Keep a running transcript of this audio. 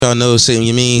Y'all know, saying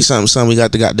you mean something we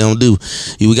got to goddamn do.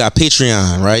 We got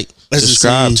Patreon, right?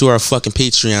 Subscribe to our fucking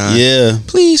Patreon. Yeah.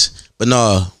 Please. But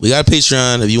no, we got a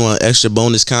Patreon if you want extra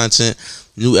bonus content,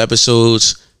 new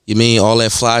episodes, you mean all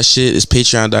that fly shit. It's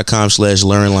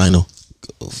patreon.com/LearnLionel.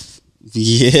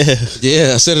 Yeah.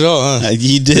 Yeah, I said it all, huh?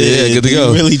 You did. Yeah, good to go.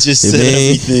 You really just said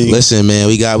everything. Listen, man,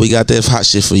 we got that hot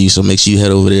shit for you, so make sure you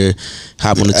head over there,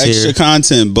 hop on the Extra tier.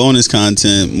 content, bonus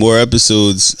content, more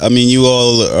episodes. I mean, you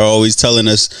all are always telling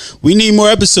us we need more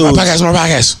episodes. More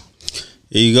podcasts.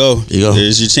 There you go. There you go.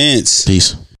 There's your chance.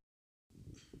 Peace.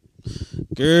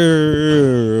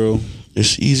 Girl,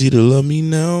 it's easy to love me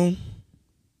now.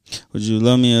 Would you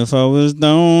love me if I was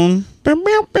down?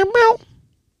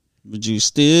 Would you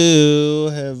still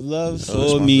have love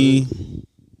for me?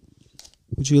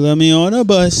 Would you love me on a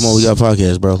bus? Come on, we got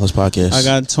podcast, bro. Let's podcast. I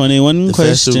got 21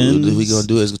 questions. We gonna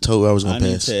do is told I was gonna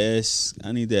pass.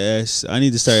 I need to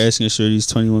start asking shorties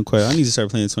 21 questions. I need to start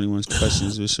playing 21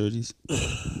 questions with shorties.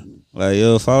 Like,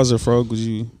 yo, if I was a frog, would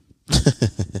you?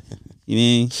 You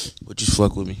mean? Would you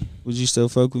fuck with me? Would you still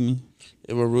fuck with me?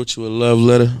 If I wrote you a love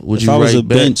letter, would if you I was write a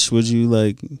back? bench, would you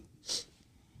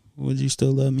would you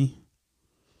still love me?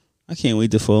 I can't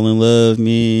wait to fall in love,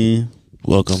 man.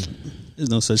 Welcome. There's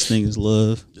no such thing as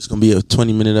love. It's gonna be a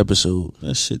 20-minute episode.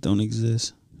 That shit don't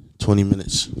exist. 20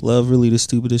 minutes. Love really the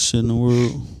stupidest shit in the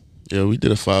world. Yeah, we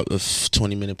did a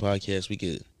 20-minute podcast. We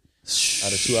could,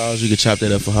 out of 2 hours, we could chop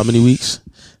that up for how many weeks?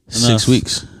 Enough. 6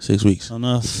 weeks. 6 weeks.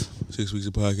 Enough. 6 weeks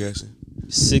of podcasting.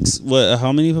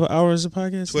 How many hours of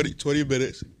podcast? 20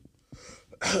 minutes.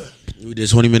 We did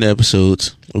 20-minute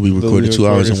episodes. We recorded 2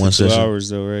 hours in one session. 2 hours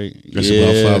though, right? That's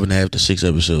about 5.5 to 6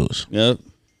 episodes. Yep.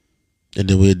 And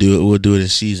then we'll do it in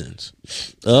seasons.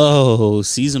 Oh,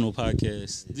 seasonal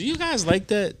podcast. Do you guys like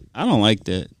that? I don't like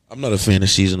that. I'm not a fan of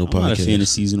seasonal podcasts. I'm not a fan of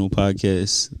seasonal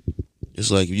podcasts. It's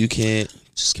like if you can't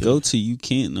just go to you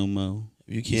can't no more.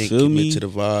 If you can't commit to the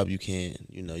vibe, you can't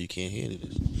handle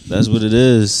this. That's what it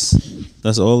is.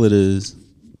 That's all it is.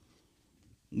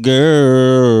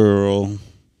 Girl.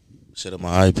 Set up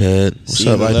my iPad. What's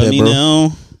up, let iPad, me bro?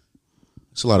 Know.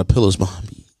 It's a lot of pillows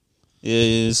behind me.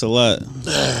 Yeah, it's a lot.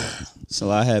 It's a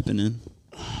lot happening.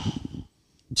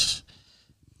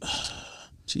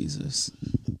 Jesus.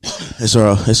 It's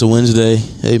a Wednesday.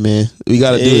 Hey man, we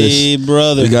gotta do this. Hey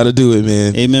brother, we gotta do it,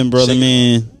 man. Amen, brother,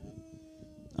 man.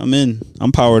 I'm in.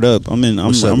 I'm powered up. I'm in.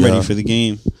 I'm ready for the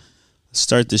game.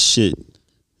 Start this shit.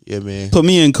 Yeah, man. Put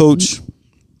me in, coach.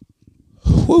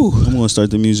 Woo. I'm gonna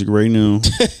start the music right now.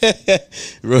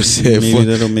 Bro said, maybe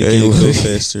that'll make it go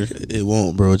faster. It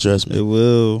won't, bro. Trust me. It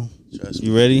will. Trust me.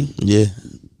 You ready? Yeah.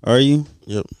 Are you?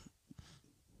 Yep.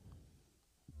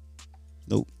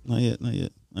 Nope. Not yet. Not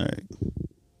yet. All right.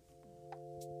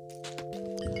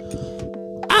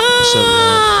 What's up,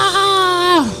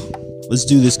 man? Let's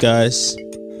do this, guys.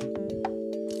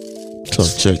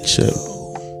 Check.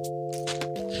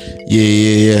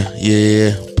 Yeah.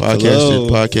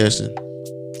 Podcasting.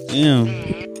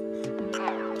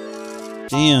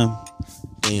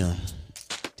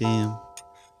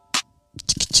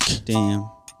 Damn.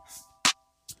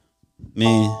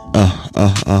 Man.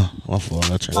 My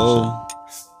fault. I tried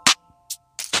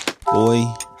boy.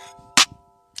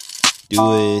 Do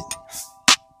it.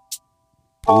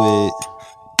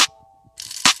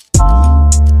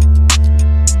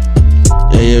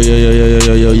 Hey,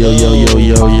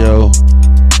 yo.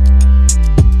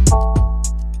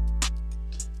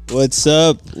 What's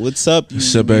up? What's up,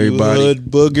 everybody? Hood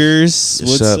boogers.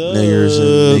 What's up, niggers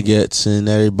and niggettes and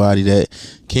everybody that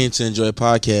came to enjoy the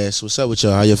podcast? What's up with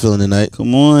y'all? How you feeling tonight?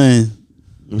 Come on.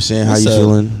 I'm saying, how you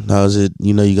feeling? How's it?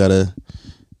 You gotta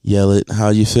yell it. How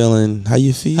you feeling? How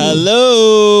you feel?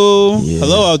 Hello. Yeah.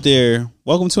 Hello out there.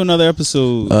 Welcome to another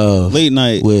episode of Late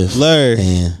Night with Lur.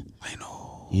 And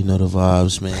you know the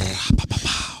vibes, man.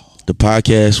 The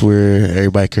podcast where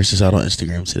everybody curses out on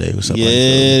Instagram today. What's up? Yeah,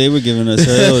 they were giving us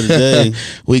hell today.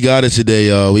 We got it today,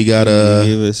 y'all. We got they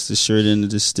gave us the short end of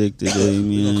the stick today, man.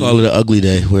 We gonna call it an ugly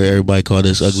day, where everybody called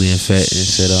us ugly and fat and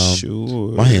said,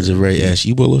 sure. My hands are very ashy.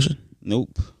 You wear lotion?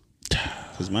 Nope.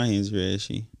 Because my hands are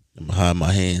ashy. I'm behind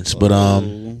my hands. But I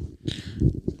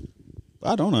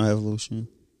don't have lotion.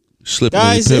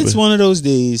 Guys, it's one of those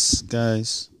days,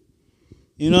 guys.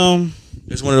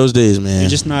 It's one of those days, man. You're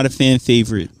just not a fan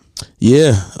favorite.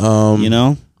 Yeah. We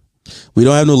don't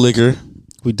have no liquor.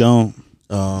 We don't.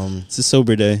 It's a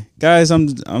sober day. Guys,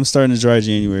 I'm starting to dry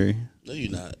January. No,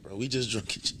 you're not, bro. We just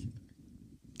drunk it.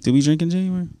 Did we drink in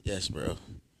January? Yes, bro.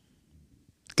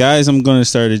 Guys, I'm going to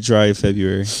start a dry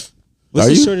February. What's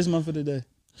the shortest month of the day?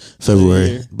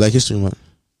 February. Black History Month.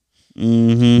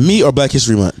 Mm-hmm. Me or Black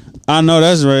History Month? I know,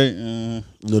 that's right. You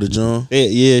know the John?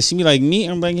 Yeah, she be like, me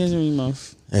or Black History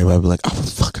Month. Everybody be like, I would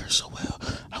fuck her so well.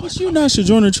 But you not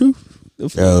Sojourner Truth.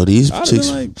 Bro, these I'd chicks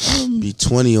have been like, be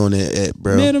 20 on that,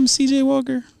 bro. Madam C.J.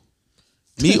 Walker.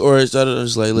 Me or it's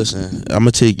like, listen, I'm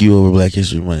gonna take you over Black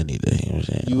History Month any day. You know what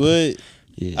I'm saying? You would?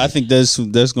 Yeah. I think that's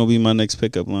gonna be my next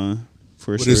pickup line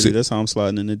for What sure. is it? That's how I'm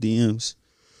sliding in the DMs.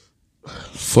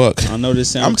 Fuck. I know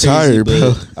this sounds I'm crazy, tired, but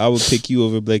bro. I would pick you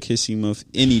over Black History Month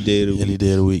any day of the week. Any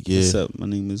day of the week, yeah. What's up? My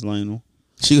name is Lionel.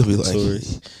 She gonna be like,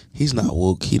 Taurus. he's not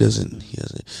woke. He doesn't.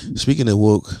 Speaking of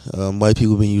woke, white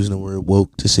people been using the word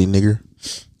woke to say nigger.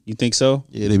 You think so?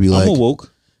 Yeah, they be like, I'm a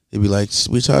woke. they be like,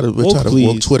 we try to Woke, woke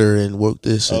please. Twitter and woke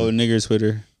this. Oh, And, nigger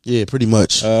Twitter. yeah, pretty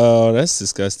much. Oh, that's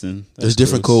disgusting. There's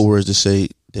different code words to say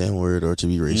damn word or to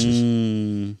be racist,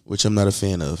 Mm, which I'm not a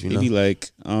fan of. You they know, be like,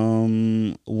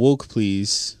 woke,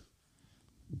 please.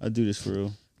 I do this for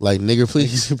real. like nigger,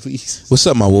 please. Please. What's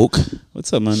up, my woke?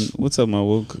 What's up, man? What's up, my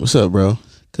woke? What's up, bro?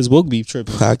 Cause woke be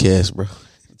tripping. Podcast, bro.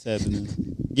 What's happening?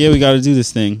 Yeah, we got to do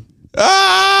this thing.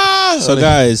 Ah! So,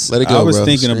 guys, let it go, I was bro.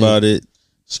 thinking Scream. about it,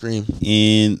 Scream.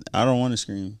 and I don't want to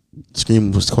scream.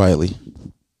 Scream was quietly.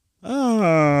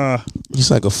 Ah,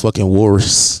 He's like a fucking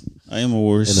walrus I am a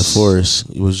worse in the forest.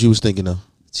 It was you was thinking of.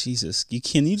 Jesus,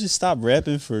 can you just stop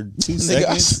rapping for 2 Nigga,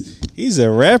 I seconds? He's a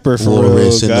rapper for real,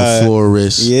 Walrus in the God.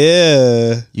 forest.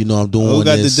 Yeah. You know I'm doing Who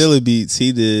got this. the Dilla beats?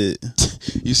 He did.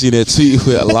 You see that tweet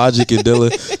with Logic and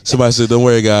Dilla? Somebody said, "Don't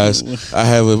worry, guys. I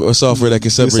have a software that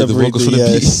can separate the vocals from the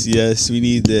yes, beat." yes, we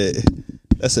need that.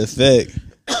 That's a fact.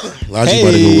 Logic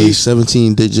about to go waste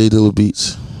 17 J Dilla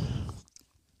beats.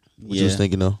 What you was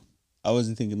thinking though? I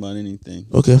wasn't thinking about anything.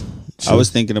 Okay. I was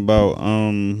thinking about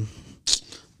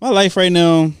my life right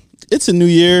now. It's a new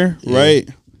year, Yeah. right?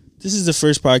 This is the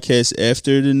first podcast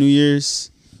after the New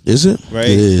Year's. Is it? Right.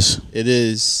 It is. It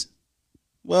is.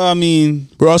 Well, I mean,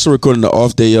 We're also recording the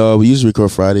off day, y'all. We usually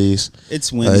record Fridays.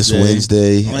 it's Wednesday. It's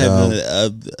Wednesday. I don't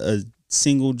have a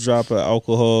single drop of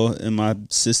alcohol in my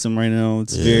system right now.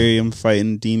 It's I'm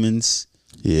fighting demons.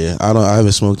 Yeah, I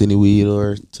haven't smoked any weed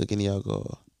or took any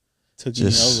alcohol. Took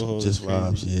any alcohol. Just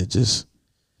vibes. Yeah, just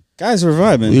Guys, we're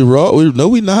vibing. we raw. No,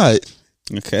 we not.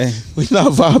 Okay. We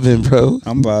not vibing, bro.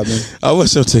 I'm vibing. I want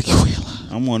some tequila.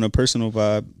 I'm on a personal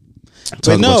vibe. Talk But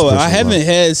about no, some I personal haven't vibe.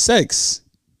 had sex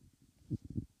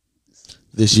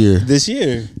This year. this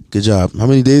year. Good job. How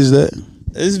many days is that?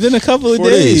 It's been a couple of 4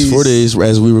 days. 4 days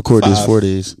as we record this. 5. 4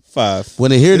 days. 5.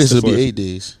 When they hear It's this, the it'll be 4th. 8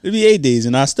 days. It'll be 8 days,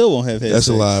 and I still won't have had That's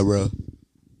sex. a lie, bro.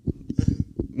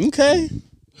 Okay.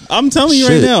 I'm telling you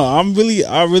right Shit. now,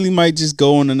 I really might just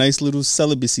go on a nice little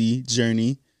celibacy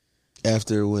journey.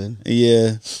 After when?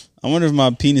 Yeah. I wonder if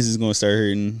my penis is gonna start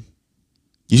hurting.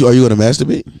 Are you going to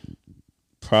masturbate?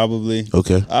 Probably.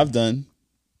 Okay. I've done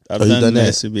you done that?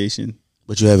 masturbation.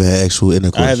 But you haven't had actual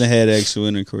intercourse. I haven't had actual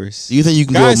intercourse. Do you think you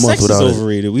can Guys, go a month sex without is it?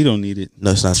 overrated. We don't need it.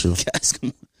 No, it's not true. Guys, come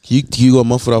on. Can you go a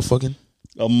month without fucking?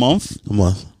 A month? A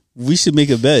month. We should make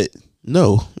a bet.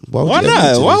 No. Why, would Why you add me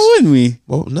not? to Why this? wouldn't we?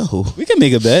 Well, no. We can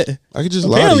make a bet. I could just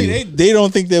lie to Apparently, you. they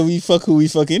don't think that we fuck who we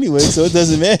fuck anyway, so it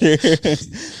doesn't matter.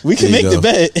 We can There make you the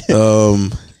bet.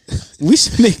 We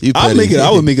should make. You I'll petty. make it.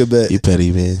 I would make a bet. You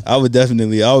petty, man. I would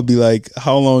definitely. I would be like,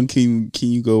 how long can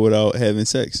you go without having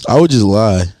sex? I would just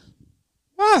lie.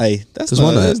 Why? That's 'Cause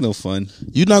why not? That's no fun.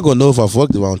 You're not gonna know if I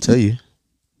fucked if I don't tell you.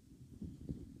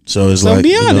 So it's So like,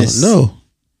 be honest. no.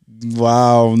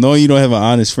 Wow, knowing you don't have an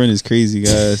honest friend is crazy,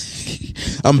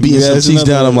 guys. I'm beating Yeah, some that's cheeks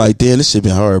another down. I'm one. like, damn, this shit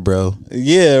been hard, bro.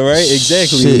 Yeah, right.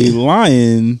 Exactly. Shit.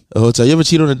 Lying. The whole time. You ever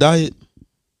cheat on a diet?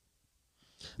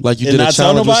 Like you And did a not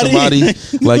tell challenge with nobody?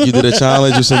 somebody. Like you did a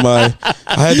challenge with somebody.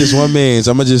 I had this one man's.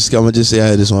 I'm gonna just say I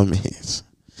had this one man's.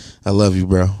 I love you,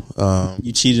 bro.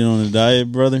 You cheated on the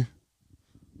diet, brother.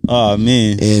 Oh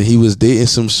man, And he was dating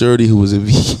some shorty who was a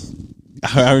vegan.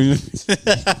 I remember.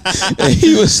 And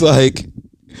he was trying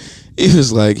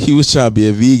to be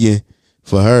a vegan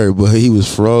for her, but he was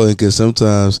frauding because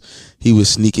sometimes he was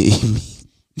sneaking eating meat.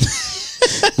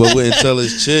 But wouldn't tell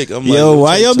his chick. I'm like, Yo, "What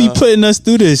why y'all be time?" putting us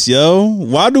through this, yo?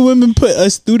 Why do women put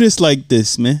us through this like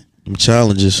this, man? Them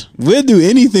challenges? We'll do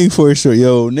anything for a short.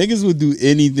 Yo, niggas would do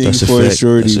anything That's a for a fact.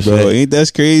 shorty, That's a bro. fact. Ain't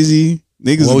that crazy?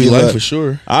 Niggas What would we give like up. for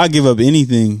sure. I'll give up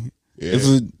anything. Yeah.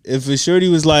 If a shorty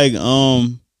was like,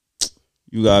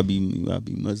 you gotta be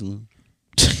Muslim.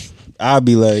 I'd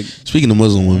be like, Speaking of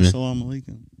Muslim women, Assalamu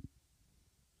alaikum.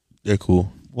 they're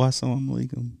cool. Wassalamu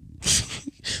alaikum.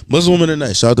 Muslim women are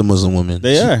nice. Shout out to Muslim women.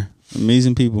 They are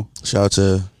amazing people. Shout out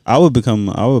to I would become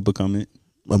it.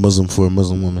 a Muslim for a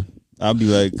Muslim woman. I'd be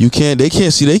like, They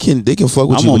can't see they can fuck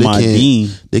with I'm you, on but my they deen.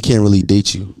 can't really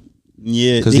date you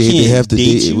Yeah, because they can't have to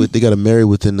date. you. They got to marry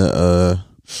within the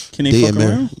Can they date fuck and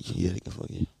marry. around? Yeah, they can fuck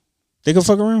you. They can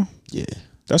fuck around. Yeah,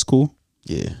 That's cool.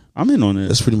 Yeah, I'm in on it.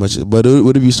 that's pretty much it. But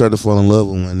what if you start to fall in love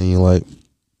with one and you're like,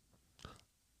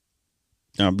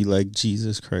 I'll be like,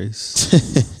 Jesus Christ.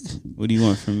 What do you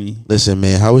want from me? listen,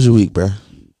 man, how was your week, bro?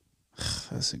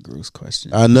 That's a gross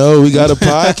question. I know we got a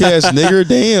podcast, nigga.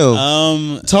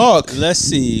 Damn. Talk. Let's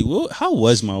see. Well, how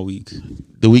was my week?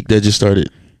 The week that just started.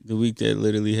 The week that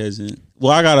literally hasn't.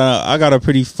 Well, I got a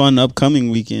pretty fun upcoming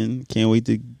weekend. Can't wait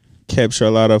to capture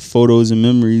a lot of photos and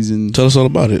memories. And Tell us all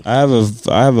about it. I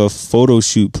have a photo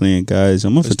shoot planned, guys.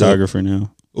 I'm a photographer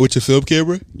now. With your film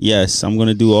camera? Yes, I'm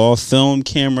gonna do all film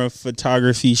camera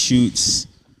photography shoots.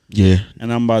 Yeah.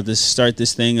 And I'm about to start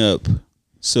this thing up.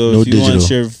 So No if you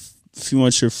digital.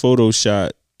 want your photo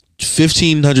shot,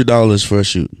 $1,500 for a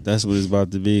shoot. that's what it's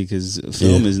about to be, because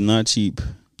film is not cheap.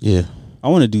 Yeah. I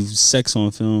want to do sex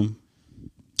on film.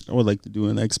 I would like to do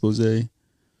an expose.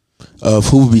 Of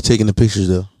who would be taking the pictures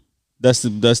though? That's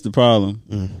the problem.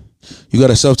 You got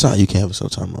a self time. You can't have a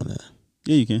self timer on that.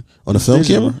 Yeah, you can. On the film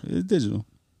Digital. camera? It's digital.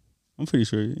 I'm pretty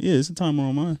sure. Yeah, it's a timer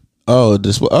on mine. Oh,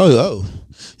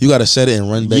 you got to set it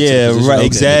and run back. Yeah, to the position. right. Okay.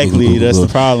 Exactly. That's the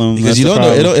problem. Because That's you the don't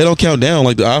know problem. it don't count down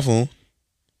like the iPhone.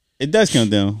 It does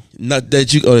count down. Not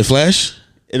that you it flash.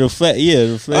 It'll flash. Yeah,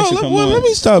 it'll flash. Oh, let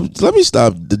me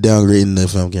stop the downgrading the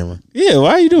film camera. Yeah,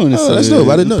 why are you doing this? Oh, that's dope.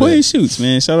 I didn't know Point that. and shoots,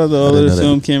 man. Shout out to all of the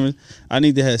film cameras. I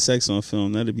need to have sex on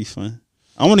film. That'd be fun.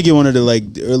 I want to get one of the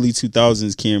the early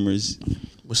 2000s cameras.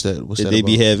 What's that? What's that that they about?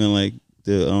 be having, like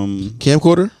the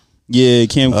camcorder? Yeah,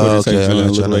 camcorder okay. type film.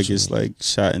 Look like you it's like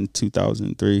shot in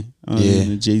 2003. Yeah. In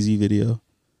the Jay-Z video.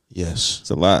 Yes. It's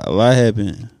a lot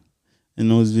happened in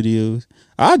those videos.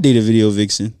 I date a video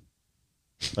vixen.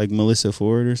 Like Melissa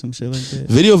Ford or some shit like that.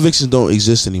 Video vixens don't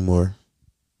exist anymore.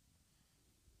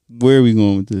 Where are we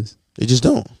going with this? They just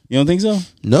don't. You don't think so?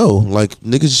 No, like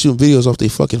niggas shooting videos off their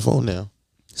fucking phone now.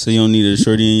 So you don't need a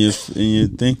shorty in your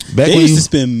thing? Back they when used to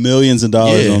spend millions of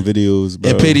dollars Yeah. on videos,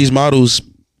 bro. And pay these models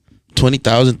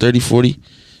 20,000, 30, 40.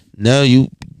 Now you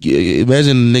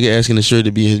imagine a nigga asking the shirt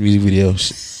to be in his music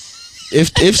videos.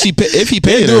 If he They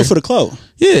paid do her, it for the clout.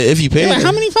 yeah, if he paid Like, her,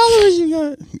 how many followers you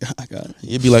got? I got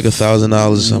it'd be like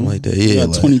 $1,000 or something like that. I Yeah, got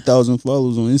like, 20,000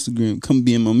 followers on Instagram. Come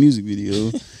be in my music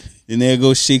video. Then they'll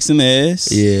go shake some ass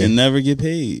and never get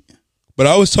paid. But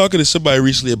I was talking to somebody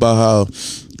recently about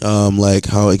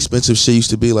how expensive shit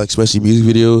used to be, like especially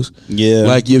music videos. Yeah.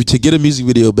 Like to get a music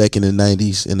video back in the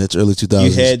 90s and the early 2000s,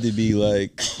 You had to be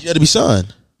like, you had to be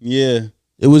signed. yeah,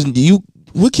 It wasn't you.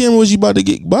 What camera was you about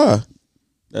to buy?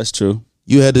 that's true.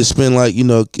 You had to spend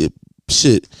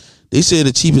shit. They said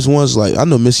the cheapest ones, like I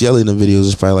know Miss Elliott in the videos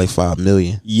is probably like $5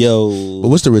 million. Yo. But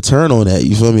what's the return on that?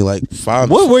 You feel me? Like $5.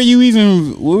 What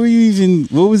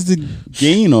was the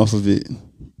gain off of it?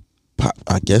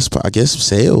 I guess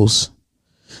sales.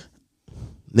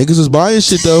 Niggas was buying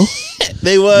shit though.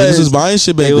 They Niggas was buying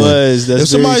shit back They then. was. That's if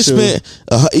somebody very true.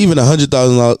 spent even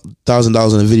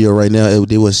 $100,000 on a video right now,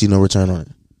 they wouldn't see no return on it.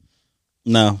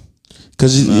 No.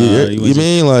 Cause Nah, you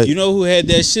mean like You know who had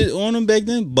that shit on them back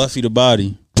then? Buffy the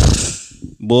Body.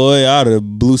 Boy, I'd have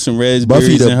blew some raspberries.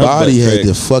 Buffy the in her Body butt had crack.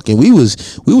 the fucking. We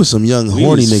was some young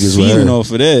horny niggas. With feeding her.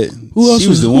 off of that. Who else She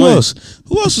was the who one. else?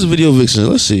 Who else was video vixen?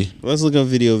 Let's see. Let's look up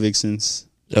video vixens.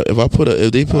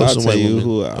 If they put I'll some tell white you woman,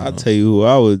 who. I'll tell you who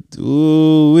I would.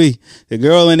 Ooh wee, the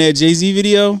girl in that Jay-Z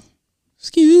video.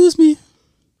 Excuse me.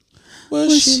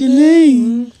 What's your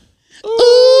name? Ooh,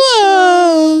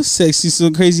 oh, sexy,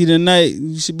 so crazy tonight.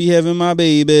 You should be having my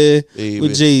baby.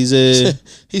 With Jay-Z.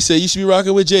 He said you should be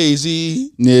rocking with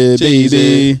Jay-Z. Yeah, Jay-Z.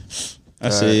 baby. I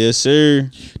said yes, sir.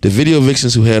 The video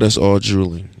vixens who had us all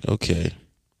drooling. Okay,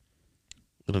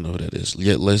 I don't know who that is.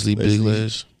 Yet Leslie Big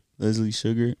Les. Leslie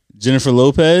Sugar. Jennifer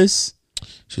Lopez.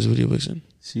 She's a video vixen.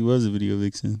 She was a video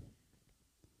vixen.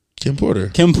 Kim Porter.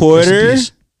 Kim Porter.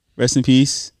 Rest in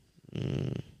peace.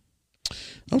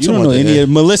 I'm You don't know any of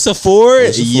Melissa Ford?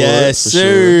 Melissa Ford, Yes, for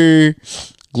sir.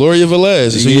 Gloria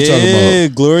Velez. That's who you talking Yeah,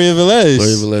 about. Gloria Velez.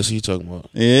 Gloria Velez. Who you talking about?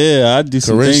 Yeah, I do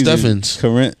some Corinne things. Steffens.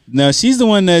 Corinne. Now she's the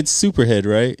one that's Superhead,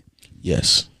 right?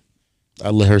 Yes. I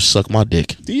let her suck my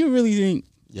dick. Do you really think?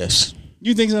 Yes.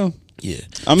 You think so? Yeah.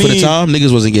 I For the mean, time,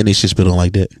 niggas wasn't getting their shit spit on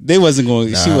like that. they wasn't going.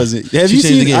 She Nah. wasn't. Have She you changed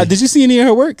seen? the game. Did you see any of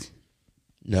her work?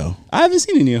 No. I haven't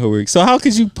seen any of her work. So how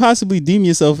could you possibly deem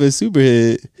yourself as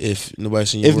Superhead If nobody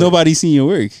seen your if work. nobody's seen your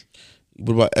work?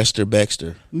 What about Esther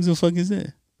Baxter? Who the fuck is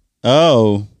that?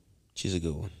 Oh, She's a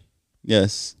good one.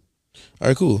 yes. All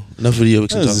right, cool. Enough video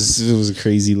vixen talk. It was a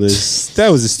crazy list. That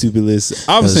was a stupid list.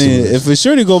 I'm That's a saying stupid if a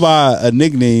sure to go by a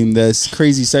nickname that's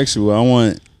crazy sexual,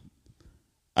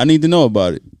 I need to know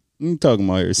about it. What you talking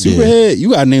about here? Superhead?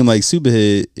 You got a name like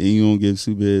Superhead and you don't give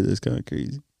Superhead. That's kind of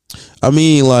crazy. I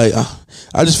mean, like,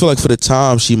 I just feel like for the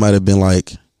time, she might have been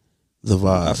like the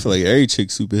vibe. I feel like every chick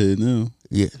superhead now.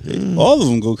 Yeah. All of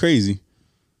them go crazy.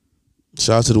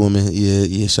 Shout out to the women.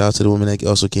 Yeah. Shout out to the women that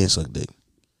also can't suck dick.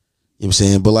 You know what I'm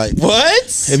saying? But like, what?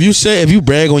 if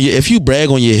you brag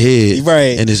on your head,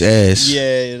 right, and his ass,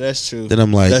 yeah, that's true. Then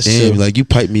I'm like, that's damn, true. like you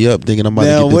pipe me up thinking I'm about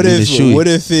now, to get the shoe.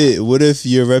 What if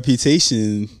your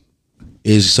reputation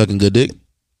is sucking good dick?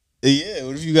 Yeah,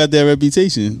 what if you got that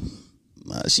reputation?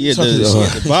 She had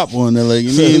the bop on there, like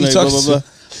you mean, like blah blah blah.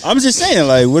 I'm just saying,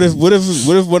 like, what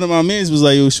if one of my mans was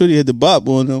like, yo, shorty had the bop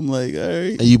on him, like, all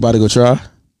right, and you about to go try?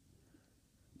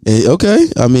 Okay,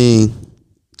 I mean.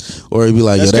 Or it'd be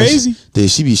like, that's crazy.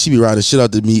 She be riding shit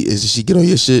out the meat and she get on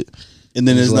your shit. And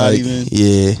then it's like, not even.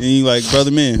 Yeah. And you like,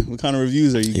 brother man, what kind of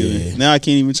reviews are you giving? Now I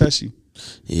can't even trust you.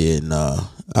 Yeah, nah.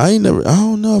 I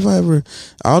don't know if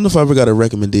I ever got a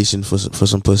recommendation for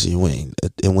some pussy and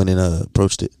went and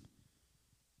approached it.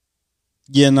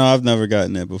 Yeah, no, I've never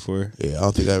gotten that before. Yeah, I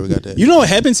don't think I ever got that. You know what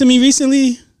happened to me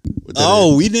recently?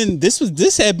 Oh, we didn't.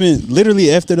 This happened literally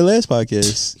after the last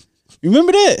podcast. You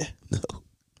remember that? No.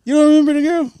 You don't remember the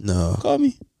girl? No. Call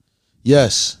me.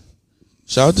 Yes.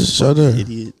 Shout out to her.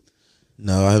 Idiot.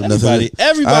 No, I have nothing.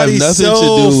 Everybody's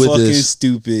so fucking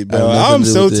stupid, bro. I'm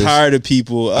so tired of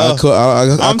people. I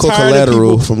call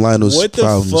collateral from Lionel's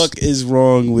problems. What the fuck is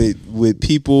wrong with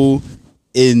people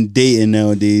in dating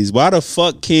nowadays? Why the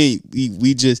fuck can't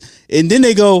we just? And then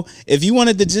they go, if you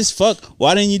wanted to just fuck,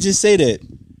 why didn't you just say that?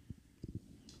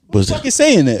 Who the fuck is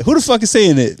saying that? Who the fuck is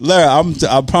saying that? Larry,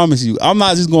 I promise you, I'm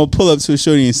not just gonna pull up to a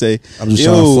shorty and say, I'm just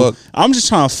trying to fuck. I'm just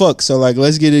trying to fuck. So like,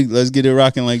 let's get it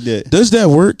rocking like that. Does that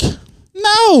work?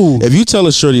 No. If you tell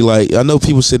a shorty, like, I know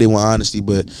people say they want honesty,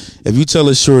 but if you tell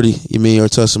a shorty, or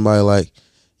tell somebody like,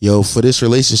 yo, for this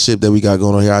relationship that we got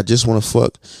going on here, I just want to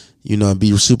fuck, and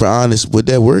be super honest. Would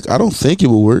that work? I don't think it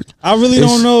will work. I really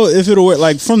don't know if it'll work.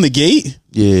 Like from the gate.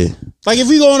 Yeah. Like if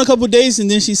we go on a couple dates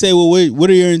and then she say, well, wait, what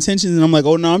are your intentions? And I'm like,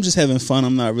 oh no, I'm just having fun.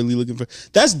 I'm not really looking for.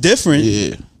 That's different.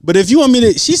 Yeah. But if you want me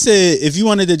to, she said, if you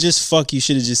wanted to just fuck, you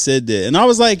should have just said that. And I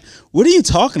was like, what are you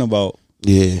talking about?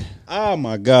 Yeah. Oh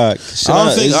my God. I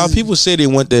don't think people say they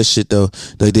want that shit though.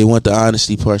 Like they want the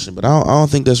honesty portion, but I don't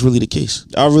think that's really the case.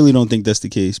 I really don't think that's the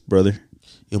case, brother.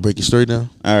 You gonna break your story down?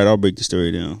 All right, I'll break the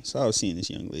story down. So I was seeing this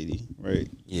young lady, right?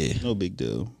 Yeah. No big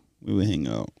deal. We would hang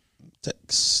out,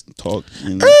 text, talk.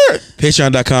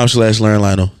 Patreon.com/Learn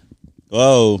Lionel.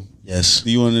 Oh. Yes.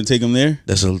 Do you want to take them there?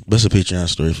 That's a Patreon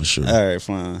story for sure. All right,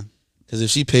 fine. Because if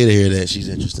she paid to hear that, she's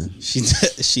interesting.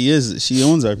 She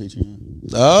owns our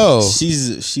Patreon. Oh.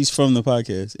 She's from the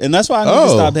podcast. And that's why I need to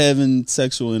stop having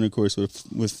sexual intercourse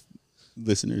with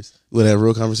listeners. We'll have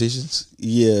real conversations?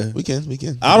 Yeah. We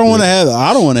can. I don't want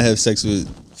to have sex with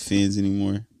fans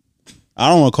anymore. I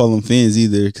don't want to call them fans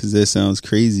either because that sounds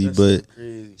crazy, but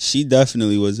she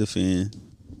definitely was a fan.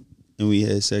 And we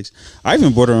had sex. I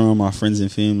even brought her around my friends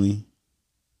and family.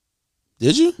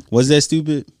 Did you? Was that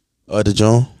stupid? The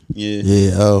Joan? Yeah.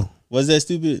 Yeah, oh. Was that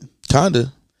stupid?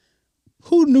 Kinda.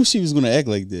 Who knew she was gonna act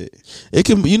like that? It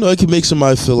can make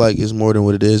somebody feel like it's more than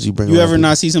what it is. You ever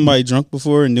not see somebody drunk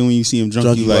before, and then when you see him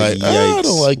drunk you like, yikes, I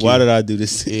don't like why did I do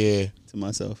this? Yeah. To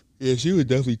myself. Yeah, she was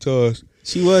definitely tossed.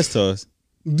 She was tossed.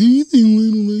 Do you think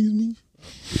Lionel likes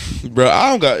me? Bro, I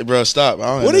don't got bro, stop.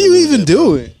 What are you even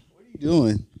doing? What are you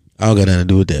doing? I don't got nothing to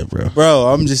do with that, bro. Bro,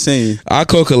 I'm just saying. I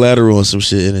call collateral on some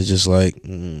shit and it's just like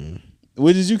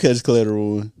What did you catch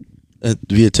collateral on?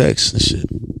 Via text and shit.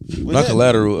 Not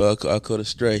collateral. I caught a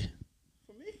stray.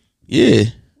 For me? Yeah.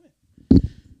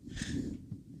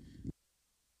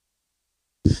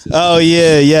 Oh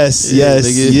yeah, yes.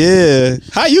 Yeah.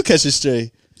 How you catch a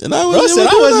stray? And I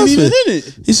wasn't even in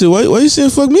it. He said, "Why you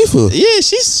saying fuck me for?" Yeah,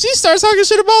 she starts talking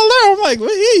shit about Larry. I'm like,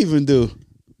 what he even do?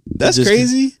 That's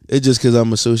crazy. It's just because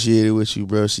I'm associated with you,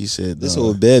 bro. She said this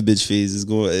whole bad bitch phase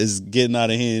is getting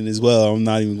out of hand as well. I'm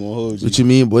not even gonna hold you. What you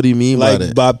mean? What do you mean by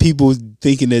that? By people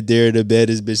thinking that they're the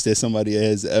baddest bitch that somebody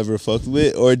has ever fucked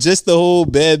with, or just the whole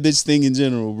bad bitch thing in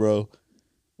general, bro.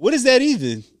 What is that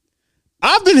even?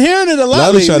 I've been hearing it a lot.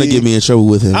 Lionel's trying to get me in trouble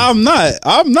with him. I'm not.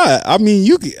 I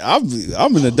mean,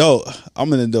 I'm an adult.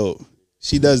 I'm an adult.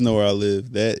 She does know where I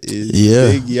live. That is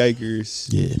big yikers.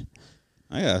 Yeah.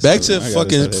 Back to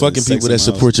fucking people that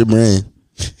support your brand.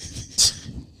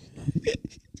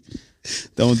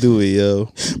 Don't do it, yo.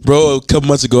 Bro, a couple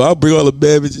months ago, I'll bring all the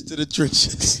bad bitches to the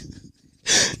trenches.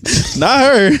 Not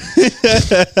her.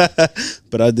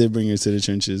 But I did bring her to the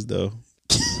trenches, though.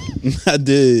 I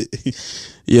did.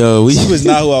 Yo, she was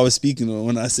not who I was speaking on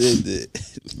when I said that.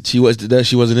 She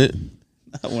wasn't it?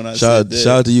 When I said that.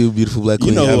 Shout out to you, beautiful black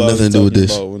queen. You know I have nothing to do with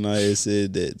this. When I had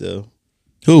said that, though.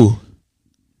 Who?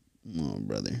 Oh,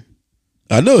 brother.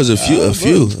 I know it's a few.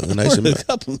 A nice amount. A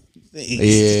couple things.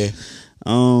 Yeah.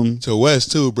 To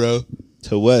West too, bro.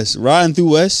 To West, riding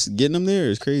through West, getting them there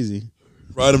is crazy.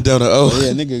 Ride him down to O.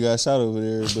 Yeah, nigga got shot over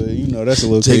there, but you know that's a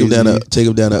little take crazy. Take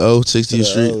him down to O, 60th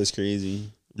Street. Oh, it's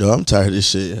crazy. Yo, I'm tired of this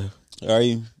shit. Yeah. Are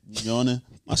you yawning?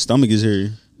 My stomach is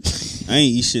hurting. I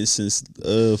ain't eat shit since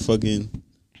fucking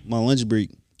my lunch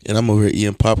break. And I'm over here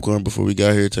eating popcorn before we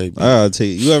got here. Type. I gotta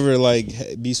take. You ever like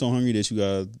be so hungry that you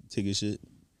gotta take a shit?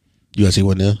 You gotta take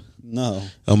one now? No,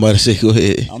 I'm about to say, go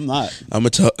ahead. I'm not. I'm gonna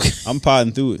talk. I'm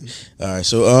potting through it. All right,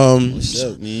 so What's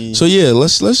up, man? So yeah,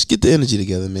 let's get the energy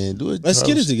together, man. Do it. Let's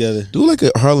get it together. Do like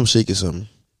a Harlem Shake or something.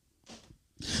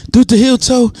 Do the heel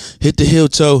toe, hit the heel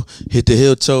toe, hit the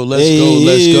heel toe. Let's go,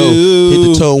 let's go. Hit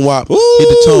the tone wop, hit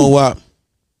the tone wop.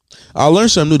 I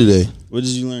learned something new today. What did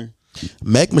you learn?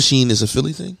 Mac Machine is a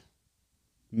Philly thing.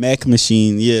 Mac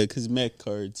Machine, yeah, because Mac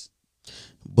cards.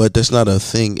 But that's not a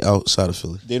thing outside of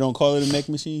Philly. They don't call it a Mac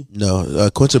Machine? No.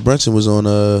 Quinta Brunson was on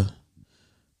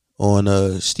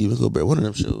Stephen Colbert, one of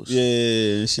them shows.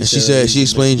 Yeah. And she said she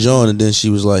explained John, and then she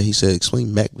was like, he said,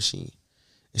 explain Mac Machine.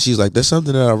 And she's like, that's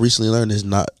something that I recently learned is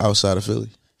not outside of Philly.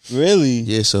 Really?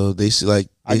 Yeah, so they like.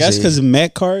 I guess because of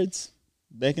Mac cards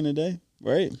back in the day,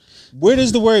 right? Where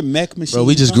does the word Mac Machine Bro,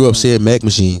 we just grew up saying Mac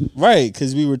Machine. Right,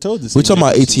 because we were told to say We're talking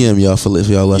about ATM, y'all, for if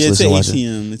y'all yeah, listen watching.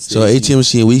 ATM. So ATM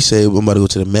machine, we say I'm about to go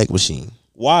to the Mac Machine.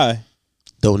 Why?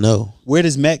 Don't know. Where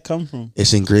does Mac come from?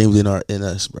 It's ingrained in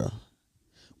us, bro.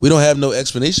 We don't have no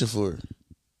explanation for it.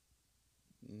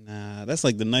 Nah, that's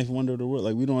like the ninth wonder of the world.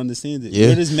 Like we don't understand it. Yeah.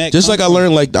 Where does Mac just come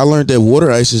like from? I learned that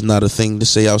water ice is not a thing to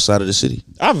say outside of the city.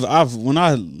 I've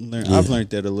learned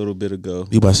that a little bit ago.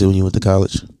 You about to say when you went to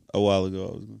college? A while ago,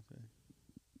 I was gonna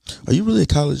say. Are you really a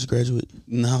college graduate?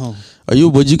 No. Are you?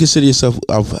 Would you consider yourself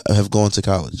have gone to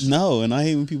college? No, and I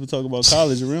hate when people talk about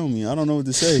college around me. I don't know what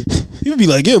to say. People be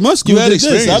like, "Yeah, my school You had did this."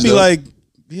 experience, I'd be though. like,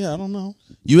 "Yeah, I don't know."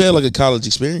 You had like a college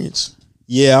experience.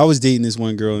 Yeah, I was dating this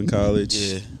one girl in college.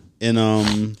 Yeah. And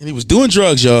And he was doing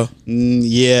drugs, y'all.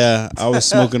 yeah, I was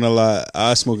smoking a lot.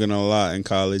 I was smoking a lot in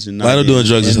college, and Lionel doing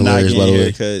drugs is hilarious, by the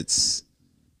way. Haircuts.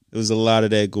 There was a lot of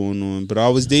that going on. But I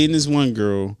was dating this one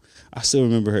girl. I still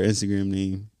remember her Instagram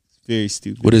name. It's very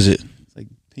stupid. What is it? It's like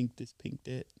pink this, pink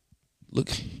that. Look,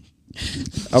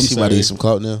 I'm she might sorry. get some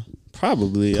clout now.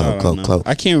 Probably. Clout, I don't know. clout.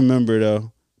 I can't remember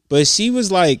though. But she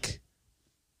was like,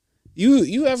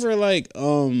 you ever like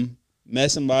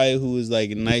met somebody who was like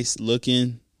nice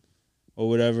looking or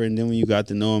whatever, and then when you got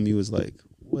to know him, you was like,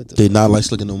 what the They not like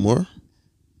looking no more.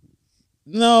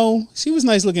 No, she was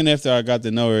nice looking after I got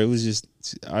to know her. It was just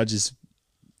I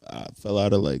fell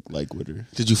out of like with her.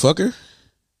 Did you fuck her?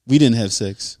 We didn't have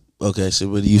sex. Okay, so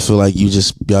what do you feel like y'all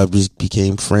just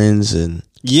became friends and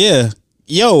Yeah.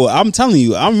 Yo, I'm telling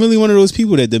you, I'm really one of those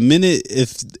people that the minute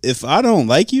if I don't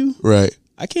like you, right?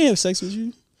 I can't have sex with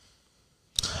you.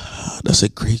 That's a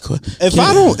great question.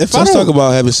 Let's talk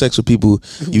about having sex with people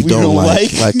you We don't don't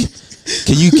like. like.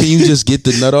 Can you just get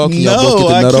the nut off? Can y'all both No, get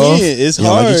the I nut off? can't. It's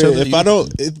Y'all like hard. each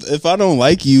other? If I don't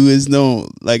like you, it's no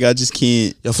like I just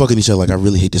can't. Y'all fucking each other like I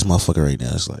really hate this motherfucker right now.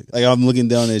 It's like I'm looking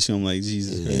down at you. I'm like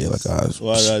Jesus yeah, Christ. like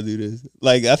Why did I do this?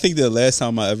 Like I think the last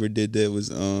time I ever did that was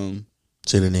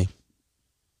say their name.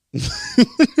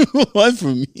 What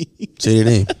from me? Say their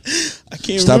name. I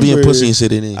can't Stop remember. being pussy and say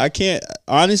their name. I can't.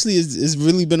 Honestly, it's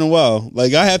really been a while.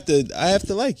 Like I have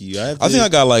to like you. I think I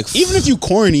got like even if you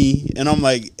corny, and I'm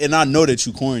like, and I know that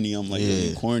you corny. I'm like, Yeah.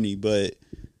 you corny, but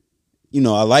you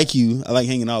know, I like you. I like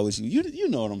hanging out with you. You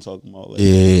know what I'm talking about. Like,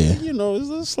 Yeah. You know,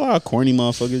 there's a lot of corny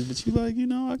motherfuckers, but you like, you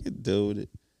know, I could deal with it.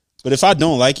 But if I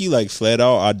don't like you, like flat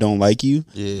out, I don't like you.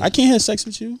 Yeah. I can't have sex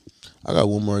with you. I got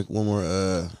one more.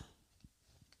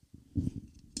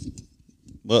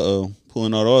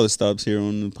 Pulling out all the stops here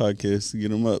on the podcast to get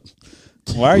them up.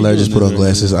 Why are you Larry doing just put this on right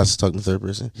glasses. now? I was talking to third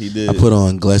person. He did. I put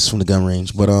on glasses from the gun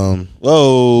range, but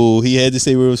Whoa, he had to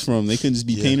say where it was from. They couldn't just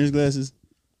be Yeah. painter's glasses.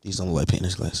 these don't look like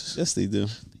painter's glasses. Yes, they do.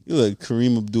 You look like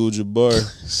Kareem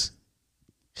Abdul-Jabbar.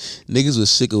 Niggas with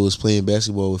sickos playing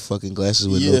basketball with fucking glasses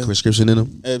with Yeah. no prescription in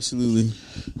them. Absolutely.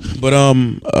 But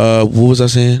what was I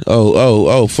saying?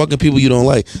 Oh, fucking people you don't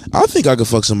like. I think I could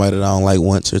fuck somebody that I don't like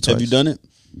once or twice. Have you done it?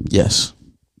 Yes.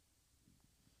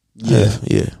 Yeah.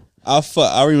 Yeah.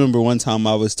 I remember one time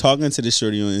I was talking to the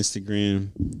shorty on Instagram,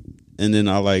 and then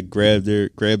I like grabbed her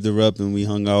up, and we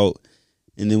hung out,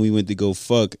 and then we went to go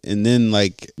fuck, and then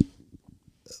like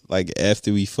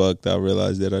after we fucked, I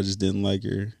realized that I just didn't like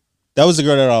her. That was the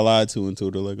girl that I lied to and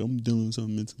told her like I'm doing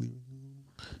something mentally.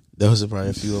 That was probably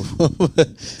a few of them.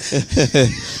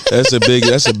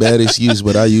 That's a bad excuse,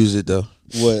 but I use it though.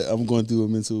 What I'm going through a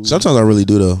mental. Sometimes I really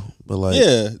do though, but like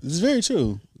Yeah, it's very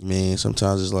true. man,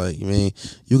 sometimes it's like man,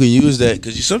 you can use that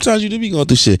because sometimes you do be going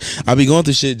through shit. I be going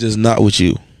through shit just not with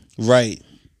you. Right.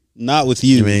 Not with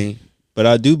you. You mean? But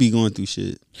I do be going through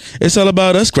shit. It's all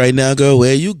about us right now, girl.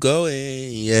 Where you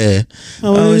going? Yeah.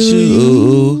 How it's are you.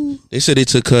 you? They said they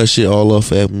took her shit all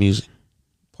off Apple Music.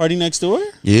 Party Next Door?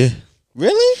 Yeah.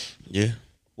 Really? Yeah.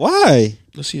 Why?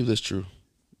 Let's see if that's true.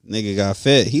 Nigga got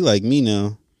fat. He like me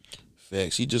now.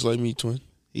 Facts. He just like me, twin.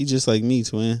 He just like me,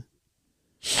 twin.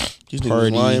 These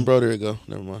niggas lying, bro. There you go.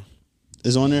 Never mind.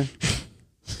 It's on there?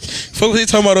 Fuck what they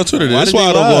talking about on Twitter. That's why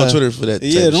I don't go on Twitter for that.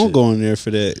 Yeah, don't shit. go on there for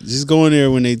that. Just go in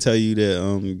there when they tell you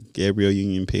that Gabrielle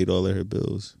Union paid all of her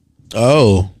bills.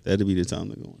 Oh. That'd be the time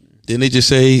to go in there. Didn't they just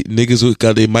say niggas who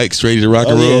got their mics ready to rock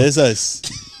and roll? Yeah, it's us.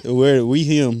 We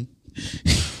him.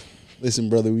 Listen,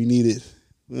 brother, we need it.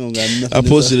 We don't got nothing. I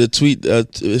posted a tweet to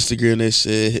Instagram that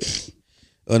said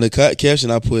on the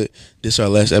caption I put this our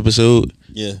last episode.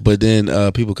 Yeah. But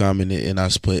then people commented and I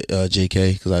just put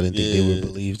JK because I didn't think they would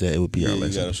believe that it would be our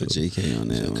last you gotta episode. put JK on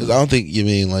that. Because I don't think you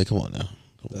mean like, come on now.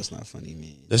 That's not funny,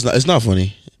 man. It's not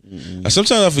funny.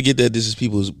 Sometimes I forget that this is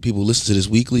people listen to this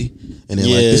weekly and then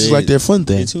like this is like their fun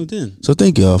thing. They tuned in. So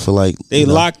thank y'all for like they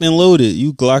locked and loaded.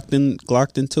 You glocked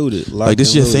and toted. Like this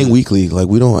is your thing weekly. Like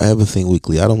we don't have a thing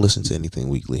weekly. I don't listen to anything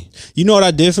weekly. You know what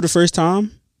I did for the first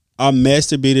time? I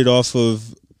masturbated off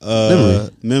of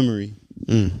memory.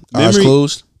 Eyes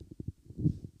closed.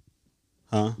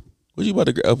 Huh? What you about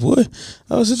to grab, boy?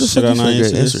 I was at the Should I not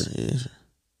answer this? Answer.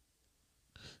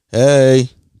 Hey.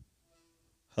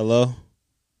 Hello?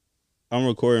 I'm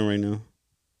recording right now.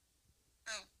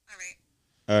 Oh, all right.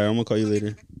 All right, I'm gonna call you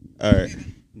later. All right,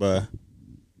 bye.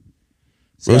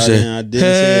 Bro said, I didn't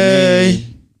say a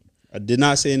name. I did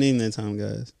not say a name that time,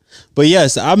 guys. But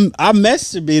yes, I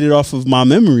masturbated off of my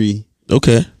memory.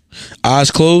 Okay. Eyes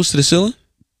closed to the ceiling?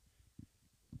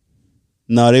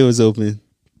 No, they was open.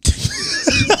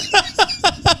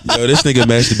 Yo, this nigga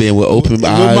masturbating with open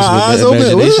eyes. With my eyes open.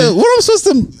 Imagination. What am I supposed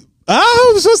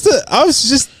to?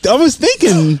 I was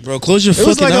thinking. Bro, close your fucking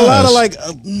eyes. It was like a lot of like.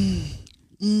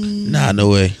 Nah, no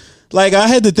way. Like I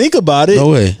had to think about it. No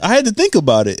way. I had to think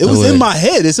about it. It No was way. in my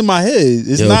head. It's in my head.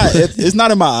 It's Yo. not. It's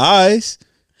not in my eyes.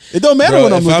 It don't matter Bro,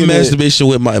 what I'm looking at. if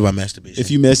I masturbation.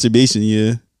 If you masturbation,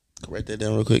 yeah. Write that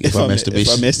down real quick. If I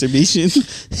masturbation. If I masturbation.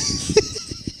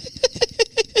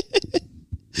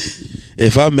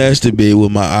 If I masturbate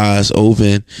with my eyes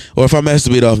open, or if I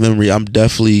masturbate off memory, I'm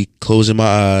definitely closing my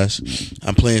eyes.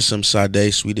 I'm playing some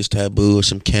Sade, Sweetest Taboo, or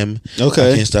some Kim.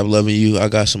 Okay. I Can't Stop Loving You. I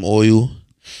got some oil.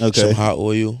 Okay. Some hot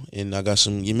oil, and I got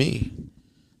some You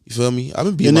feel me? I've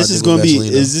been beating And my this is dick going to with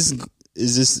be. Vaseline,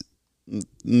 Is this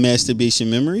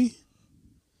masturbation memory?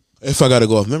 though. If I gotta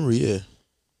go off memory, yeah.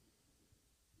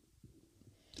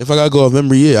 If I gotta go off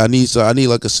memory, yeah. I need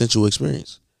like a sensual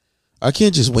experience. I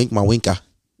can't just wink my winker.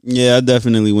 Yeah, I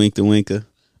definitely winked the winker.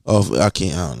 Oh, I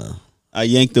can't. I don't know. I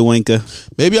yanked the winker.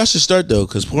 Maybe I should start though,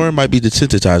 because porn might be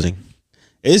desensitizing.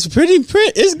 It's pretty.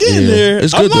 It's getting there.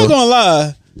 It's I'm good, not though. gonna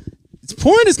lie.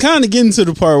 Porn is kind of getting to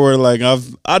the part where like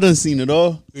I done seen it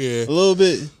all. Yeah. A little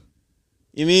bit.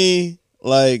 You mean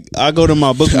like I go to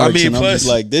my bookmarks and I'm plus- just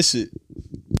like this shit.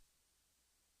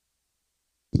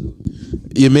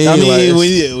 You mean? I mean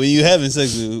like, when you having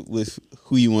sex with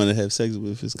who you want to have sex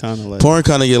with, it's kind of like porn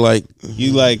kind of get like,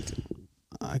 you like.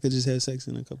 I could just have sex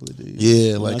in a couple of days.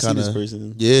 yeah, When I like see kind this of,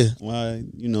 person. yeah. Why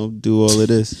do all of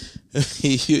this?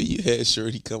 you had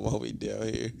Shorty come all the way down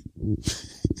here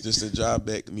just to drive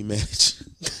back to me manage.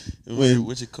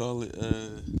 What you call it?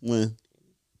 When?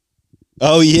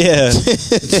 Oh yeah,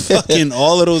 fucking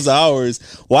all of those hours.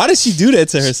 Why did she do that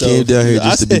to herself? came down here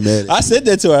just to be mad at I said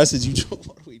that to her. I said, "You drove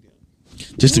all the way down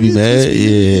just to be mad.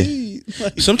 Yeah.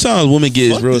 Like, Sometimes women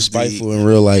get Fuck real this spiteful and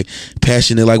real like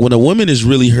passionate. Like when a woman is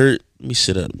really hurt. Let me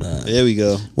sit up, man. there we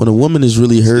go. When a woman is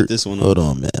really hurt, this one hold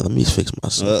on, man. Let me fix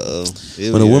myself.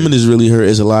 Oh. When a woman is really hurt,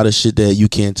 there's a lot of shit that you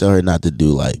can't tell her not to do.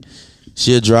 Like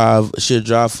she'll drive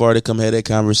far to come have that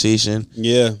conversation.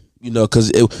 Yeah. You know,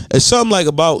 because it's something like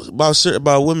about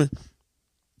women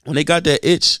when they got that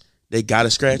itch, they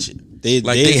gotta scratch it. They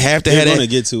have to have that.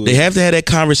 Get to it. They have to have that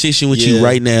conversation with you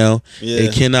right now. Yeah. They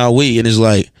cannot wait, and it's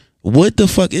like, what the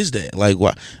fuck is that? Like,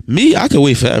 why? Me, I could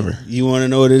wait forever. You want to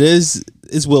know what it is?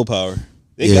 It's willpower.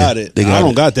 They Yeah, got it. they got I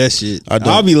don't it. got that shit. I don't.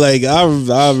 I'll be like, I'll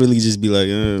really just be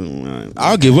like,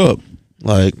 I'll give up.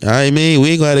 Like, I mean, we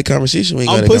ain't gonna have that conversation. We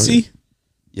ain't I'm gonna have that pussy conversation.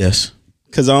 Yes.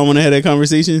 because I don't want to have that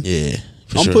conversation. Yeah.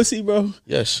 For I'm sure. pussy, bro.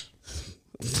 Yes.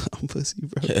 I'm pussy,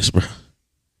 bro. Yes, bro.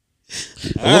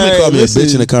 A All woman right, called me listen. a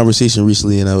bitch in a conversation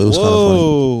recently, and it was kind of funny.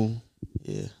 Whoa.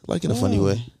 Yeah, like in a funny Whoa.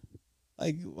 way.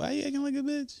 Like, why you acting like a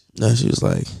bitch? No, she was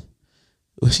like,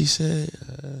 what she said?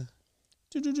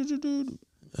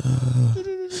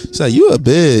 It's like, you a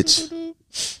bitch.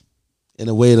 in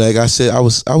a way, like I said, I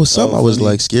was something I was funny.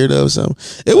 like scared of something.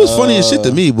 It was funny as shit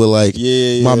to me, but like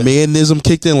Yeah, my yeah. manism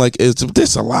kicked in. Like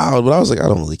it's allowed, but I was like, I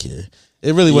don't really care.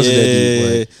 It really wasn't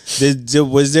that deep.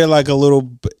 Like, Was there like a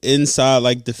little inside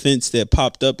like the fence that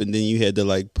popped up and then you had to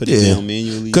like put it Yeah. down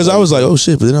manually? because I was like, oh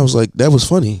shit, but then I was like, that was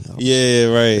funny. yeah,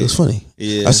 right. It was funny.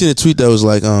 Yeah, I seen a tweet that was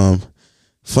like,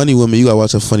 funny women. You gotta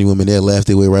watch a funny women. They'll laugh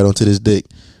their way right onto this dick,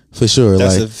 for sure.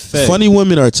 That's a like fact. funny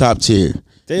women are top tier.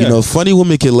 They You are. know, funny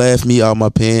women can laugh me out my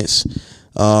pants.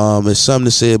 It's something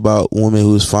to say about women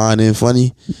who's fine and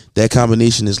funny. That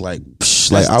combination is like, psh,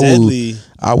 That's like deadly.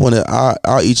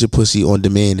 I'll eat your pussy on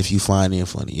demand if you fine and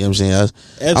funny. You know what I'm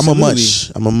saying? I'm a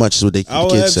munch. I'm a munch. Is what they I will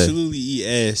kids say. absolutely eat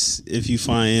ass if you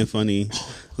find it funny.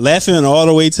 Laughing all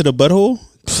the way to the butthole,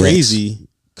 crazy.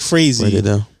 Write it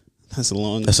down. That's a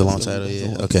long title.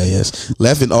 Yeah. Okay. Yes.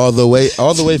 Laughing all the way.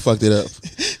 Fucked it up.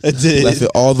 I did. Laughing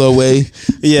all the way.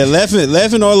 Yeah,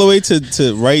 laughing all the way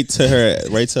to right to her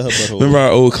butthole. Remember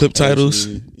our old clip titles?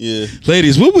 Yeah.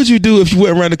 Ladies, what would you do if you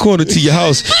went around the corner to your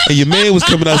house and your man was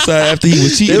coming outside after he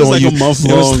was cheating It was on like you? a month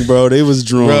It was- long, bro. They was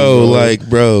drawn,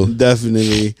 bro.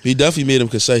 Definitely. We definitely made him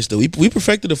concise though. We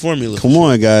perfected the formula. Come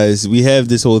on, guys. We have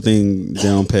this whole thing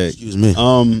down pat. Excuse me.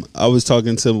 I was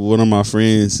talking to one of my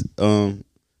friends.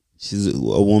 She's a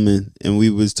woman, and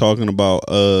we was talking about.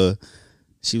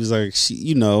 She was like,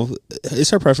 it's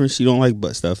her preference. She don't like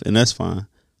butt stuff, and that's fine.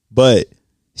 But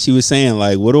she was saying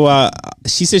like, what do I?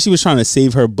 She said she was trying to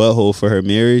save her butthole for her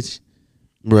marriage,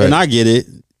 Right. and I get it.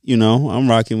 I'm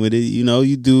rocking with it.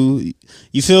 You do.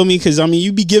 You feel me? Because I mean,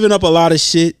 you be giving up a lot of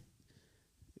shit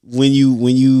when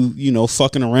you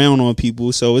fucking around on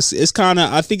people. So it's kind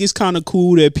of, I think it's kind of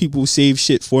cool that people save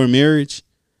shit for marriage.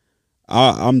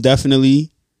 I'm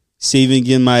definitely saving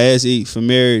getting my ass ate for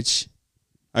marriage.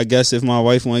 I guess if my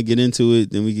wife want to get into it,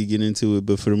 then we could get into it.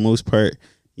 But for the most part,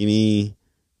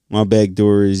 my back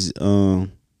door is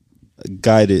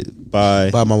guided by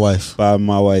my wife. by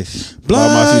my future wife.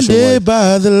 Blinded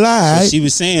by the light. So she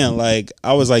was saying, like,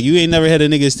 I was like, you ain't never had a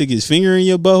nigga stick his finger in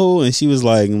your butthole? And she was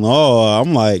like, no.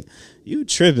 I'm like, you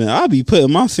tripping. I'll be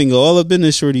putting my finger all up in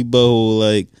the shorty butthole.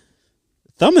 Like,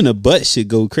 thumb in the butt should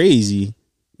go crazy.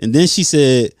 And then she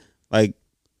said,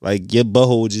 like your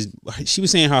butthole just, she was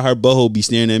saying how her butthole be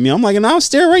staring at me. I'm like, and I'll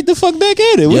stare right the fuck back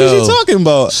at it. What Yo, are you talking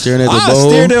about? staring at the I'll butthole?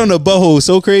 stare down the butthole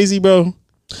so crazy, bro.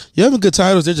 You having good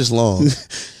titles? They're just long.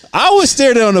 I would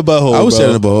stare down the butthole. I was bro.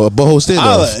 saying a butthole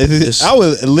standoff. I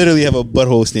would literally have a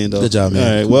butthole stand up. Good job, man.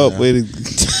 All right, Cool, well, man. wait.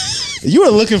 You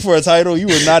were looking for a title. You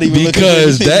were not even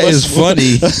Because looking for that anything is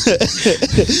funny.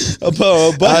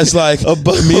 I was like, a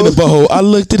butthole. me and the butthole. I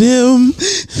looked at him,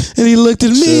 and he looked at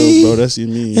me, Chill, bro. That's you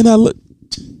mean. and I looked.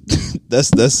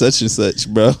 That's such and such,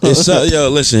 bro. Yo,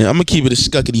 listen, I'm gonna keep it a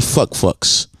scuckety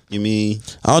fucks. You mean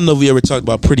I don't know if we ever talked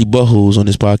about pretty buttholes on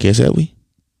this podcast, have we?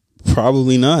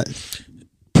 probably not?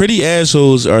 Pretty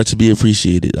assholes are to be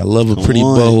appreciated. I love a Come pretty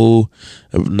on. butthole,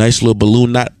 a nice little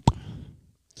balloon knot.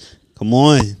 Come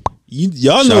on,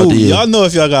 y'all Shout know. out to you. Y'all know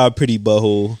if y'all got a pretty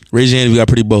butthole. Raise your hand if you got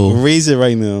a pretty butthole. Raise it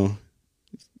right now.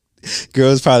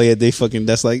 Girls probably at they fucking.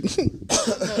 That's like.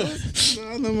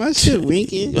 I know my shit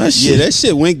winking. My shit- Yeah, that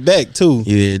shit wink back too.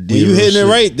 Yeah, When you hitting it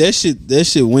right, that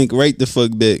shit wink right the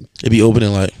fuck back. It be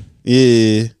opening like,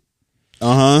 Yeah.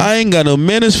 I ain't got no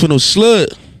manners for no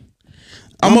slut.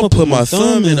 I'ma put my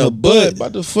thumb in her butt.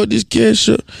 About to fuck this cash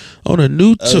up on a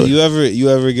new toy. You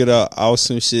ever get out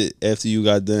some shit after you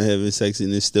got done having sex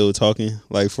and it's still talking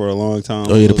like for a long time?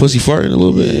 Oh yeah, the pussy farting a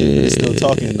little bit. Yeah, it's still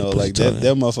talking though. pussy Like talking.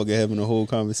 that motherfucker having a whole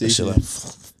That conversation. shit like,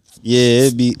 Yeah,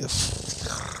 it'd be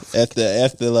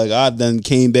after like I done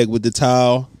came back with the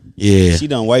towel. yeah. She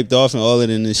done wiped off and all of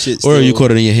it in the shit. Or still. you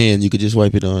caught it in your hand, you could just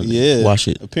wipe it on. Yeah, Wash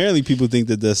it. Apparently, people think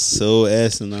that that's so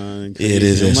asinine. And crazy. Yeah, it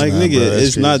is I'm like, asinine, nigga, bro. That's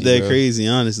it's not crazy, that bro. crazy.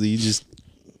 Honestly, you just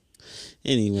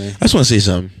anyway. I just want to say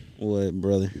something. What,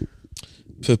 brother?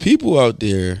 For people out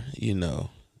there,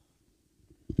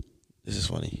 this is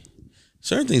funny.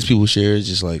 Certain things people share is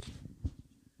just like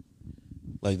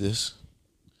this.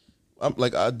 I'm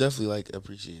like, I definitely like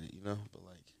appreciate it, but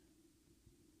like,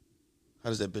 how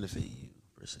does that benefit you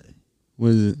per se? What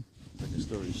is it? Like a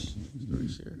story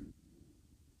share.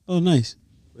 Oh, nice.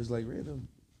 It's like random.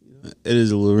 It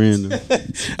is a little random.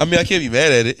 I mean, I can't be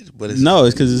mad at it, but it's No,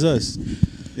 it's because it's us.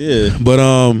 Yeah. But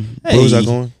where was I Hey.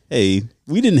 going? Hey,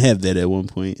 we didn't have that at one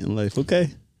point in life. Okay,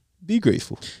 be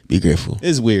grateful. Be grateful.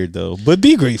 It's weird though, but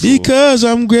be grateful. Because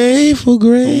I'm grateful,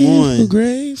 on.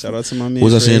 grateful. Shout out to my man.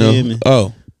 What was I saying Freddie though? Hammond.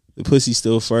 Oh, The pussy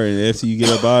still farting after you get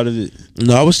up out of it.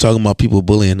 No, I was talking about people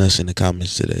bullying us in the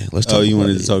comments today. Let's talk. Oh, you about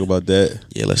wanted it. to talk about that?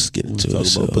 Yeah, let's get into Talk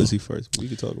it. about So. pussy first. We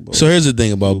can talk about. So here's the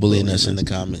thing about bullying us in the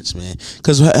comments, man.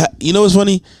 Because you know what's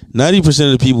funny?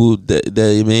 90% of the people that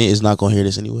man is not gonna hear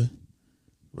this anyway,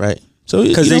 right? So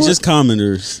because you know they what? just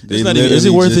commenters. They It's not even, is it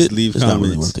literally worth just it? Leave It's comments. not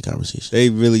really worth the conversation. They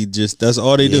really just that's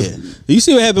all they Yeah. do. You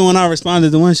see what happened when I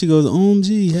responded to one? She goes,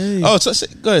 "OMG, hey." Oh,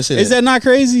 go ahead, say Is that not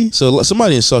crazy? So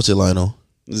somebody insulted Lionel.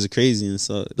 This is crazy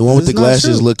insult. The one with This the is not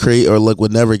glasses true. look crazy or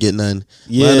would never get none.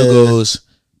 Yeah. Lionel goes,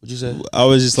 what'd you say? I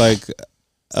was just like,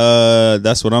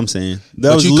 that's what I'm saying. That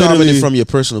But was you literally commented from your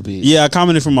personal page. Yeah, I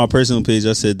commented from my personal page.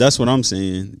 I said, that's what I'm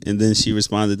saying. And then she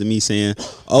responded to me saying,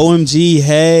 OMG,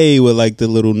 hey, with like the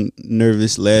little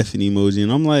nervous laughing emoji.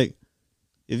 And I'm like,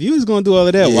 if you was going to do all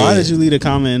of that, why Yeah. did you leave a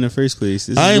comment in the first place?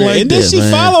 This is I ain't weird. like And then that, she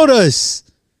man. followed us.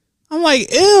 I'm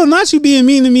like, ew, not you being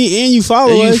mean to me and you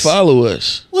follow And us. you follow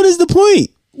us. What is the point?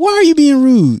 Why are you being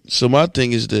rude? So my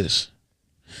thing is this.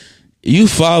 You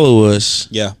follow us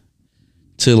Yeah.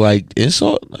 to like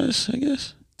insult us, I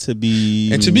guess. To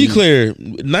be... And to be clear,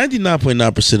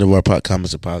 99.9% of our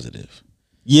comments are positive.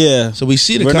 Yeah. So we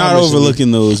see the We're not comments and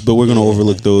overlooking those, but we're going to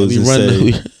overlook those. we and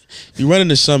run say, we run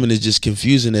into some and it's just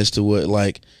confusing as to what,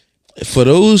 like, for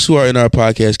those who are in our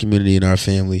podcast community and our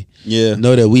family, yeah.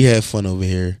 know that we have fun over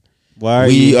here. Why are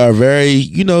We you... are very,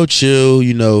 chill,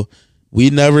 We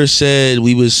never said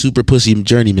we was super pussy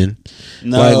journeymen.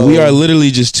 No. Like, we are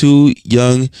literally just two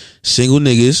young single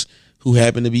niggas who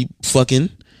happen to be fucking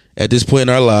at this point in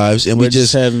our lives, and We're we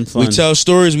just having fun. we tell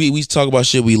stories. We talk about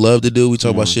shit we love to do. We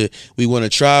talk about shit we want to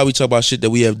try. We talk about shit that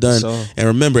we have done. So- And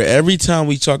remember, every time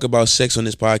we talk about sex on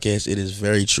this podcast, it is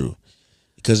very true.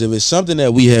 Because if it's something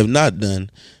that we have not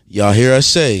done, y'all hear us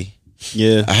say,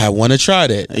 Yeah. I want to try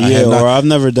that. I Yeah, have not- or I've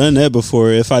never done that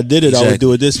before. If I did it, I would Exactly.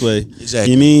 do it this way.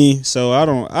 Exactly. You mean? So I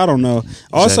don't know.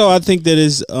 Also, I think that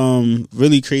is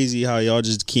really crazy how y'all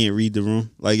just can't read the room.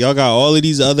 Like y'all got all of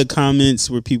these other comments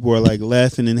where people are like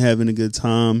laughing and having a good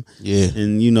time. Yeah.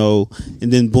 And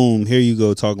and then boom, here you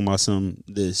go talking about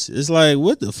this. It's like,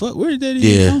 what the fuck? Where did that even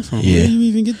Yeah, come from? yeah. Where did you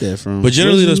even get that from? But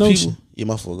generally, Where's those the people. notion? Yeah,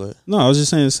 my fault. Go ahead. No, I was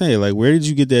just saying, like, where did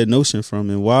you get that notion from,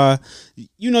 and why?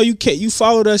 You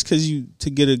followed us to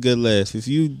get a good laugh. If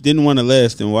you didn't want to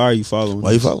laugh, then why are you following?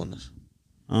 Why you us? following us?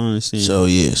 I don't understand.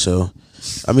 So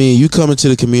I mean, you come into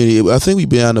the community. I think we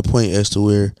beyond the point as to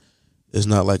where it's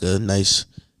not like a nice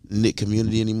knit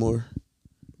community anymore.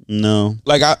 No,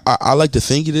 Like I like to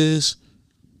think it is,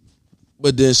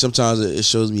 but then sometimes it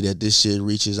shows me that this shit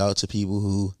reaches out to people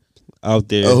who out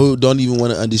there. who don't even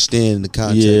want to understand the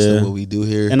context Yeah. of what we do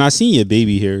here. And I seen your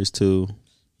baby hairs too.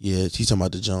 Yeah, she's talking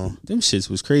about the John. Them shits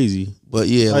was crazy. But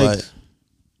yeah, like,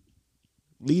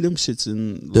 leave them shits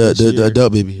in the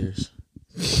adult baby hairs.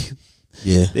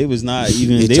 Yeah, They was not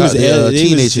even. They They was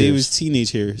teenage They hairs. was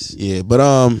teenage hairs. yeah. But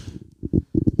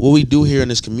what we do here in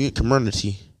this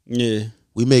community, Yeah.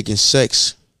 we making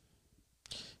sex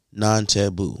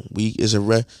non-taboo.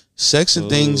 Sex and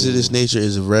things of this nature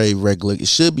is a very regular. It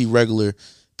should be regular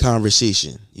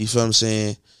conversation. You feel what I'm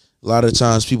saying? A lot of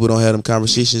times people don't have them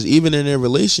conversations, even in their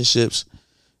relationships,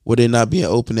 where they're not being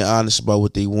open and honest about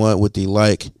what they want, what they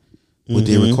like, what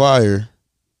they require.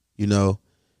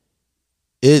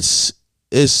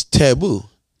 It's taboo.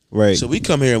 Right. So we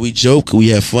come here and we joke, we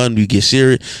have fun, we get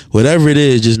serious, whatever it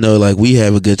is. Just know, like, we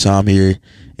have a good time here,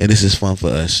 and this is fun for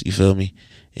us. You feel me?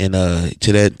 And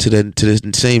to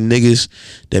the same niggas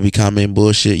that be commenting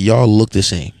bullshit, y'all look the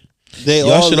same. They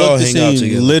Y'all all should look all the hang out same.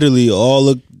 together. Literally, all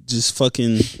look just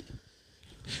fucking.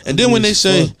 And then when they as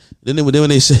say, fuck. then when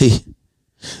they say,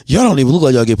 y'all don't even look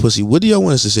like y'all get pussy. What do y'all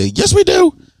want us to say? Yes, we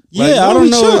do. Yeah, Like, I why don't we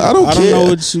know. chill? I don't I care. don't know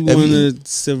what you If wanted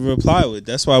to reply with.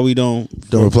 That's why we don't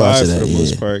reply to that, for the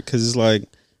most yeah. part. Because it's like,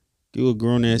 you a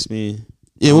grown ass man.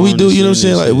 Yeah, what we do, you know what I'm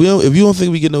saying? understand Like, that if you don't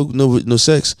think we get no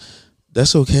sex,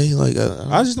 that's okay. Like,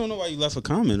 I just don't know why you left a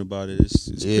comment about it. It's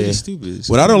Yeah. pretty stupid.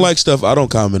 when I don't like stuff, I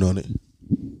don't comment on it.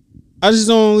 I just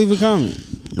don't leave a comment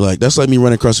Like, that's like me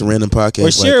running across a random podcast.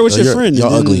 or share it with your friend.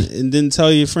 Y'all and then, ugly, and then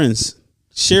tell your friends.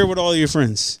 Share it with all your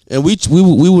friends. and we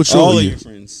will troll All of you. your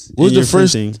friends. What's And the your friend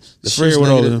first thing. The Share first it with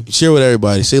all of nigga- them. share with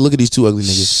everybody. Say, look at these two ugly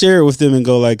niggas. Share it with them and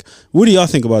go like, what do y'all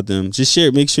think about them? Just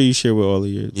share. Make sure you share with all of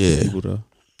your Yeah. people though.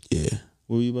 Yeah.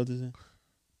 What were you about to say?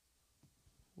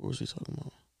 What was he talking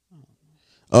about?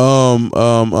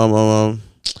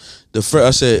 The first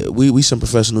I said we some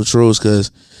professional trolls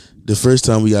because the first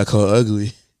time we got called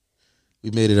ugly,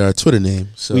 we made it our Twitter name.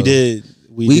 So We did.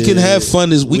 We can have fun.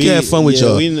 We can have fun with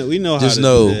y'all. We know how Just to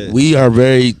know do that. we are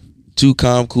very two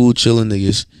calm, cool, chilling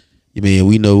niggas, You mean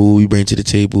we know what we bring to the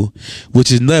table,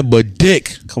 which is nothing but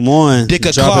dick. Come on. Dick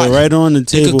drop o'clock. it right on the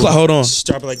Dick table. o'clock. Hold on. Just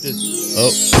drop it like this.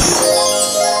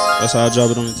 Oh. That's how I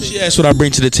drop it on the table. She asked what I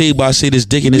bring to the table. I say this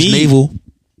dick in his Me? navel.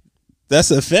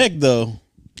 That's a fact, though.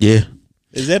 Yeah.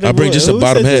 Is that I bring just the who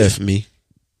bottom said half. Me.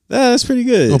 That's pretty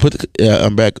good. I'm gonna put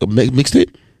I'm back.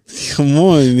 Mixtape. Come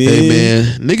on, man. Hey man,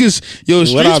 niggas. Yo,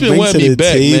 What I streets been bring to wanting me the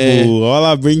back, table, man. all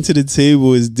I bring to the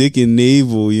table is dick and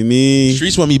navel. You mean?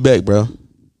 Streets want me back, bro.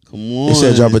 Come on. They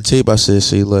said drop a tape. I said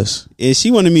say less. And she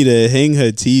wanted me to hang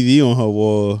her TV on her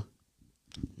wall.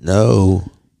 No.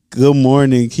 Good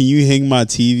morning. Can you hang my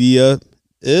TV up?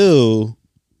 Ew.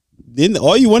 Then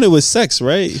all you wanted was sex,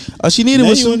 right? All she needed Now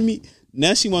was you some. wanted me.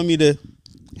 Now she want me to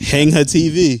hang her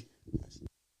TV.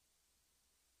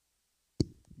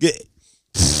 Get.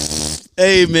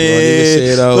 Hey man, say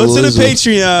it out, go to the Lizzo.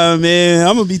 Patreon, man.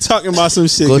 I'm gonna be talking about some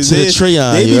shit. Go 'cause to the they-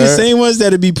 Treon, They be you the heard? same ones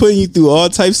that'll be putting you through all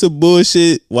types of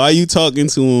bullshit while you talking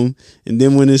to them, and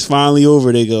then when it's finally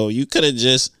over, they go, "You could have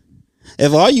just."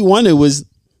 If all you wanted was,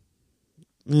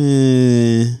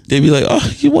 They be like,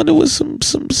 oh, you wanted with some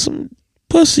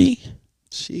pussy.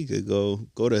 she could go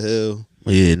to hell.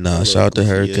 Yeah, nah. Shout out to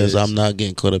her because Yes. I'm not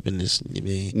getting caught up in this. You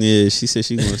mean? Yeah, she said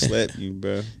she gonna slap you,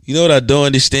 bro. You know what I don't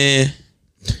understand?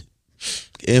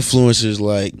 Influencers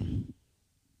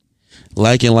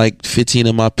liking like 15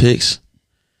 of my pics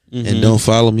and don't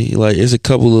follow me. Like, there's a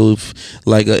couple of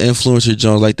like influencer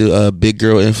Jones, like the big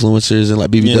girl influencers and like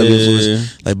BBW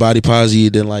influencers, like Body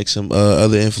Positive, then like some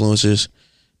other influencers.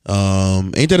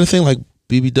 Ain't that a thing? Like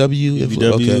BBW,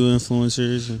 BBW Okay.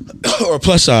 influencers. or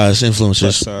plus size influencers.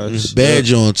 Plus size, Bad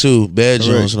yeah. John too. Bad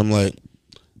Correct. Jones, and I'm like,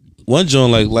 one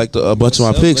John liked a bunch of my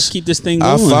Let's pics. keep this thing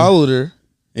I going. followed her.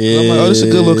 Yeah. I'm like, oh, this is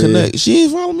a good little connect. She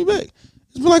ain't following me back.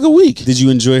 It's been like a week. Did you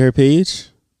enjoy her page?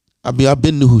 I've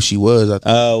been knew who she was.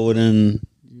 Well then,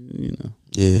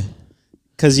 Yeah.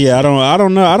 Cause yeah, I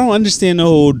don't know. I don't understand the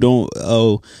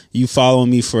whole you follow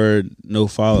me for no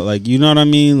follow. Like, you know what I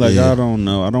mean? Like, Yeah. I don't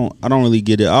know. I don't really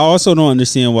get it. I also don't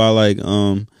understand why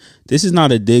this is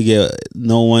not a dig at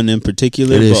no one in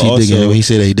particular. It is. But He also, digging. When he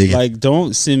said he digging. like,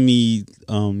 don't send me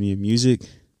your music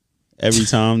every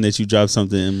time that you drop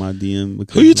something in my DM.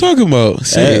 Because Who you talking about?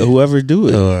 Say it. whoever do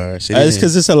it. Oh, all right. Say their It's name.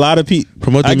 because it's a lot of people.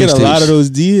 Promote I the get a lot mixtapes. of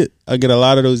those I get a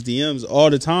lot of those DMs all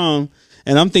the time,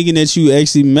 and I'm thinking that you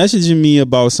actually messaging me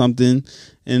about something,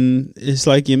 and it's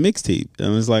like your mixtape,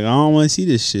 and it's like I don't want to see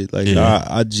this shit. Like Yeah.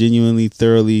 I genuinely,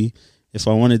 thoroughly, if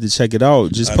I wanted to check it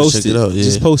out, just I'd post check it. it out, yeah.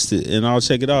 Just post it, and I'll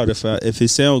check it out if it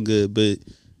sound good. But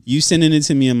you sending it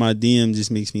to me in my DM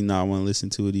just makes me not want to listen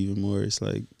to it even more. It's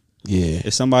like Yeah.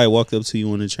 if somebody walked up to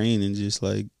you on a train and just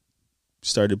like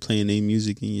started playing their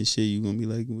music and your shit, you gonna be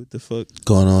like, what the fuck?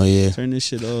 Going on, yeah. Turn this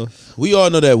shit off. We all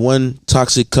know that one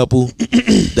toxic couple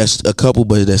that's a couple,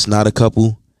 but that's not a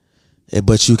couple.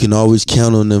 But you can always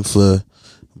count on them for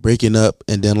breaking up,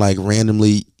 and then like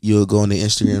randomly you'll go on the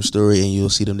Instagram story and you'll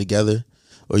see them together.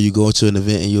 Or you go to an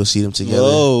event and you'll see them together.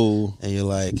 Whoa. And you're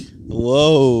like,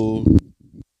 Whoa.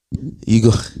 you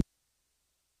go,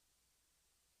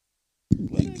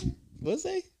 What's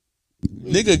that?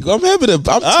 nigga, I'm happy to, I'm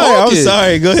All talking. right, I'm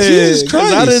sorry. Go ahead. Jesus 'Cause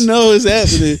I Christ. didn't know it was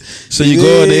happening. So you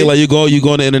go on there, like you go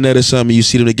on the internet or something, you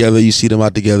see them together, you see them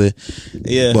out together.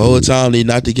 Yeah. But the whole time they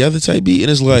not together type beat.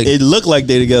 And it's like, It looked like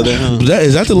they together, huh?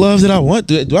 is that the love that I want?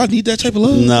 Do I need that type of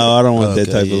love? No, I don't want that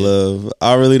Okay, type of yeah. love.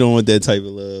 I really don't want that type of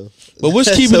love. But what's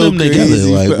That's keeping so them together?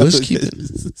 crazy, Like, bro. what's keeping?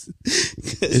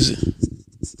 Is it?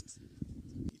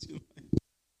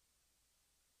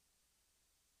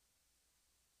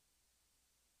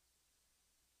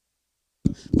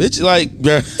 Bitch, like,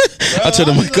 bro, I told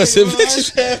him, I said,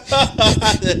 bitch.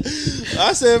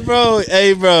 I said, bro,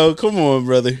 hey, bro, come on,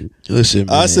 brother. Listen,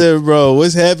 man. I said, bro,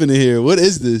 what's happening here? What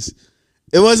is this?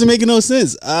 It wasn't making no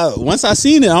sense. Once I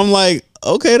seen it, I'm like,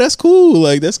 okay, that's cool.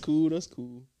 Like, that's cool. That's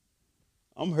cool.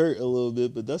 I'm hurt a little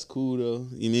bit, but that's cool though.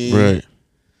 You mean? Right.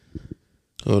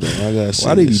 Hold on, I gotta see.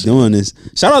 Why they be this. doing this?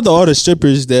 Shout out to all the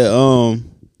strippers that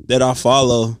I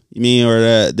follow. You mean,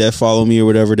 or that follow me or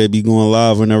whatever. They be going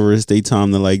live whenever it's their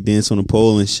time to like dance on the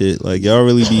pole and shit. Like, y'all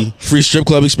really be. Free strip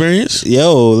club experience?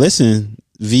 Yo, listen,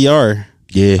 VR.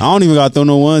 Yeah. I don't even gotta throw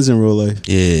no ones in real life.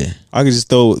 Yeah. I could just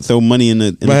throw money in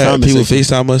the Might have comment people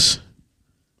section. FaceTime us.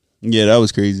 Yeah, that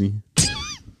was crazy.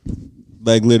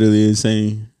 Like, literally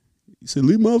insane. He said,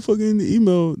 leave my fucking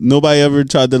email. Nobody ever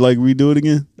tried to like redo it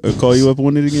again or call you up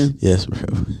on it again Yes,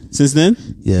 bro. since then?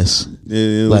 Yes.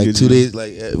 Yeah, look Like at 2 you. days,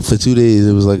 like for 2 days,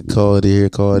 it was like call it here,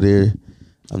 call it here.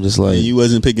 I'm just like, And you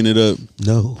wasn't picking it up.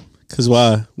 no. Cause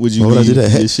why would you Why would I do that?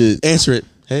 this shit? Answer it.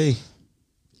 Hey.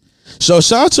 So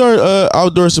shout out to our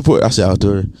outdoor support. I said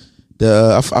outdoor.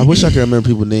 I wish I could remember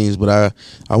people's names, but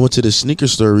I went to the sneaker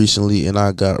store recently and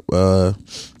I got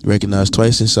recognized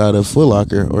twice inside of Foot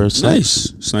Locker or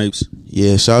Snipes. Snipes.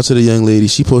 Yeah, shout out to the young lady.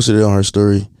 She posted it on her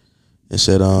story and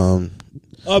said, I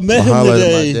met him highlight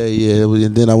of my today. day. Yeah,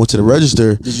 and then I went to the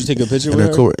register. Did you take a picture And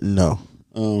with her her? no.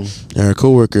 Um, And her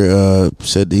coworker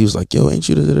said, he was like, "Yo, ain't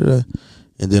you da da da da?"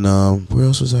 And then where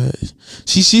else was I at?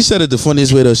 She said it the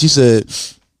funniest way though. She said,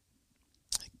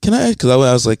 "Can I?" Because I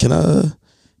was like, "Can I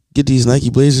get these Nike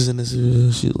Blazers?" And this,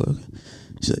 she's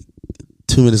like,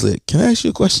 2 minutes later, "Can I ask you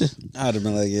a question?" I'd have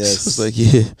been like, I yes. was like,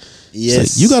 "Yeah."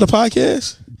 Yes. She's like, "You got a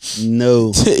podcast?"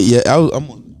 No. Yeah,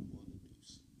 I'm.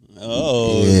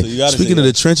 Oh, Yeah. so you got Speaking of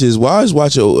the trenches, why is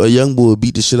watch a young boy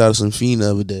beat the shit out of some fiend the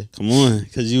other day? Come on,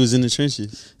 because you was in the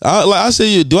trenches. I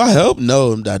said, do I help?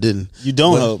 No, I didn't. You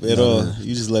don't But- help at no, all. no.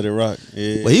 You just let it rock.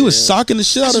 Yeah, But he was socking the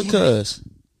shit out of cuz.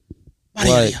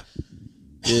 Like,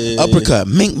 yeah. uppercut,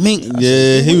 mink, mink. I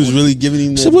Yeah, said, he was really giving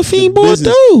him. So what fiend boy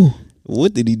business. do?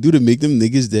 What did he do to make them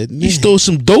niggas dead? He stole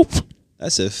some dope.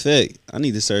 That's a fact. I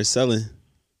need to start selling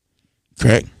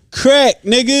Crack. crack,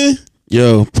 nigga.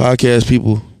 Yo, podcast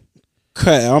people.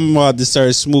 Crack. I'm about to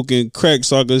start smoking crack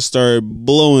so I can start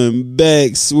blowing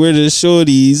backs. Where the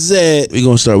shorties at? We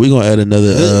gonna add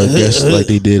another guest like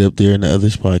they did up there in the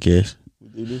others podcast.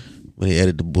 When they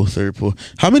added the third pool.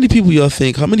 How many people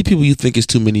you think is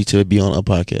too many to be on a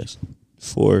podcast?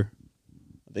 4.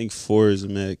 I think 4 is the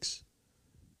max.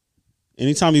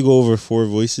 Anytime you go over 4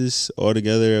 voices all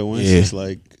together at once, Yeah. it's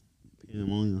like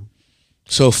pandemonium.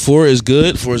 So 4 is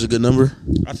good. 4 is a good number.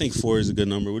 I think 4 is a good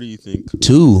number. What do you think?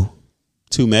 2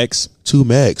 max? 2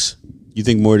 max. You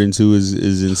think more than 2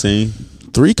 is insane?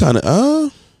 3 kind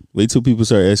of Wait till people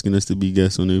start asking us to be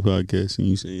guests on their podcast and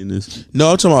you saying this.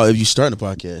 No, I'm talking about if you start a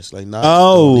podcast, like not.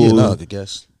 Oh. yeah, not like a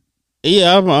guest.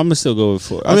 Yeah, I'm gonna still go with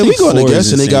 4. I mean, we think go on a 4 is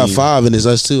guest and they got insane. 5 and it's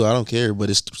us too. I don't care, but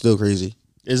it's still crazy.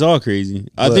 It's all crazy.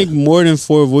 I But- think more than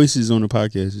 4 voices on the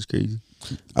podcast is crazy.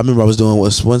 I remember I was doing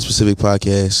one specific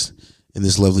podcast in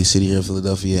this lovely city here in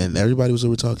Philadelphia, and everybody was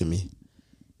over talking me,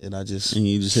 and I just And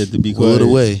you just had to be pulled quiet.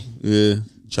 away, Yeah.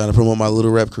 trying to promote my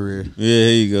little rap career. Yeah,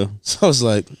 here you go. So I was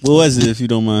like, What was it, if you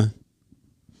don't mind?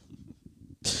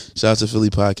 shout out to Philly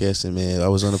Podcasting, man. I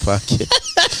was on the podcast.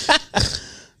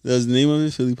 That was the name of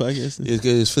it, Philly Podcasting? It's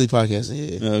good. It's Philly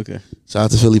Podcasting. Yeah. Oh, okay. Shout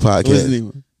out to Philly What's the Podcast. name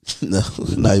of it? No,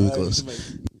 not even close.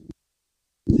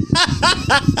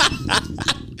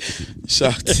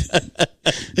 Shocked.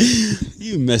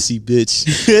 You messy bitch.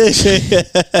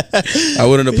 I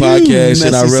went on the You podcast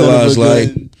and I messy son of a realized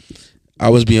like gun. I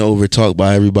was being overtalked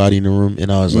by everybody in the room,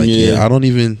 and I was like, Yeah. I don't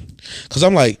even, cause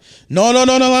I'm like, no,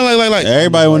 like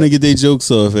Everybody want to get their jokes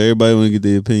off. Everybody want to get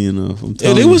their opinion off. I'm Yeah,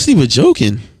 telling they you. wasn't even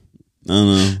joking. I don't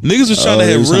know. Niggas was trying to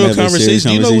they have was trying to real have a serious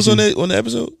conversation. You know who was on conversation? the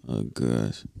episode? Oh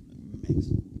gosh.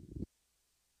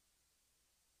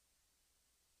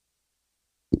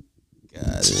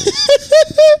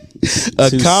 A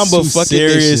combo fucking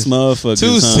serious edition. motherfuckers.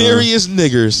 Two huh? serious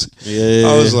niggers. Yeah.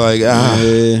 I was like,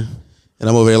 Yeah. and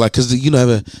I'm over there like, cause you know,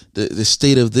 have the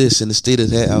state of this and the state of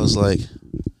that. I was like,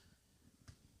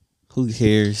 Who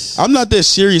cares? I'm not that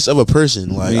serious of a person.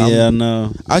 Like, Yeah, I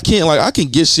know. I can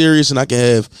get serious and I can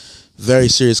have very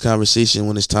serious conversation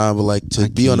when it's time, but like to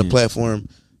be on the can't. platform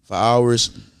for hours.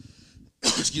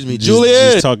 Excuse me, Just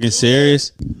Juliet, talking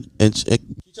serious. and you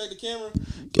check the camera.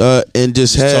 And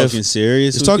just have Talking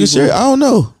serious. just with talking people? serious. I don't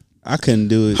know. I couldn't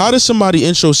do it. How does somebody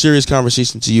intro serious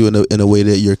conversation to you in a way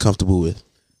that you're comfortable with?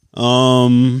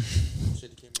 I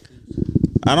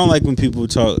don't like when people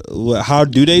talk. How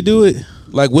do they do it?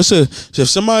 Like, if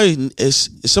somebody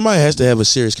has to have a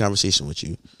serious conversation with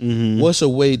you, Mm-hmm. what's a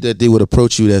way that they would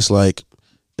approach you that's like,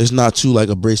 it's not too like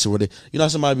abrasive, where they, you know, how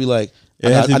somebody be like, It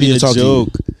would have to I be need a to talk to you. joke.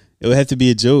 It would have to be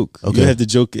a joke. Okay. You have to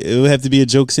joke. It would have to be a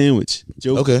joke sandwich.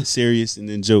 Joke, Okay. serious, and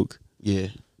then joke. Yeah.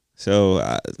 So,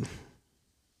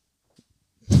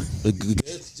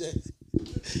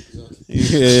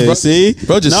 yeah, Bro- see,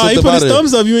 bro just no, slipped he up put his out of it.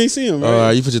 thumbs up. You ain't see him, All right?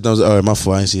 right, you put your thumbs up. All right, my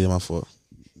fault. I didn't see that. My fault.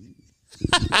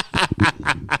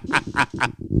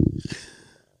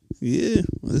 Yeah,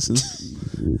 listen.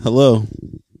 Hello,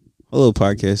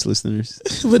 podcast listeners.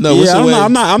 But no, what's the way?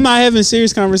 I'm not having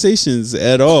serious conversations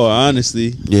at all.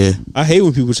 Honestly, Yeah. I hate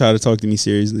when people try to talk to me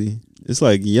seriously. It's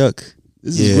like yuck.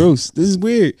 This Yeah. is gross. This is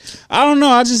weird. I don't know.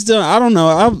 I just don't. I don't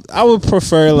know. I would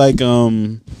prefer like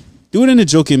do it in a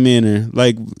joking manner.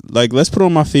 Like let's put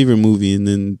on my favorite movie and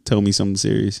then tell me something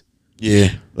serious. Yeah.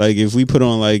 Like if we put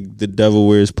on like The Devil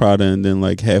Wears Prada and then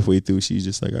like halfway through she's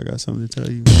just like, I got something to tell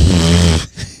you.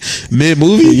 Mid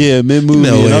movie? Yeah, mid movie.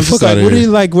 No and way. I'm just Fuck like, outta what are here.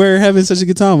 you like? We're having such a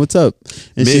good time. What's up?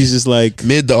 And Mid- she's just like,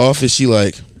 Mid the office, she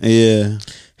like, yeah.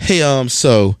 hey,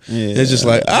 so Yeah. it's just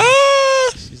like,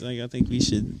 She's like, Like, I think we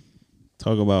should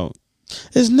talk about.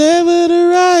 It's never the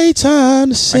right time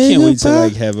to I say can't wait to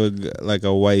goodbye. like have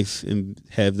a wife and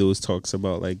have those talks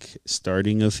about like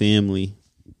starting a family.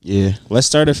 Yeah. Let's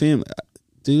start a family.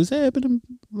 Dude, does that happen in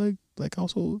like black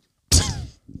households?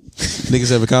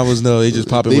 Niggas having combos? No, they just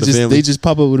pop in with a family. They just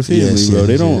pop up with a family, Yes, bro. yes,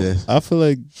 They don't. yes. I feel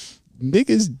like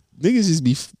niggas just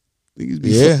be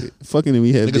Yeah. fucking and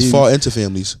we have Niggas babies. fall into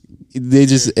families. They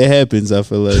just it happens. I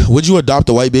feel like Would you adopt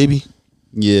a white baby?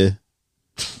 yeah.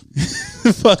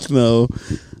 Fuck no,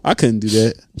 I couldn't do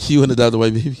that. You wouldn't adopt a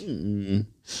white baby? Mm-mm.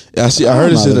 I see. I heard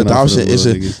I'm it's not an looking out for adoption. them It's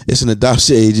little a niggas. it's an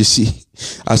adoption agency.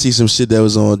 I see some shit that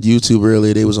was on YouTube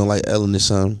earlier. They was on like Ellen or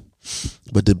something,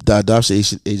 but the adoption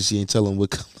agency ain't telling what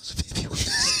color the baby was.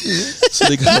 So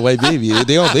they got a white baby.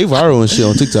 They viral and shit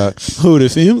on TikTok. Who the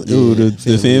family? Who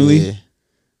the family? Yeah.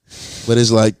 But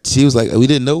it's like she was like, we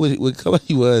didn't know what color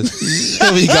he was.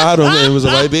 And we got him and it was a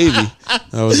white baby.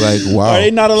 I was like, wow. Are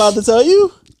they not allowed to tell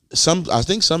you? I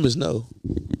think some is no.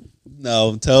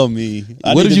 No, tell me.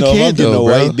 I What need if to you know if can't I'm getting though, a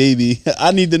bro? white baby.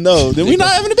 I need to know. Then we not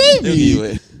having a baby.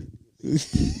 Anyway,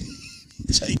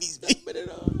 Chinese baby.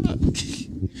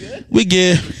 we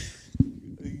get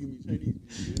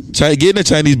getting a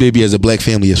Chinese baby as a black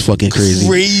family is fucking crazy.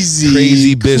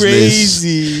 Crazy business.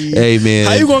 Crazy. Hey man,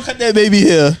 How you gonna cut that baby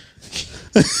here?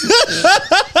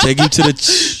 take him to the.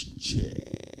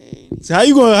 How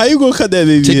you gonna cut that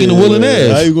baby? Taking here, the Woodland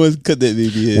man? Ave. How you gonna cut that baby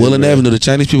here? Woodland bro? Avenue, the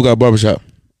Chinese people got a barbershop.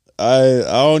 I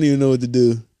don't even know what to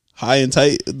do. High and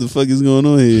tight. What the fuck is going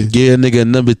on here? Get a nigga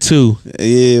number 2.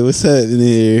 Yeah, what's happening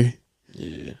here?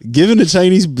 Yeah. Giving a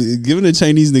Chinese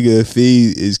nigga a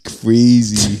fade is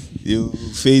crazy. Yo,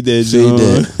 fade that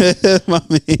joint. My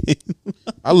man.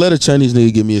 I let a Chinese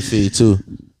nigga give me a fade too.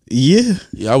 Yeah.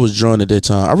 Yeah, I was drawn at that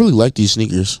time. I really like these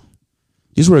sneakers.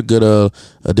 These were a good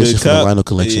addition for the cup. Lionel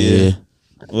collection. Yeah. Yeah.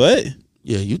 What?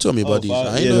 Yeah, you told me about these. Five-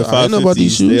 I ain't yeah, know, the I ain't know about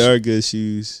these 550s. shoes. They are good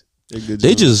shoes. They're good. They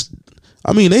joints. just,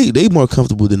 I mean, they more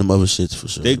comfortable than them other shits for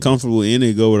sure. they comfortable and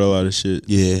they go with a lot of shit.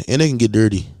 Yeah, and they can get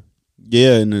dirty.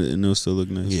 Yeah, and they'll still look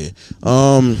nice. Yeah.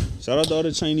 Shout out to all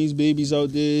the Chinese babies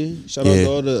out there. Shout Yeah.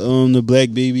 out to all the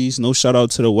black babies. No shout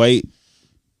out to the white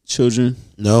children.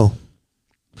 No.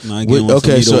 Nah, Wait,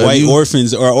 okay, the so if white you-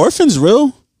 orphans. Are orphans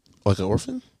real? Like an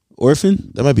orphan?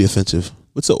 Orphan? That might be offensive.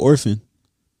 What's an orphan?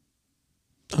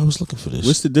 I was looking for this.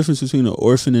 What's the difference between an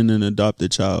orphan and an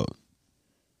adopted child?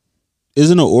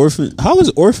 Isn't an orphan? How is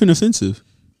orphan offensive?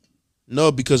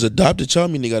 No, because adopted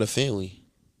child mean they got a family.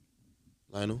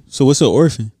 Lionel, So what's an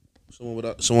orphan?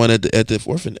 someone at the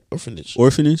orphanage.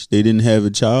 Orphanage? They didn't have a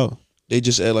child. They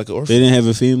just add like an They orphan. didn't have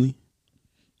a family.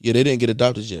 Yeah, they didn't get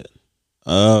adopted yet.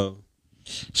 Oh,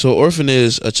 So orphan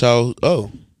is a child. Oh,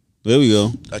 there we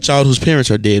go. a child whose parents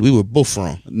are dead. We were both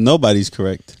wrong. Nobody's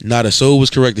correct. Not a soul was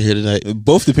corrected here tonight.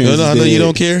 Both the parents. No, I is know you dead.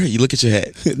 don't care. You look at your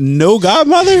hat. No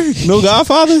godmother? No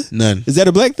godfather? None. Is that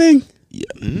a black thing?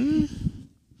 Yeah.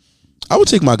 I would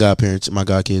take my godparents, my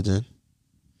godkids in.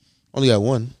 Only got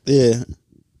one. Yeah.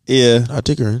 Yeah. I'd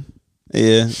take her in.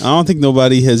 Yeah. I don't think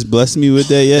nobody has blessed me with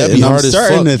that yet. That'd be And I'm hard as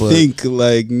starting fuck, to but- think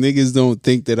like niggas don't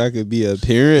think that I could be a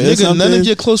parent or Nigga, something. none of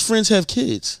your close friends have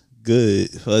kids.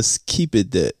 Good. Let's keep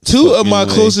it that. Two of fucking my way.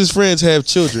 closest friends have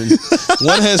children.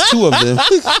 One has 2 of them.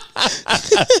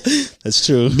 That's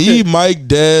true. Me, Mike,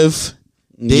 Dev.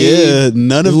 Yeah. Dave.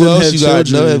 None of Who them else have you got?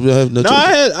 children. No, have no No,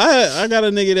 children. I got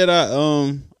a nigga that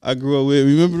I grew up with.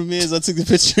 Remember the mans I took the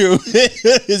picture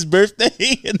with his birthday?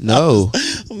 And No.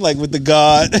 I'm like with the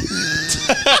God.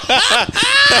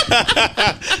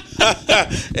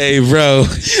 Hey, bro.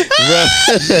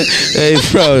 Hey,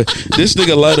 bro. This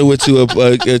nigga Lionel went to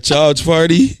a child's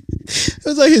party It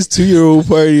was like his 2-year-old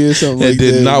party or something. and like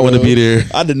did that, not want to bro. be there.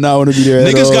 I did not want to be there.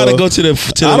 Niggas at all. gotta go to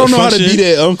the I don't know how to function. be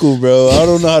that uncle, bro. I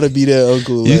don't know how to be that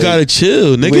uncle. You like, gotta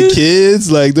chill, nigga. with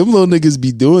kids. Like them little niggas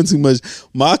be doing too much.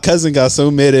 My cousin got so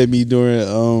mad at me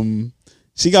during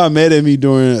she got mad at me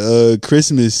during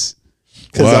Christmas.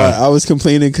 Cause Why? I was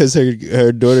complaining because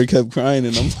her daughter kept crying,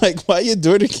 and I'm like, "Why your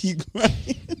daughter keep crying?"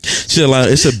 She said,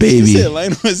 Lionel, it's a She baby. said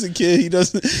Lionel was a kid.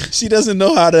 She doesn't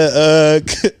know how to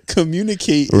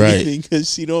communicate Right. anything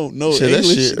because she don't know Shit, that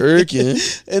English. shit irking.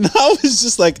 And I was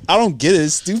just like, I don't get it.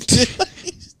 It's stupid.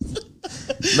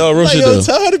 No, real Like, shit yo, though.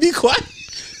 tell her to be quiet.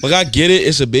 Like I get it,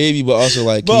 it's a baby, but also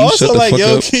like, But can you also, shut the like, fuck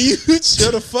yo, up? can you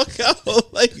shut the fuck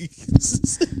up? Like,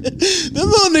 them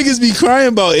little niggas be crying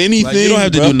about anything. Like, you don't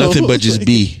have to bro. do nothing but just Like,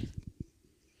 be.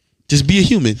 Just be a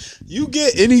human. You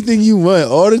get anything you want.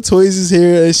 All the toys is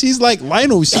here. And she's like,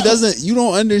 Lionel, she doesn't, you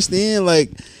don't understand. Like,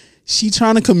 she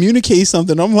trying to communicate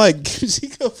something. I'm like, she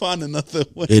could find another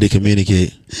way. Hey, to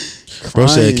communicate. Bro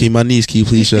said, Crying. "Keep my niece. Can you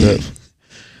please shut up?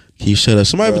 Can you shut up?"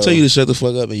 Somebody Bro. will tell you to shut the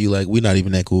fuck up, and you like, we're not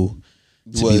even that cool.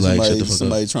 To be like, shut the fuck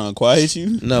somebody trying to quiet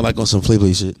you? up. No, like on some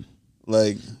play shit.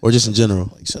 Like, or just in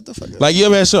general. like shut the fuck up. Like you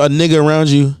ever had a nigga around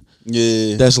you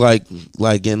yeah, that's like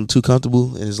getting too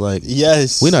comfortable and it's like,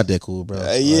 yes, we not that cool, bro.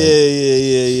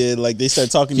 Yeah. Like they start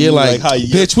talking to Yeah, you like how you,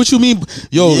 bitch, what you mean?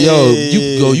 Yo,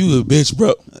 you a bitch,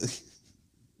 bro.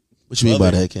 What you mean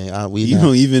by that, King? You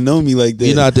don't even know me like that.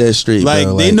 We not that straight, like,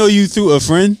 bro. they know you through a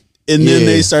friend, and then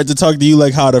they start to talk to you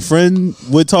like how the friend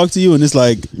would talk to you, and it's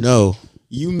like, no,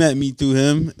 you met me through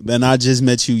him, and I just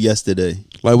met you yesterday.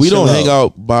 Like we Chill don't hang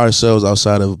out by ourselves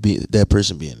outside of that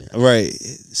person being there. Right.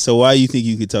 So why you think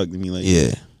you could talk to me like Yeah.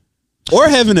 that? Or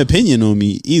have an opinion on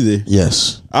me either.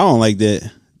 Yes. I don't like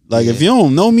that. Like if you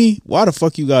don't know me, why the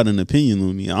fuck you got an opinion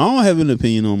on me? I don't have an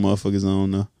opinion on motherfuckers I don't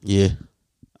know. Yeah.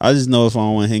 I just know if I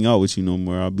don't want to hang out with you no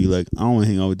more, I'll be like, I don't want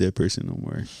to hang out with that person no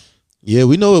more. Yeah,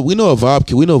 we know vibe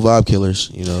killers,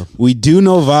 you know. We do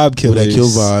know vibe killers that kill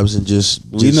vibes and just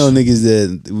we know niggas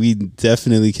that we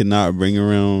definitely cannot bring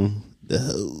around the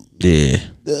hoe. Yeah.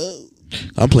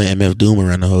 I'm playing MF Doom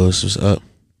around the hoes. What's up?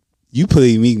 You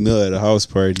played Meek Mill at a house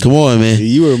party. Come on, man.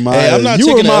 You were my I'm not you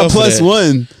were taking the my L for plus that.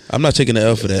 one. I'm not taking the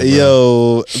L for that, bro.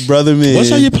 Yo, brother man. Was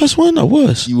I your plus one? I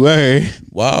was. You were.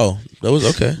 Wow. That was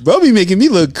okay. Bro be making me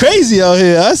look crazy out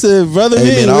here. I said, brother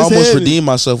Hey, man, I what's almost happening? redeemed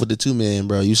myself with the 2-man,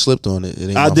 bro. You slipped on it. It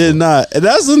ain't I my did fault. not. And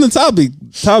that's on the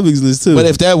topics list too. But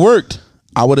if that worked,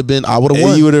 I would have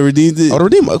won. you would have redeemed it. I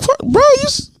would have redeemed it. Bro,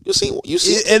 you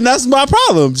see. And that's my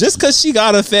problem. Just because she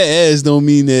got a fat ass don't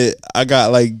mean that I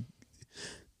got like,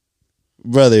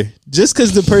 brother. Just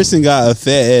because the person got a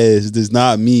fat ass does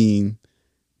not mean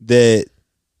that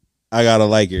I gotta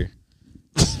like her.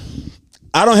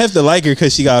 I don't have to like her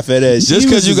because she got a fat ass. Just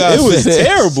because you got it was fat ass.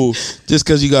 terrible. Just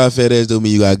because you got a fat ass don't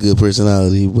mean you got a good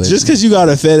personality. But Just because you got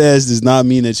a fat ass does not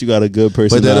mean that you got a good But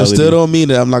personality. that still don't mean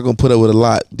that I'm not gonna put up with a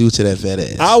lot due to that fat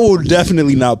ass. I will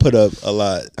definitely not put up a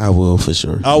lot. I will for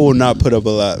sure. I will not put up a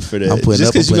lot for I'm that. putting Just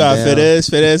up, because I'm you got putting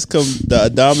fat ass come a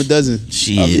dime a dozen.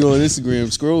 Shit. I'll be on Instagram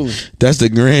scrolling. That's the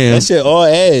gram. That shit all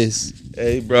ass.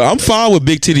 Hey, bro, I'm fine with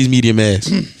big titties, medium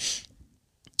ass.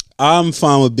 I'm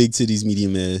fine with big titties,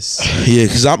 medium ass. Yeah,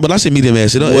 because when I say medium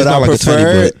ass, it's Would not I like a tiny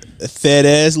prefer butt. fat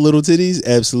ass, little titties?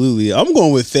 Absolutely. I'm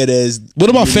going with fat ass. What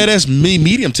about fat ass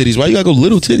medium titties? Why you gotta go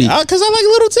little titty? Because I like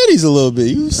little titties a little bit.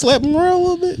 You slap them around a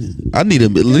little bit. I need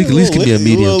at least give me a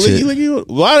medium tit.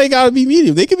 Why they gotta be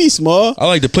medium? They can be small. I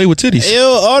like to play with titties. Yo,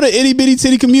 all the itty bitty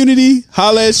titty community,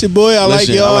 holla at your boy. I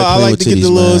Listen, like y'all. I like I playing like with to get the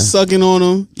titties, little man. sucking on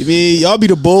them. You mean y'all be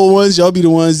the bold ones? Y'all be the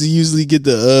ones that usually get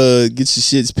the get your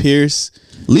shits pierced.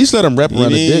 At least let them wrap around the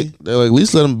mean? dick. They're like, at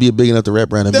least let them be big enough to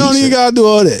wrap around the They don't meat. even gotta do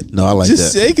all that. No, I like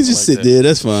just, that. They can just sit there.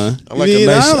 That's fine. I like You a mean,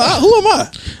 nice- who am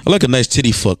I? I like a nice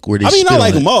titty fuck where they I mean, I spit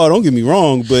like on them it. all. Don't get me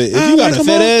wrong, but if I you got like a 'em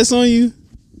fat all. ass on you,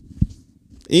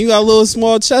 and you got a little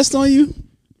small chest on you,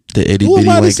 The itty who bitty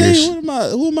am I to say?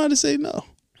 wankers. Who am I to say no?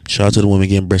 Shout out to the women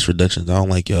getting breast reductions. I don't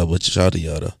like y'all, but shout out to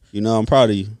y'all though. You know, I'm proud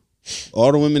of you.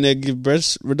 All the women that give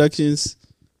breast reductions,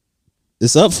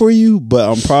 it's up for you, but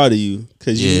I'm proud of you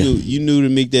because Yeah. you knew to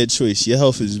make that choice. Your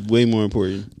health is way more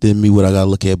important. Than me what I gotta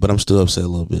look at, but I'm still upset a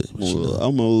little bit. But, you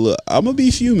know. I'm gonna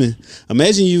be fuming.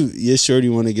 Imagine your shorty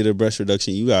want to get a breast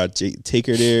reduction. You gotta take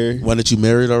her there. One that you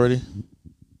married already?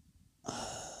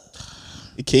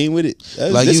 It came with it.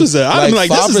 Like this you- was I'm like like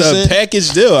this is a 5%? package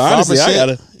deal. Honestly,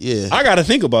 5%? Yeah. I gotta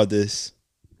think about this.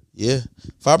 Yeah.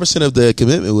 5% of the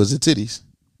commitment was the titties.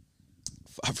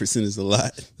 5% is a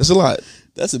lot. That's a lot.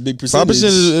 That's a big percentage.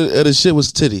 5% of the shit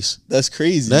was titties. That's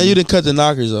crazy. Now you didn't cut the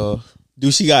knockers off. Do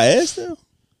she got ass though?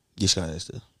 Yes, guys.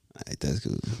 Still. All right, that's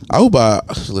good. I hope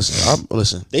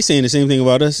listen. They saying the same thing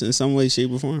about us in some way,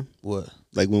 shape, or form. What?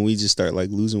 Like when we just start like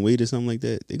losing weight or something like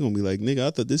that, they gonna be like, "Nigga, I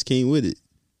thought this came with it."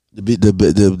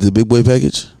 The big boy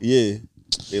package? Yeah,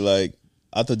 they like,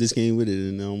 "I thought this came with it,"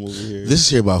 and now I'm over here. This is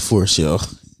here about force, yo.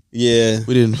 Yeah,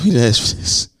 We didn't ask for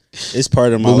this. it's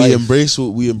part of my But life.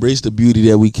 we embrace the beauty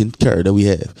that we can carry, that we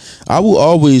have.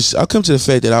 I'll come to the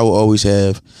fact that I will always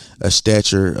have a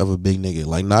stature of a big nigga.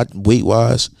 Like not weight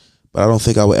wise, but I don't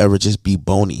think I would ever just be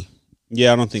bony.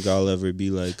 Yeah, I don't think I'll ever be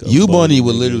like a You bony bunny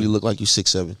would nigga. literally look like you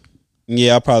 6'7".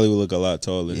 Yeah, I probably would look a lot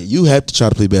taller. Yeah, you have to try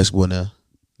to play basketball now.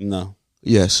 No,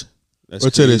 Yes. that's Or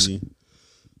tennis. crazy.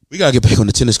 We gotta get back on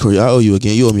the tennis court. I owe you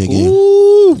again. You owe me again.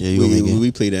 Ooh, Yeah, you owe me again.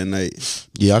 we played that night.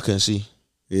 Yeah, I couldn't see.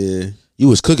 Yeah, You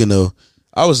was cooking though.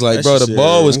 I was like, That bro, shit the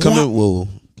ball was said, coming. Whoa.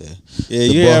 Okay. yeah. The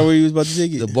You hear ball- where you was about to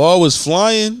take it? The ball was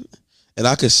flying, and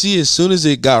I could see as soon as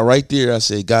it got right there. I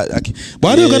said, "God, I can't."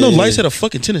 Why do you got no Yeah. lights at a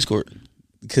fucking tennis court?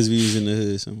 Because we was in the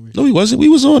hood somewhere. No, we wasn't. We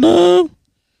was on.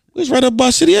 We was right up by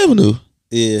City Avenue.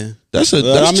 Yeah. That's Well,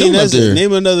 that's chilling up there.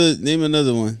 name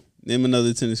another one. Name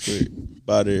another tennis court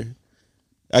by there.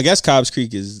 I guess Cobbs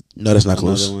Creek is No, that's not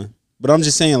another close. one. But I'm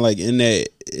just saying, like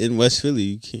in West Philly,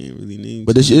 you can't really name.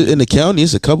 But in the county,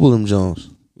 it's a couple of them Jones.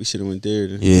 We should have went there.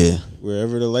 Yeah,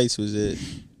 wherever the lights was at.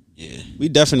 yeah, We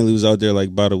definitely was out there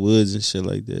like by the woods and shit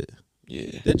like that.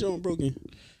 yeah. That joint broken.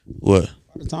 What?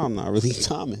 By the time, not really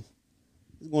timing.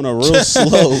 It's going on real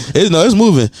slow. It's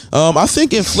moving. I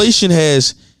think inflation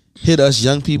has hit us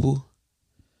young people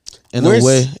in a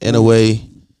way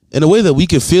that we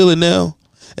can feel it now.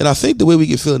 And I think the way we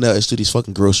can feel it now is through these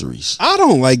fucking groceries. I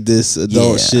don't like this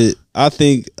adult shit. I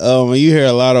think when you hear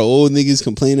a lot of old niggas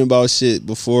complaining about shit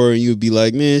before, and you would be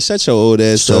like, man, shut your old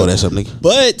ass up. That's up, nigga.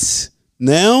 But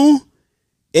now,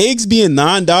 eggs being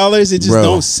 $9, it just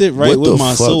don't sit right with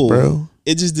my soul. Bro?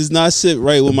 It just does not sit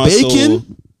right with my soul.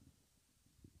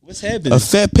 What's happening? A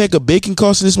fat pack of bacon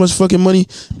costing this much fucking money?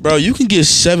 Bro, you can get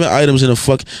 7 items in a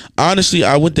fuck. Honestly,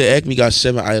 I went to Acme, got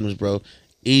 7 items, bro.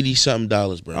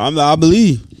 $80-something, bro. I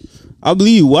believe.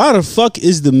 Why the fuck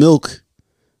is the milk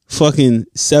fucking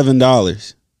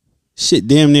 $7? Shit,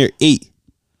 damn near $8.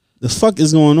 The fuck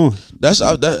is going on?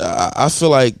 I feel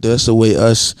like that's the way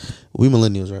we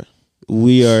millennials, right?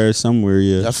 We are somewhere,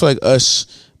 yeah. I feel like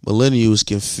us millennials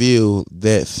can feel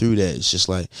that through that. It's just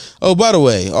like, oh, by the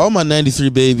way, all my 93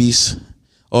 babies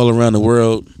all around the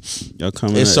world, y'all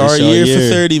coming. It's our year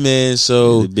for 30, man.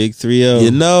 So the big 3-0.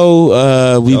 You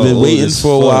know, we've been waiting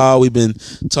for a while. We've been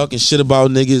talking shit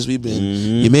about niggas. We've been,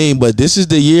 you mean, but this is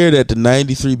the year that the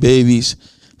 93 babies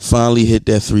finally hit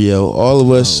that 3-0. All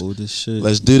of us,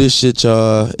 let's do this shit,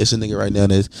 y'all. It's a nigga right now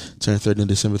that turned 30 on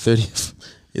December 30th.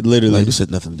 It literally, like, this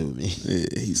had nothing to do with me.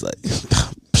 He's like,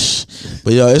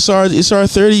 but y'all, it's our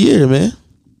 30 year, man.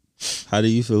 How do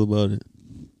you feel about it?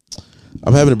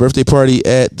 I'm having a birthday party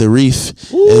at the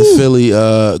Reef in Philly.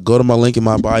 Go to my link in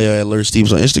my bio at Lurch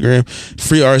Steves on Instagram.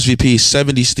 Free RSVP,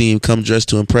 70s theme. Come dressed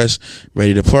to impress.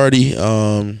 Ready to party.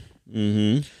 I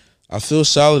feel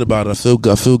solid about it. I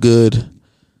feel good.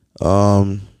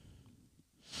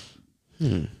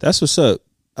 That's what's up.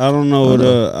 I don't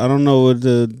know what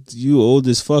you old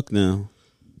as fuck now.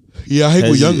 Yeah, I hate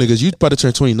with young niggas. You about to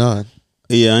turn 29.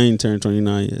 Yeah, I ain't turned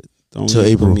 29 yet. Don't till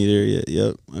April. Me there yet.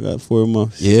 Yep, I got 4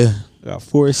 months. Yeah, I got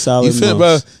 4 solid months.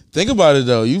 Bro, think about it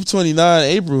though. You 29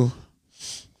 April.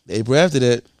 April after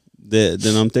that,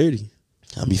 then I'm 30.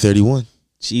 I'll be 31.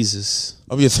 Jesus,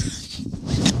 I'll be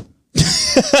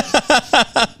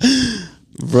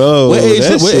bro. What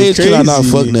age can I not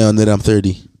fuck now that I'm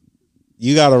 30?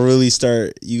 You gotta really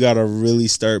start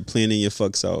planning your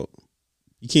fucks out.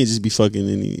 You can't just be fucking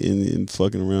and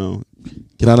fucking around.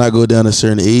 Can I not go down a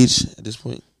certain age at this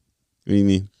point? What do you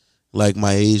mean? Like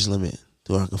my age limit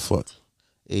to where I can fuck.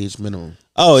 Age minimum.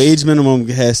 Oh, age minimum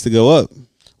has to go up.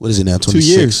 What is it now? 26?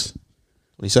 2 years.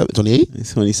 27, 28?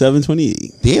 It's 27,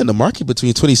 28. Damn, the market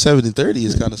between 27 and 30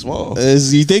 is kind of small.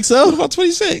 You think so? What about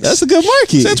 26? That's a good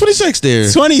market. Say 26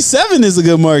 there. 27 is a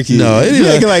good market. No, it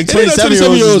ain't like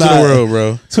 27-year-olds in the world,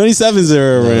 bro. 27s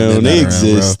are around. They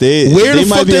exist. Where the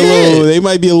fuck they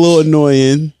might be a little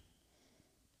annoying.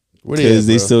 Because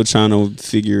they still trying to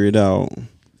figure it out.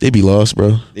 They be lost,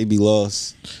 bro. They be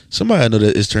lost. Somebody I know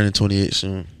that is turning 28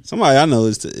 soon. Somebody I know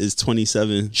is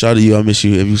 27. Shout out to you. I miss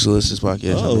you. If you still listen to this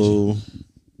podcast. Oh.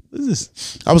 What is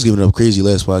this? I was giving up crazy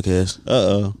last podcast.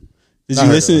 Did you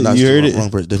listen? You heard it? Wrong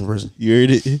person, different person. You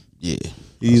heard it? Yeah.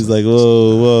 He's like,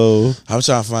 whoa. I'm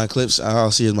trying to find clips. How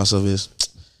serious myself is.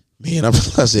 Man, I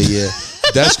said, yeah,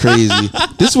 that's crazy.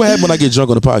 This is what happened when I get drunk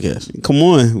on the podcast. Come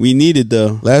on, we need it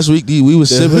though. Last week we was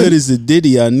sipping. The hood is the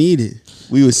Diddy. I need it.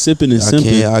 We was sipping and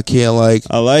simping. I can't like.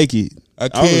 I like it. I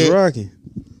was rocking.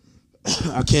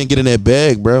 I can't get in that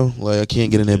bag, bro. Like I can't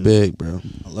get in that bag, bro.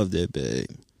 I love that bag.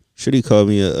 Shorty called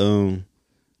me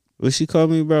what she called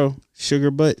me, bro?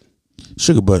 Sugar butt.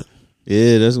 Sugar butt.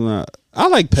 Yeah, that's what I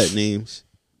like pet names.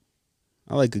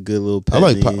 I like a good little pet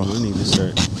name.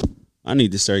 I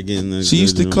need to start getting. She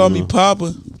used to call me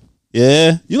Papa.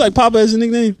 Yeah, you like Papa as a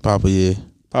nickname? Papa, yeah.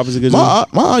 Papa's a good name. My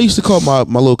aunt used to call my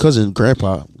little cousin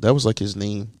Grandpa. That was like his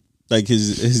name. Like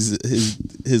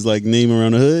his like name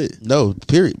around the hood? No,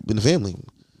 period. In the family.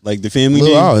 Like the family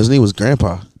name? Oh, his name was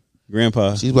Grandpa.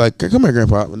 Grandpa. She's like, come here,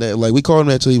 Grandpa. And that, like we called him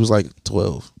that till he was like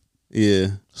 12. Yeah.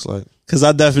 It's like, because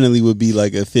I definitely would be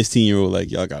like a 15-year-old. Like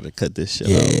y'all got to cut this shit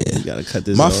out. You got to cut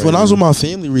this. When I was with my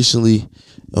family recently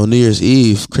on New Year's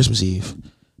Eve, Christmas Eve,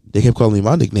 they kept calling me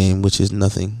my nickname, which is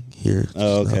nothing here.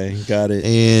 Oh, okay, got it.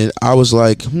 And I was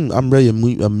like, I'm really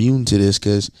immune to this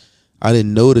because I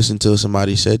didn't notice until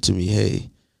somebody said to me, "Hey,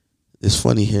 it's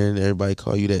funny hearing everybody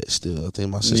call you that." Still, I think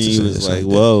my sister said was like,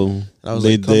 "Whoa!" I was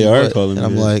like, they are calling me. And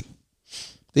I'm like,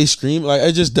 they scream like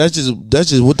that's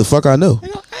just what the fuck I know.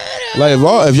 Like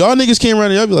if y'all niggas came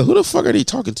around here, I'd be like, who the fuck are they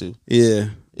talking to? Yeah.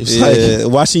 It's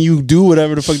like watching you do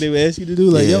whatever the fuck they would ask you to do.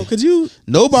 Like, Yeah. yo, could you?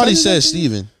 nobody Say says that?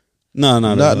 Steven. No,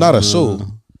 Not a soul.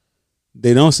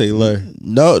 They don't say lur.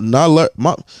 No,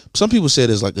 not some people say it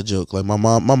as like a joke. Like my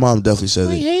mom definitely says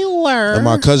it. And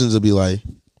my cousins will be like,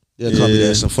 they'll call me Yeah.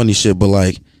 that some funny shit, but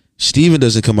like Steven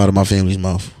doesn't come out of my family's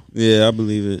mouth. Yeah, I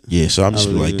believe it. Yeah, so I'm I just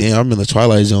be like, believe it. damn, I'm in the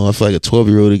Twilight Zone. I feel like a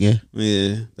 12-year-old again.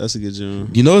 Yeah, that's a good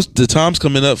job. You know, the time's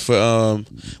coming up for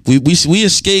we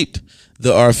escaped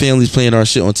our families playing our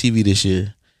shit on TV this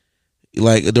year,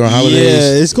 like during holidays.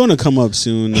 Yeah, it's gonna come up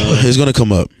soon. Though. It's gonna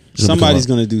come up. Somebody's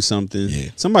gonna do something. Yeah.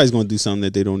 Somebody's gonna do something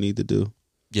that they don't need to do.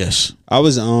 Yes. I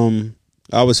was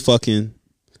fucking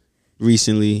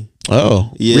recently.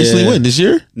 Oh, Yeah. Recently when? This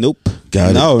year? Nope.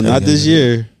 Got it. No, Got not it. this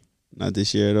year. Not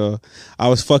this year at all. I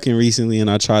was fucking recently, and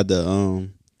I tried to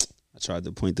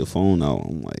point the phone out.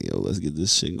 I'm like, yo, let's get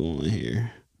this shit going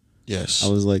here. Yes. I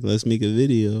was like, let's make a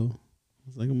video. I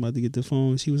was like, I'm about to get the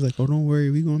phone. She was like, oh, don't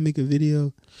worry, we gonna make a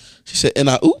video. She said, and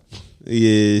oop.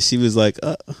 Yeah, she was like,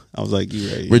 I was like, you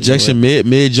right. Rejection mid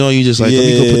joint. You just like, yeah, let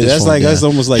me go put this that's phone like down. that's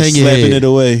almost like Hang your slapping head. it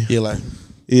away. Yeah, like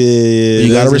Yeah, you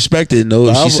gotta that's- respect it. No,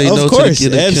 if she say no of to course, the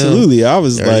kid, absolutely. I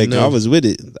was You already like, know. I was with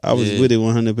it. I was Yeah. with it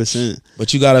 100%.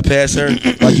 But you gotta pass her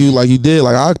like you did.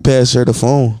 Like I pass her the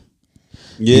phone.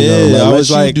 Yeah, let I was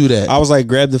you like, do that. I was like,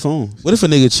 grab the phone. What if a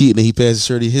nigga cheating and he passes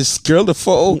Shorty his girl the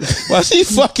phone while she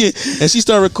fucking and she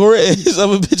start recording and his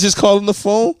other bitches calling the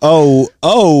phone?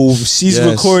 Oh, she's Yes,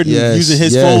 recording yes, using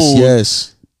his yes, phone.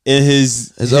 Yes, And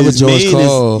his other Jones main is-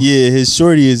 call. his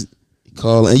shorty is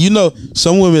call and you know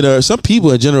some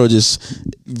people in general just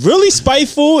really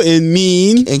spiteful and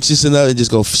mean. anxious enough and just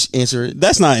go answer it.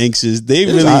 That's not anxious. They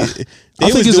It's really not. I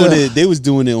they think was it's doing a- it. They was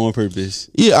doing it on purpose.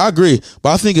 Yeah, I agree, but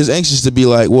I think it's anxious to be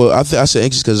like, well, I said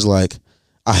anxious because it's like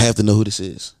I have to know who this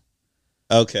is.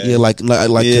 Okay. Yeah, like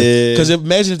Yeah. because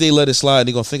imagine if they let it slide,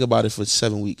 they're gonna think about it for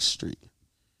 7 weeks straight.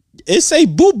 It say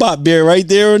Boo Bop Bear right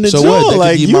there on the So jaw. what? That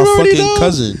Like could be you my already fucking know.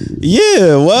 cousin.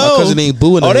 Yeah, well, My cousin ain't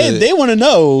Boo in the Oh, hood. they want to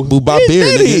know. Boo Bop That-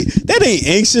 Bear, That nigga. that ain't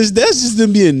anxious. That's just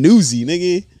them being newsy,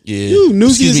 nigga. Yeah, You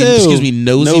newsy excuse as me, hell. excuse me,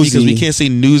 nosy, because we can't say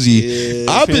newsy. Yeah,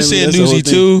 I've been apparently saying that's the whole newsy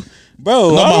thing. too,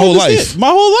 Bro, Not I my don't whole understand. life. My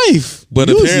whole life. but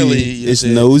Newsy. apparently it's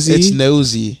nosy. It's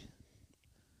nosy.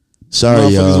 Sorry,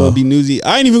 Motherfuckers y'all. want to be newsy.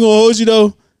 I ain't even gonna hold you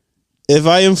though. If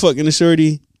I am fucking a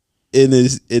shorty, and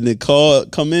the call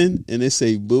come in and it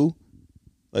say Boo,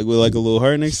 like with like a little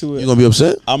heart next to You it, gonna be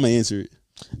upset? I'm gonna answer it.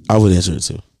 I would answer it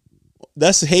too.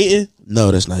 That's hating.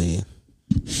 No, that's not it.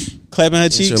 Clapping her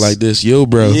cheeks Answer like this, yo,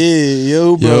 bro. Yeah,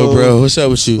 yo, bro. Yo, bro. What's up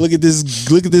with you? Look at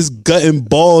this gut and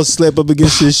balls slap up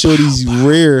against this shorty's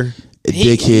rear.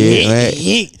 Dickhead. Right?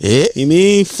 Yeah. You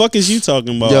mean fuck is you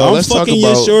talking about? Yo, I'm let's talk fucking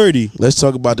your about- shorty. Let's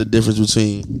talk about the difference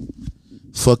between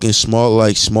fucking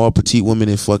small petite women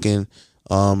and fucking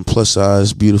plus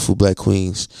size beautiful black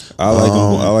queens. I like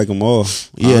them. I like them all.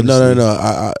 Yeah, honestly. no.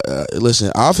 I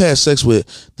listen. I've had sex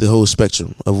with the whole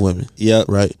spectrum of women. Yep.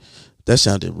 Right. That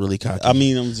sounded really cocky. I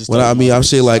mean, I'm just. when talking about I'm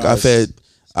saying like size.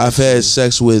 I've had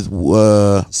sex with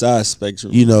size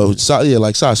spectrum. you know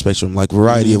like size spectrum, like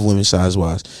variety of women size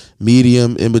wise,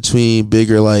 medium, in between,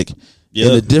 bigger, like. Yep.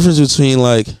 And the difference between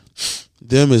like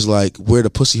them is like where the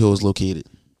pussy hole is located.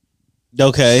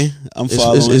 Okay, I'm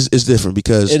following. It's different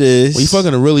because It is. when you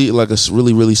fucking a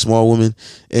really small woman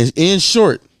and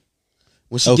short,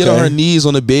 when she get on Okay. her knees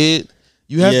on the bed,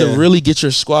 you have Yeah. to really get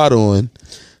your squat on.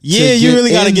 Yeah, to you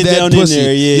really gotta in get that down pussy. in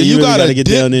there. Yeah, you really gotta get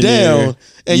dip down in down, there.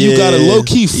 and you gotta Yeah. low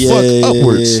key fuck Yeah.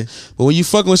 upwards. But when you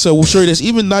fucking with some shorty that's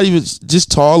even not even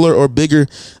just taller or bigger,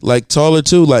 like taller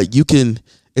too, like you can.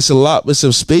 It's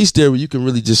some space there where you can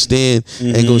really just stand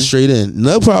and go straight in.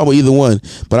 No problem with either one.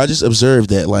 But I just observed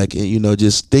that, like, you know,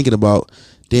 just thinking about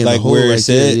damn Like the hole where right it's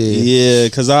there, at. Yeah,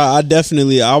 because I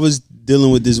definitely I was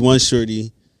dealing with this one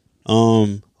shorty,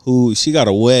 who she got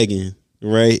a wagon,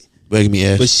 right? Begging me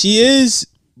ass. But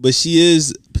she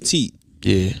is petite.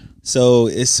 Yeah. So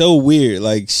it's so weird.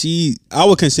 Like I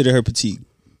would consider her petite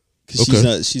because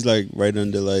Okay. she's like right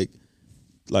under like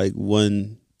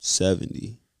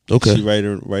 170. Okay. She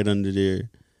right under there.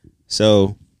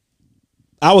 So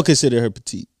I would consider her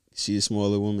petite. She's a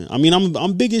smaller woman. I mean,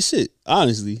 I'm big as shit.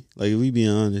 Honestly, like if we being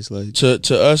honest, like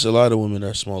To us, a lot of women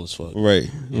are small as fuck.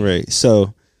 right.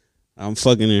 So I'm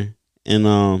fucking her, and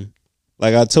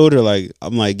like I told her, like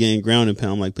I'm like getting grounded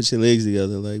pound. I'm like, put your legs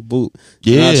together, like boot.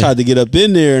 Yeah. And I tried to get up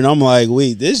in there, and I'm like,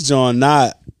 wait, this John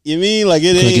not. You mean like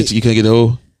it ain't? You can't get the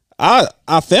hole.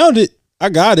 I found it. I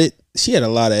got it. She had a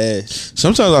lot of ass.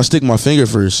 Sometimes I stick my finger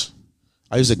first.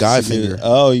 I use a guide finger.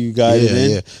 Oh, you got it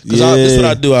in. Yeah. Because that's what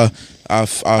I do. I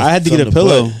I had to get from a the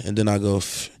pillow. butt, and then I go,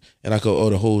 and I go, oh,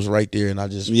 the hole's right there, and I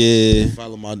just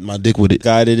follow my dick with it.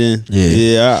 Got it in.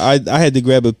 Yeah. I had to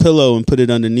grab a pillow and put it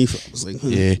underneath. I was like,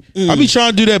 I be trying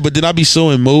to do that, but then I be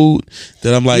so in mode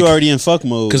that I'm like, you already in fuck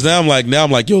mode. Because now I'm like,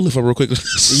 yo, lift up real quick.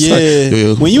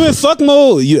 When you in fuck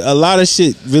mode, a lot of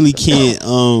shit really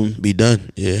can't be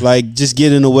done. Yeah, like just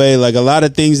get in the way. Like a lot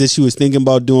of things that you was thinking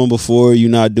about doing before, you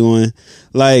not doing.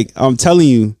 Like I'm telling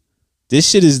you. This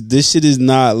shit is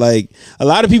not like a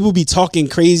lot of people be talking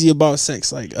crazy about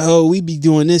sex. Like, oh, we be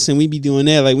doing this and we be doing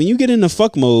that. Like when you get into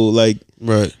fuck mode, like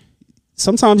right.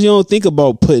 Sometimes you don't think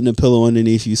about putting a pillow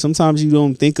underneath you. Sometimes you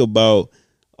don't think about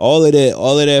all of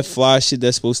that fly shit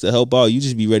that's supposed to help out. You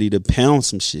just be ready to pound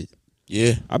some shit.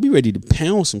 Yeah, I'll be ready to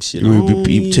pound some shit.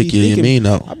 You take your mean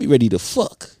out. I'll be ready to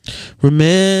fuck.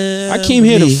 Remember, I came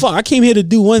here to fuck. I came here to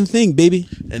do one thing, baby.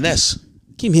 And that's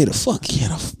came here to fuck.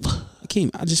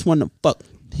 I just want to fuck.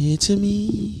 Here to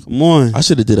me. Come on. I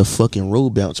should have did a fucking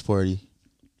road bounce party.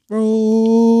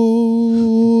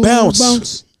 Road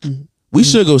bounce. We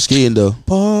should go skiing though.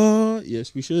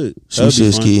 Yes, we should. We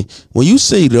should ski. When you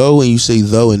say though and you say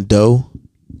though and dough,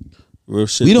 real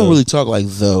shit. We don't really talk like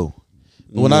though.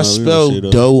 When I spell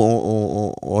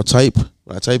dough on type,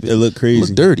 when I type it look crazy. It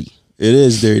look dirty. It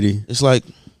is dirty. It's like,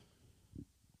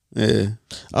 yeah,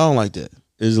 I don't like that.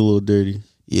 It's a little dirty.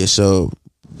 Yeah, so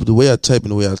the way I type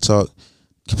and the way I talk,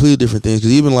 completely different things.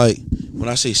 Because even like when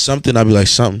I say something, I be like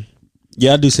something.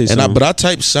 Yeah, I do say something. But I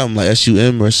type something like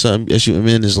SUM or something.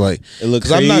 SUMN is like, it looks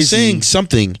crazy. I'm not saying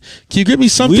something. Can you give me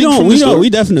something? We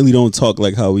definitely don't talk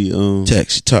like how we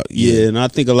text talk. Yeah, and I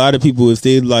think a lot of people, if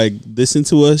they like listen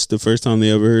to us the first time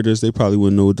they ever heard us, they probably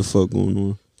wouldn't know what the fuck going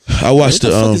on. I watched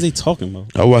what the fuck is they talking about?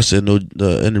 I watched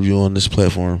the interview on this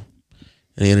platform,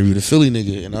 and they interviewed a Philly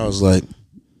nigga, and I was like,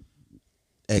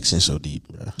 accent so deep,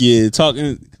 bro. Yeah,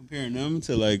 comparing them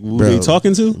to like who they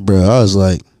talking to, bro. I was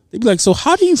like, they be like, so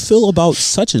how do you feel about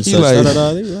such and such?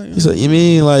 Like, he's like, you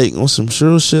mean like on some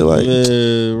true shit? Like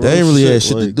that ain't really had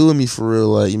shit to do with me for real.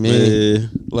 Like you mean,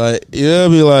 like yeah,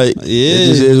 be like, it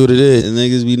just is what it is. And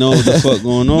niggas be knowing what the fuck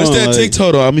going on. What's that like, TikTok?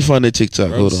 Hold on, let me find that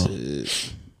TikTok. Bro, hold on.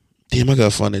 Damn, I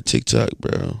gotta find that TikTok,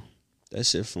 bro. That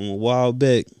shit from a while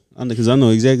back. Because I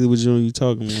know exactly what you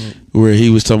talking about. Where he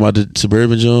was talking about the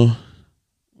Suburban Joan.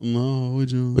 No, what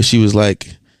Joan? But she was like,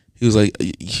 he was like,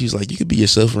 you could be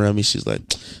yourself around me. She's like,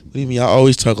 what do you mean? I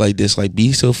always talk like this. Like,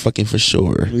 be so fucking for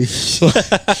sure.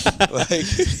 Like,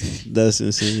 that's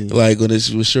insane. Like when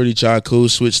Shorty try to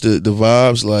code switch the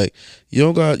vibes. Like you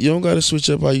don't got to switch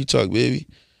up how you talk, baby.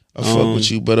 I fuck with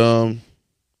you, but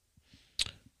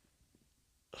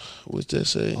what's that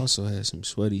say? Also had some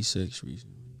sweaty sex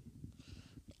recently.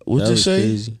 What's that say?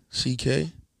 Crazy.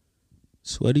 CK?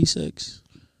 Sweaty sex?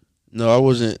 No, I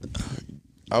wasn't.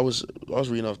 I was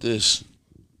reading off this.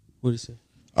 What is it?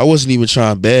 I wasn't even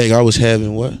trying to bag. I was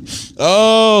having what?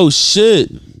 Oh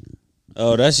shit!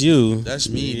 Oh, that's you. That's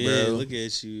me, bro. Look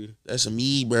at you. That's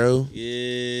me, bro.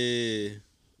 Yeah.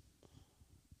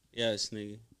 Yes,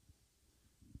 nigga.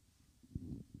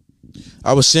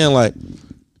 I was saying like,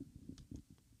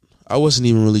 I wasn't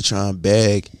even really trying to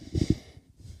bag.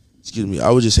 Excuse me. I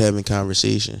was just having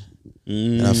conversation,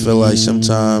 and I feel like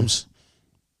sometimes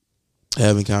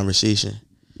having conversation,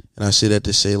 and I say that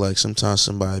to say like sometimes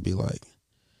somebody be like,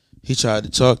 he tried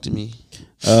to talk to me.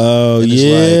 Oh and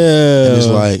yeah. And it's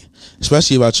like,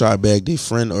 especially if I try to bag their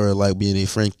friend or like being a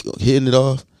friend hitting it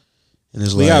off. And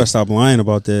it's we gotta stop lying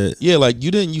about that. Yeah, like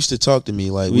you didn't used to talk to me.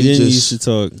 Like we didn't used to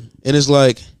talk. And it's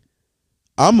like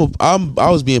I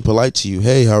was being polite to you.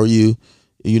 Hey, how are you?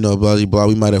 You know, blah blah blah.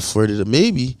 We might have flirted,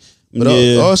 maybe. But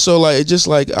also, like, it just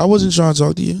like I wasn't trying to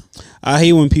talk to you. I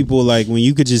hate when people like when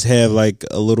you could just have like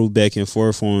a little back and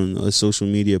forth on a social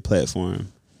media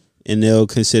platform, and they'll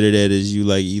consider that as you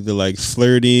like either like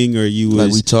flirting or you was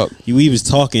like we talk. We was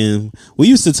talking. We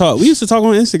used to talk. We used to talk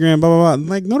on Instagram. Blah blah blah.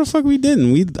 Like no, the fuck we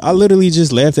didn't. I literally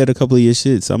just laughed at a couple of your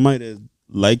shits. I might have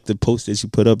liked the post that you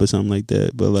put up or something like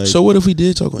that. But like, so what if we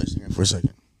did talk on Instagram for a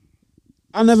second?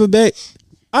 I never back.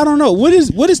 I don't know what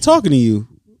is talking to you.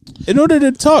 In order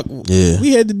to talk,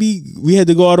 we had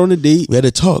to go out on a date. We had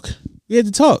to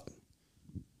talk.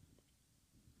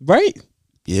 Right?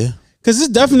 Yeah. Cause there's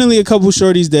definitely a couple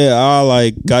shorties that I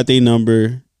like got their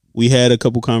number. We had a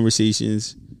couple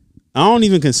conversations. I don't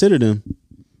even consider them.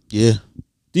 Yeah.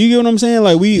 Do you get what I'm saying?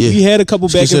 Like we had a couple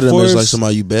back and forth. Consider them as like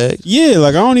somebody you bagged? Yeah,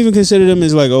 like I don't even consider them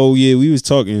as like, oh yeah, we was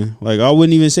talking. Like I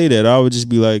wouldn't even say that. I would just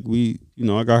be like,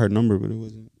 I got her number, but it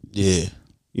wasn't. Yeah.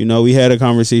 We had a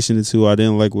conversation or two. I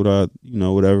didn't like what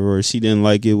whatever, or she didn't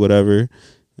like it, whatever.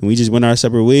 And we just went our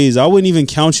separate ways. I wouldn't even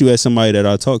count you as somebody that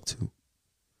I talked to.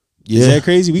 Yeah. Is that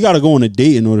crazy? We got to go on a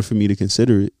date in order for me to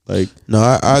consider it. Like, no,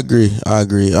 I agree. I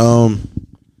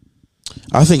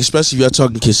I think especially if y'all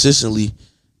talking consistently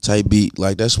type beat,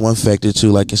 like that's one factor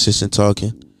too, like consistent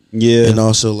talking. Yeah. And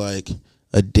also like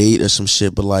a date or some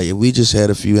shit. But like if we just had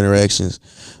a few interactions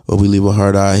or we leave a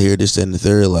hard eye here, this, that, and the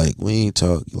third, like we ain't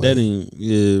talk. Like, that ain't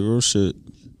real shit.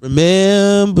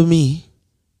 Remember me.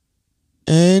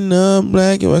 And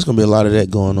black and white. It's gonna be a lot of that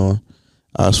going on.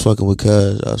 I was fucking with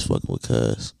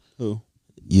cuz. Who?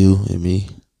 You and me.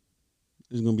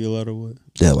 There's gonna be a lot of what?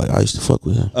 Yeah, like I used to fuck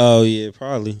with him. Oh yeah,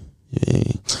 probably. Yeah.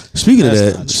 Speaking That's of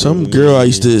not that, true, some man. girl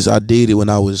I dated when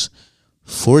I was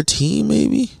 14,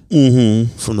 maybe,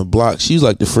 Mm-hmm. from the block. She was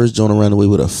like the first joint around the way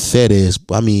with a fat ass.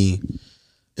 I mean,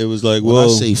 It was like, when whoa, I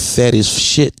say fat as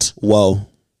shit, whoa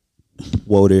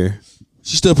there.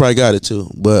 she still probably got it too.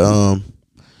 But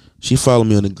she followed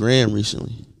me on the gram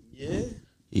recently. Yeah.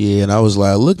 Yeah, and I was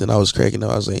like, I looked and I was cracking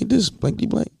up. I was like, ain't this blankety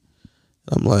blank?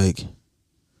 I'm like,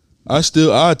 I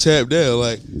tapped down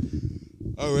like,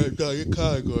 all right, dog, your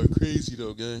car going crazy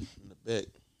though, gang. In the back.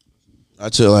 I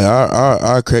tell like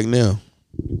I crack now.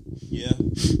 Yeah.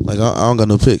 Like I don't got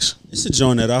no pics. It's a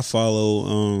joint that I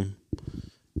follow,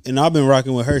 and I've been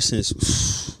rocking with her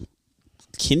since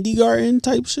kindergarten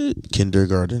type shit.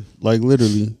 Kindergarten. Like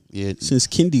literally. Yeah. Since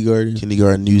kindergarten.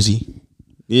 Kindergarten newsy.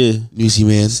 Yeah. Newsy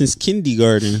man. Since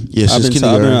kindergarten. Yeah, since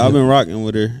kindergarten, I've yeah. been rocking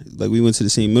with her. Like we went to the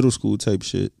same middle school type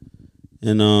shit.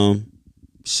 And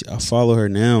I follow her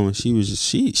now and she was just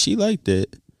she like that.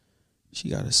 She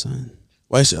got a son.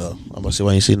 Why so? I'm about to say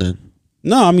why you ain't seen that?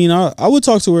 No, I mean I would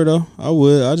talk to her though. I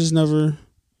would. I just never.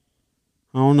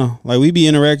 I don't know. Like we be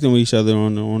interacting with each other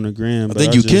on the gram. I but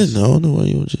think you can. I don't know why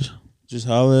you would just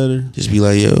holler at her. just be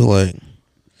like, yo, like,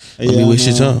 let me Yeah, waste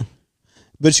your I know. time.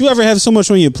 But you ever have so much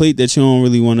on your plate that you don't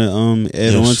really want to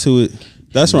add Yes. on to it?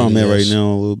 That's where I'm at right Yes. now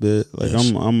a little bit. Like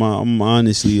Yes. I'm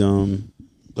honestly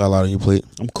Got a lot on your plate.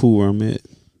 I'm cool where I'm at.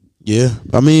 Yeah,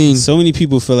 I mean, So many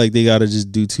people feel like they gotta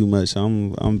just do too much.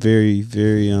 I'm very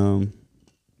very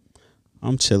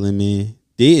I'm chilling, man.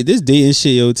 This dating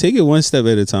shit, yo, take it one step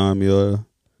at a time, yo.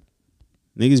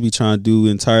 Niggas be trying to do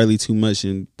entirely too much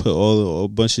and put a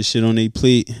bunch of shit on their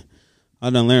plate. I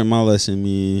done learned my lesson,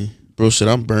 man. bro, shit,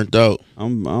 I'm burnt out.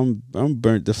 I'm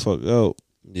burnt the fuck out.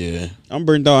 Yeah, I'm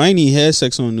burnt out. I ain't even had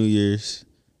sex on New Year's.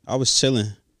 I was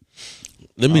chilling.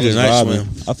 let me I the was nice vibing. man.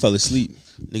 I fell asleep.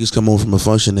 Niggas come home from a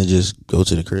function and just go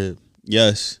to the crib.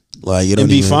 Yes. Like you don't And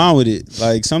be even, fine with it.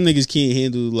 Like some niggas can't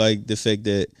handle like the fact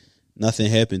that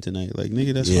nothing happened tonight. Like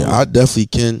nigga, that's Yeah, fine. I definitely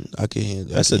can. I can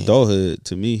handle. That's I can adulthood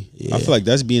to me. Yeah. I feel like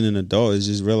that's being an adult is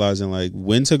just realizing like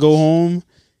when to go home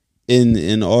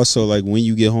and also like when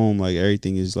you get home, like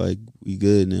everything is like we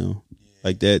good now.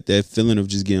 Like that feeling of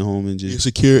just getting home and just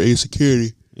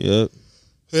insecurity. yep.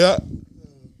 Yeah.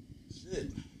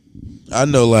 I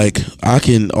know, like, I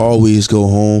can always go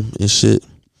home and shit.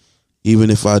 Even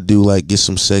if I do, like, get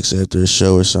some sex after a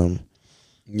show or something.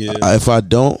 Yeah. If I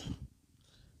don't,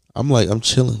 I'm like, I'm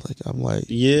chilling. Like, I'm like,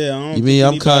 Yeah, I don't you mean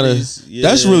think I'm kind of, anybody's-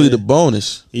 that's really the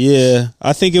bonus. Yeah,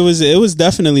 I think it was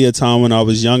definitely a time when I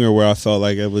was younger where I felt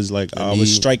like it was like I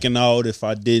was striking out if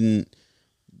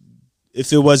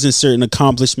it wasn't certain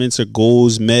accomplishments or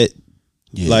goals met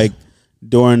Yeah. like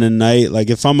during the night. Like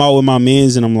if I'm out with my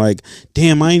mans and I'm like,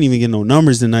 damn, I ain't even getting no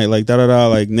numbers tonight. Like da da da.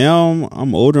 Like now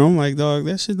I'm older. I'm like, dog,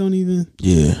 that shit don't even.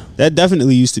 Yeah. That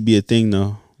definitely used to be a thing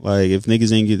though. Like if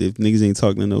niggas ain't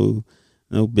talking to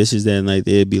no bitches that night,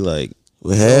 they'd be like,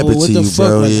 What happened what to the you, fuck?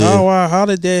 bro? Like, Yeah. how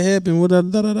did that happen? What da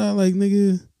da da? Like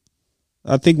nigga,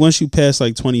 I think once you pass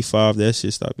like 25, that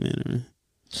shit stop mattering.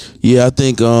 Yeah, I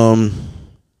think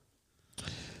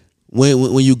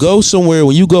when you go somewhere,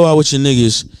 when you go out with your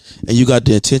niggas and you got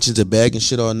the intentions of bagging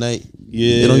shit all night,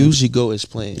 Yeah, it don't usually go as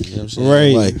planned. You know what I'm saying?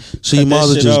 Right. Like, so you Cut might that as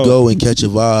well shit just out. go and catch a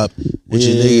vibe with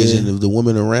your Yeah. niggas, and if the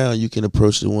woman around, you can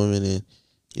approach the woman and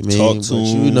you mean, Talk but to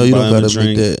you 'em, know you buy don't 'em a gotta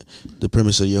make drink. that the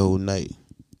premise of your whole night,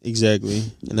 exactly.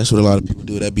 and that's what a lot of people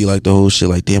do. That be like the whole shit.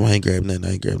 Like, damn, I ain't grabbing that.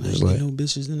 I ain't grabbing that. It's Like, like, no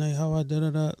bitches tonight. How I da da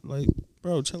da. Like,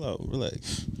 bro, chill out,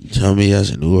 relax. tell me I was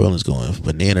in New Orleans going for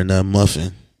banana nut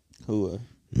muffin. Who?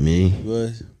 Me,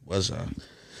 What? what's up?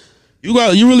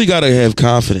 You really gotta have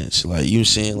confidence. Like you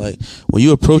saying, like when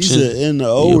you approaching. in the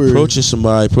You approaching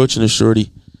somebody, approaching a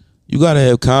shorty, you gotta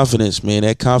have confidence, man.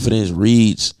 That confidence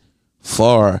reads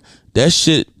far. That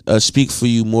shit speak for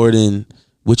you more than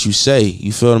what you say.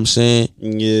 You feel what I'm saying?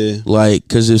 Yeah. Like,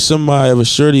 cause if somebody of a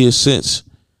shorty has sense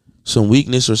some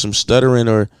weakness or some stuttering,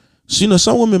 or so, you know,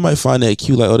 some women might find that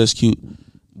cute, like, oh, that's cute.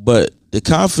 But the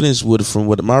confidence would, from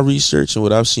what my research and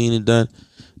what I've seen and done,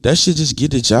 that shit just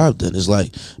get the job done. It's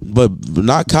like, but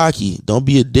not cocky. Don't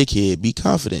be a dickhead. Be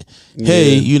confident.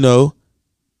 Hey, Yeah. you know,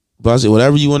 But I said,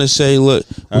 whatever you want to say. Look,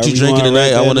 what However you you drinking wanna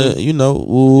tonight? write I want that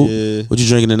to, ooh, Yeah. what you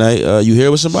drinking tonight? You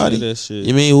here with somebody? Say that shit.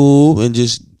 You mean, ooh, and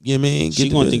just, you mean, She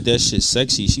get gonna the- think that shit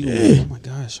sexy. She gonna be like, oh my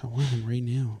gosh, I want him right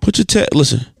now. Put your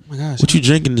listen. Oh my gosh. What you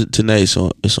drinking tonight? It's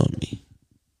on me.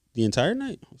 The entire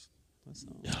night?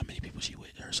 How many people she with?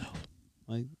 Herself.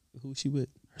 Like, who she with?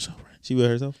 Herself, right? She with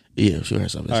herself? Yeah, she with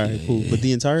herself. All right, Yeah, cool. yeah, But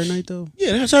the entire night though?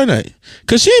 yeah, that's her night.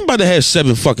 Cause she ain't about to have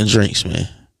 7 fucking drinks, man.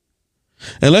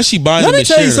 Unless she buys them Let me and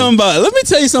tell you sharing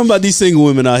them. something about these single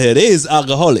women out here. They is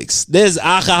alcoholics. There's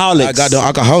alcoholics. I got the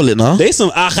alcoholic, huh? They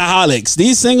some alcoholics.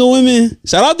 These single women.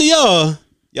 Shout out to y'all.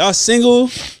 Y'all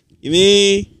single. You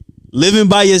mean living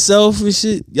by yourself and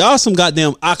shit. Y'all some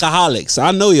goddamn alcoholics.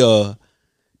 I know y'all.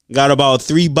 Got about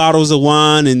 3 bottles of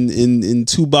wine and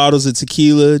 2 bottles of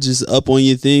tequila just up on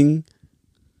your thing.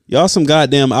 Y'all some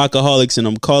goddamn alcoholics, and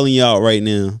I'm calling you out right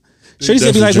now. Shorty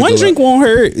said, be like, definitely one drink drink won't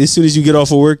hurt as soon as you get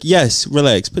off of work. Yes,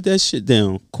 relax. Put that shit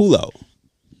down. Cool out.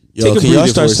 Yo, Take a can y'all breather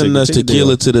start for a sending second. us Take a day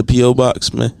tequila off. to the P.O.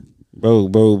 box, man?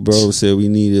 Bro said we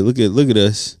need it. Look at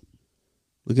us.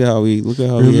 Look at how we acting.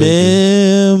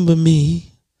 Remember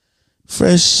me,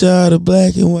 fresh out of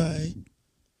black and white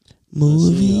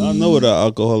movie. I know what an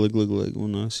alcoholic look like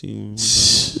when I see one.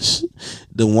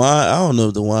 The wine, I don't know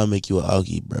if the wine make you an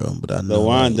alky, bro, but I know The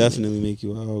wine like, definitely make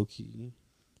you a hokey.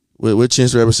 What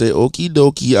Chance Rapper say? Okie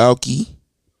dokie, alky.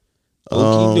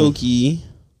 Okie dokie.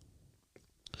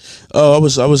 Oh,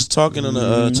 I was talking on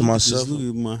the, to myself. Just look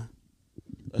at my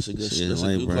That's a good shit. That's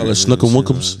Like, a good bro, call it man, Snooker shit,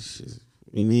 Winkums.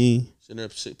 You mean Send her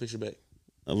a picture back.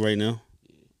 right now?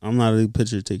 I'm not a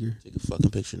picture taker. Take a fucking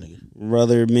picture, nigga.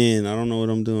 Brother, man, I don't know what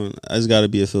I'm doing. I just got to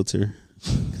be a filter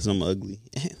because I'm ugly.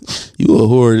 You a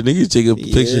whore. The nigga take a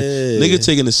picture. Yeah. Nigga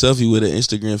taking a selfie with an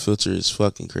Instagram filter is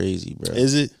fucking crazy, bro.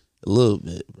 Is it? A little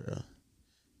bit, bro.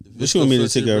 What you want me to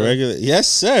take a regular? Yes,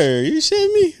 sir. You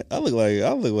shitting me? I look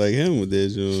like him with that.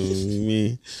 You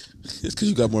mean? It's because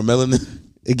you got more melanin.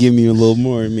 It give me a little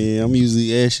more, man. I'm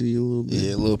usually ashy a little bit.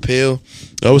 Yeah, a little pale.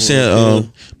 I was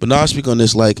saying, but now I speak on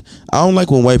this. Like, I don't like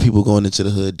when white people going into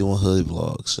the hood doing hood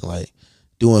vlogs, like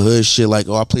doing hood shit. Like,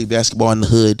 oh, I played basketball in the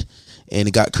hood and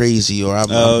it got crazy, or I'm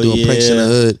doing pranks in the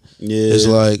hood. Yeah, It's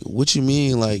like, what you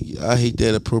mean? Like, I hate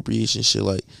that appropriation shit.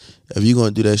 Like, if you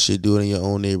gonna do that shit, do it in your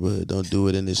own neighborhood. Don't do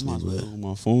it in this neighborhood. Hold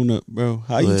my phone up, bro.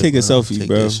 How Go you ahead, take a bro. selfie, Take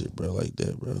bro? That shit, bro, like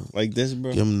that, bro. Like this,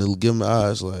 bro. Give them the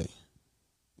eyes. Like,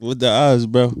 With the eyes,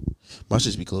 bro. my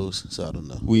shit be closed, so I don't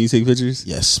know. When you take pictures,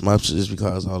 Yes, my shit just be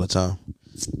closed all the time.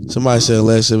 Somebody said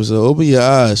last episode, open your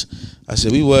eyes. I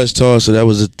said we was tall, so that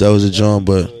was a John,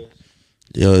 but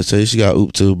yo, say she got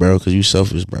oop too, bro, because you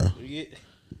selfish, bro.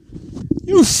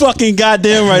 you fucking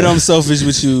goddamn right. I'm selfish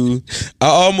with you, I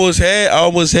almost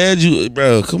had you,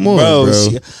 bro. Come on,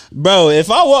 bro. Bro, if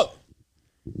I walk,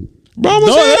 Bro, I don't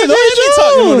almost had let me that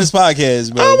talking John. on this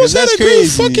podcast, bro. I almost 'cause had that's a good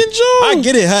crazy. fucking John. I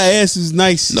get it. Her ass was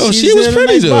nice. No, she just was had a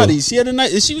pretty, nice though. body. She had a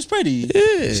nice. She was pretty.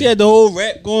 Yeah. She had the whole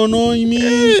rap going on. You mean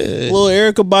little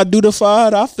Erica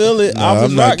Badu-defied? I feel it. No, I was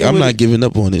I'm not. rocking I'm with not it. giving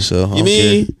up on it. So I You don't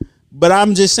mean? care. But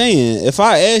I'm just saying, if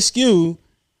I ask you,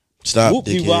 Stop, whoop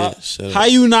de dickhead. bop, Shut up. how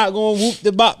you not gonna whoop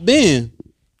the bop then?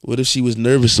 What if she was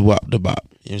nervous to wop the bop?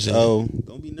 You know what I'm saying? Oh,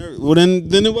 don't be nervous. Well,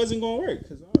 then it wasn't gonna work.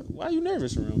 Cause why are you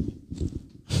nervous around me?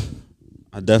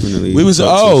 I definitely. We was-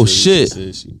 talked to oh, Shorty. shit.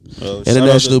 She said she-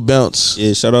 International bounce.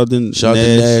 Yeah, shout out to Shout out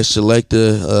to Nash. Select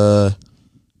the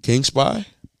King Spy.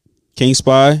 King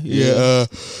Spy. Yeah,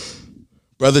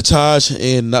 Brother Taj,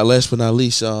 and not last but not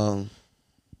least,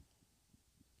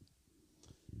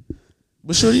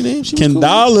 what's Shorty name? She was Ken cool.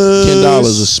 Dollars. Ken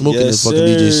Dollars was smoking Yes, the fucking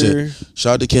DJ sir. set.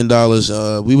 Shout out to Ken Dollars.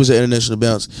 We was at International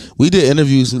Bounce. We did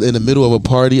interviews in the middle of a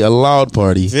party, a loud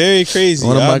party. Very crazy.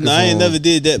 On a I microphone. ain't never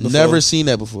did that before. Never seen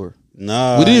that before.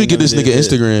 Nah. We didn't I even get never this nigga did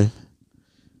that.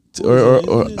 Instagram.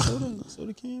 Or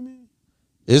Soda Can, man.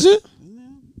 is it?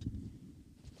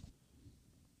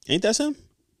 Ain't that him?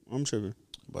 I'm tripping.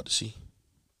 About to see.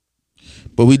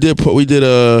 But we did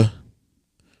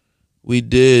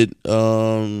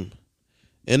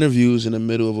interviews in the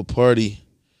middle of a party,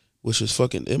 which was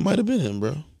fucking. It might have been him,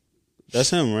 bro. That's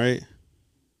him, right?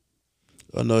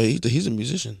 Oh no, he's a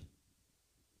musician.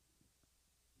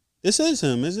 This is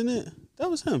him, isn't it? That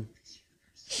was him.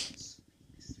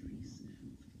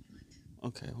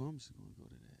 Okay, well, I'm just gonna go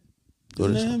to that. Go to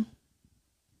Isn't this that one. him?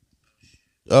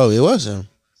 Oh, it was him.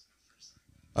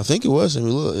 I think it was him.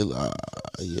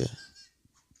 Yeah.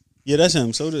 Yeah, that's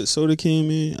him. Soda Can,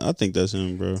 man. I think that's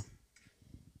him, bro.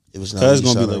 It was not. Cuz He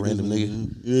gonna be shot a like random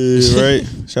nigga. Yeah,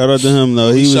 right. Shout out to him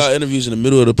though. We He shot was. interviews in the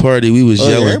middle of the party. We was Oh, yeah,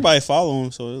 yelling. everybody follow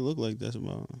him, so it looked like that's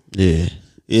about. Yeah.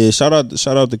 Yeah, shout out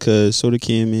to Cuz Soda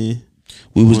Can, man.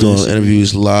 We was On doing Instagram.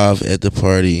 interviews live at the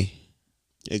party.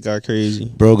 It got crazy.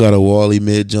 Bro got a Wally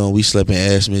mid John. We slept in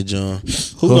ass mid John.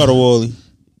 Who got a Wally?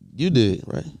 You did,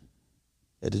 right?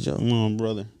 At the jump. Come on,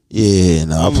 brother. Yeah,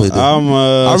 no, I played that.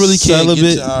 I really can't celibate.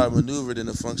 get to how I maneuvered in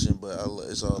the function, but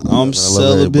it's all love. I'm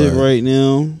celibate right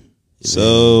now,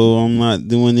 so I'm not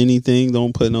doing anything.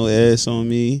 Don't put no ass on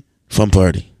me. Fun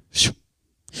party.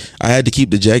 I had to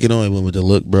keep the jacket on. It went with the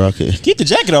look, bro. Keep the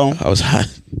jacket on. I was hot.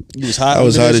 You was hot. I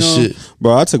was hot as shit,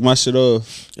 bro. I took my shit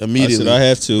off immediately. I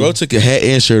have to. Bro took a hat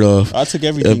and shirt off. I took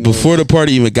everything before the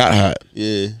party even got hot.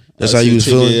 Yeah, that's how you was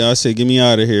feeling. Yeah, I said, "Get me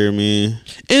out of here, man."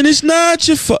 And it's not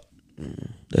your fault.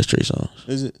 That's Trey Songz.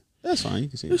 Is it? That's fine. You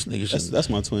can see this it. nigga. That's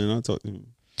my twin. I'll talk to him.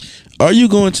 Are you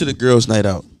going to the girls' night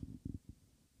out?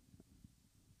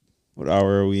 What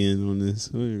hour are we in on this?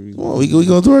 We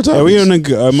going through our topics. Are we on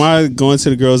am I going to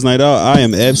the girls' night out? I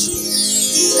am absolutely.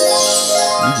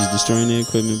 You just destroying the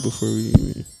equipment before we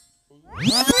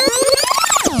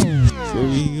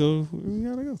go. Where we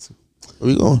gotta go to?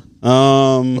 Where we going?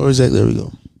 Where exactly are we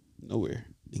going? Nowhere.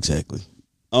 Exactly.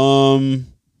 No,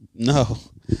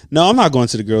 I'm not going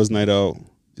to the girls' night out.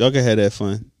 Y'all can have that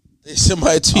fun.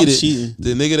 Somebody tweeted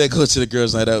the nigga that goes to the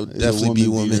girls' night out definitely be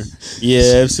a woman.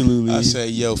 Yeah, absolutely. I say,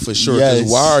 yo, for sure.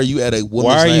 Yes. Why are you at a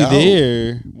woman's night out? Why are you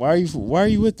there? Why are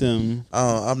you with them?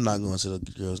 I'm not going to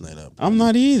the girls' night out. Bro. I'm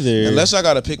not either. Unless I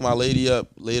gotta pick my lady up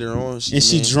later on.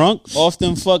 She drunk off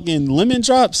them fucking lemon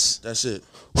drops. That's it.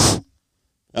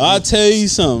 I'll tell you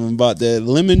something about that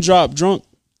lemon drop drunk.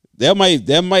 That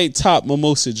might top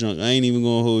mimosa drunk. I ain't even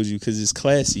gonna hold you because it's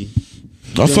classy.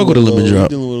 I fuck with a lemon drop.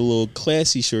 Dealing with a little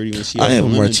classy shorty when she. I have a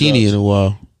martini in a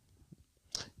while.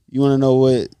 You want to know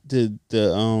what the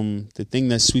thing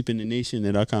that's sweeping the nation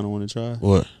that I kind of want to try?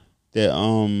 What? That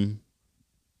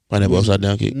pineapple upside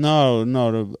down cake. No,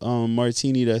 the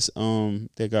martini that's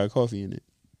that got coffee in it.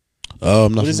 Oh,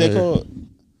 I'm not. What is that called?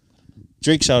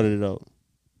 Drake shouted it out.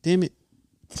 Damn it.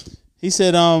 He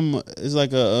said it's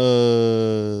like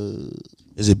a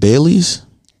Is it Bailey's?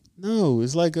 No,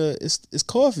 it's like it's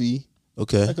coffee.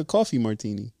 Okay. Like a coffee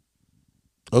martini.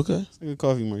 Okay. It's like a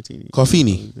coffee martini.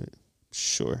 Coffeini.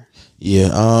 Sure. Yeah.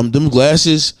 Them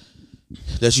glasses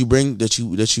that you bring that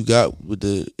you got with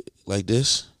the like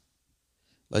this,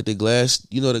 like the glass.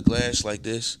 You know the glass like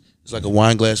this. It's like a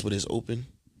wine glass, but it's open.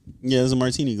 Yeah, it's a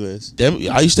martini glass.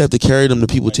 I used to have to carry them to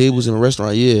people's tables in a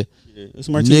restaurant. Yeah. It's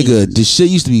a martini. Nigga, the shit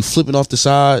used to be flipping off the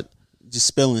side. Just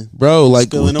spilling. Bro, like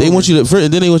spilling they over. want you to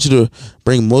and then they want you to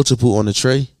bring multiple on the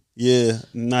tray. Yeah,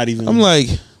 not even. I'm like,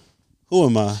 who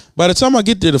am I? By the time I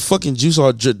get there, the fucking juice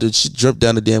all the shit dripped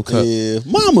down the damn cup. Yeah,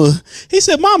 mama. He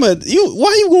said, "Mama,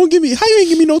 why you gonna give me? How you ain't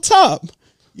give me no top?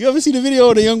 You ever see the video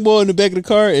of the young boy in the back of the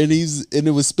car and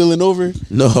it was spilling over?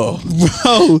 No, bro.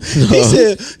 No.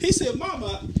 He said,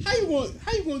 Mama, how you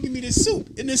gonna give me this soup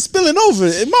and it's spilling over?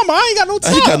 And Mama, I ain't got no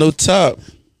top. I ain't got no top,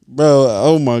 bro.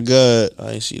 Oh my god,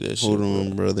 I ain't see that shit. Hold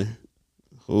on, brother.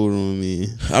 Hold on, man.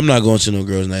 I'm not going to no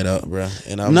girls' night out, bro.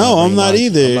 And I'm not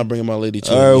either. I'm not bringing my lady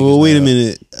to. All right, well, wait a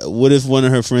minute. What if one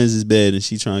of her friends is bad and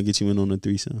she trying to get you in on a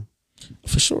threesome?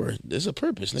 For sure, there's a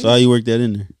purpose. Nigga. So how you work that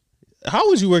in there? How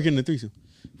would you work in the threesome?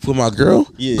 For my girl?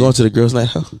 Yeah. Going to the girls'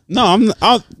 night out? No,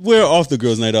 we're off the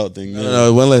girls' night out thing.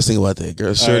 No, one last thing about that.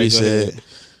 Girl, Shorty said,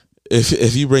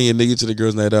 if you bring a nigga to the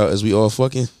girls' night out, is we all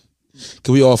fucking?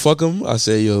 Can we all fuck him? I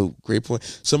said, yo, great point.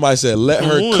 Somebody said, let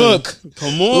her cook.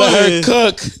 Come on. Let her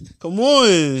cook. Come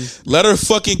on. Let her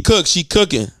fucking cook. She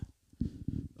cooking.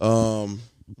 What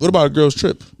about a girl's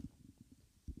trip?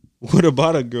 What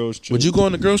about a girl's trip? Would you go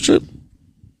on a girl's trip?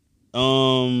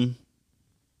 No.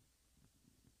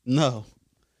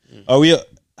 Are we?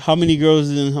 How many girls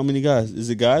and how many guys? Is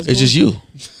it guys? It's just you.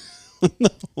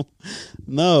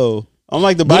 No. I'm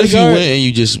like the bodyguard. What if you went and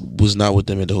you just was not with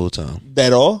them at the whole time?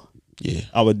 At all? Yeah.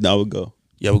 I would go.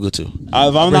 Yeah, I would go too. If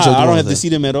I don't have to see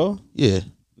them at all? Yeah.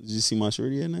 Did you see my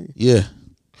shorty at night? Yeah.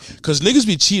 Cause niggas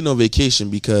be cheating on vacation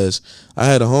because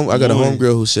I got a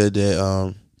homegirl who said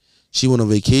that she went on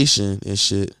vacation and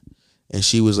shit and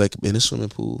she was like in a swimming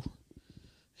pool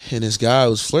and this guy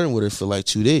was flirting with her for like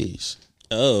 2 days.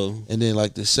 Oh. And then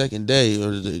like the second day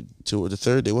or the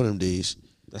third day, one of them days,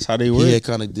 that's how they work. He had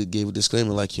kind of gave a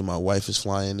disclaimer like, "My wife is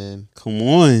flying in." Come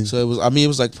on. So it was. I mean, it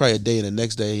was like probably a day, and the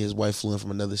next day his wife flew in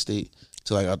from another state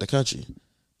to like out the country,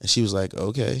 and she was like,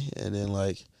 "Okay." And then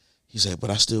like he's like,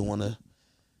 "But I still want to."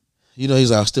 You know,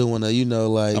 he's like, "I still want to." You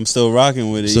know, like I'm still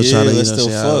rocking with it. Still trying to, let's still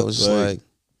fuck. I was just like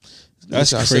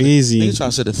that's crazy. Nigga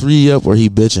trying to set the 3 up, or he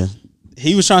bitching.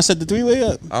 He was trying to set the 3-way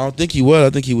up. I don't think he was.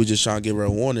 I think he was just trying to give her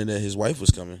a warning that his wife was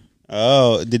coming.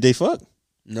 Oh, did they fuck?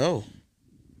 No.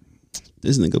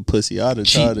 This nigga pussy. I'd have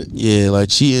tried it. Yeah, like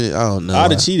cheating. I don't know.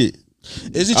 I'd have cheated.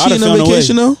 Is it cheating on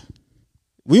vacation though?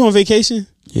 We on vacation?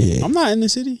 Yeah. I'm not in the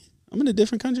city. I'm in a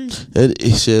different country.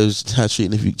 It says not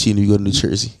cheating if you go to New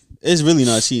Jersey. It's really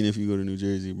not cheating if you go to New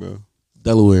Jersey, bro.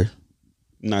 Delaware.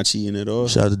 Not cheating at all.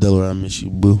 Shout out to Delaware. I miss you,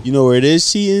 boo. You know where it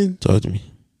is cheating? Talk to me.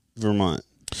 Vermont.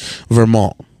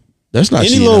 That's not any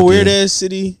cheating. little weird ass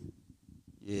city.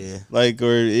 Yeah. Like,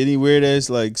 or any weird ass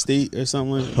like state or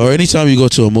something like that. Or anytime you go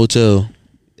to a motel,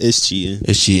 It's cheating.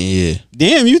 it's cheating. Yeah.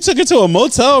 Damn, you took her to a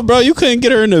motel, bro. You couldn't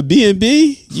get her in a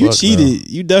B&B. You Fuck cheated. no.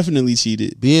 You definitely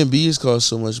cheated. B&B's cost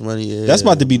so much money. Yeah. That's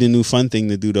about to be the new fun thing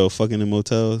to do though. Fucking in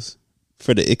motels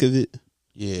for the ick of it.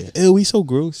 Yeah. Ew, we so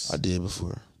gross. I did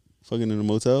before. Fucking in a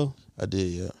motel. I did.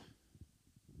 Yeah.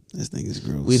 This thing is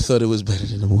gross. We thought it was better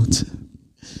than a motel.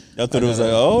 I thought it was like,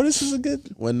 oh, this is a good.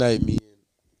 One night, me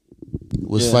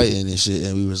was Yeah. fighting and shit,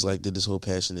 and we was like did this whole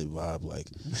passionate vibe. Like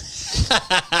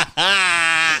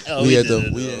we had I'm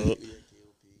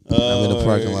in the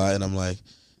parking lot, and I'm like,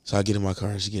 so I get in my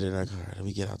car, she get in her car, and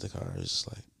we get out the car. It's just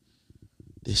like,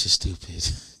 this is stupid.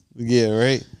 Yeah,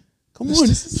 right. Come on,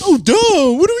 this is so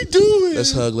dumb. What are we doing?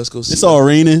 Let's hug. Let's go. See It's all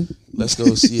raining. Let's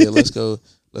go see it. Let's go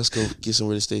get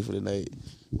somewhere to stay for the night.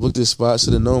 Booked this spot,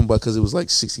 should have known, because it was like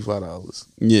 $65.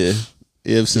 Yeah,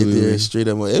 Get absolutely. there straight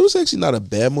up. It was actually not a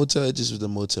bad motel. It just was a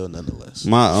motel nonetheless.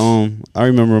 I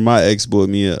remember my ex bought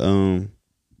me a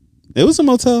it was a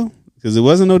motel because it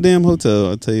wasn't no damn hotel.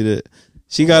 I'll tell you that.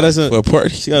 She got us For a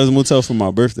party. She got us a motel for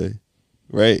my birthday,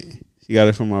 right? She got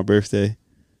it for my birthday.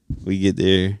 We get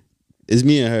there. It's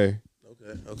me and her,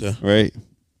 Okay. right?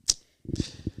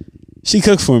 She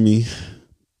cooked for me.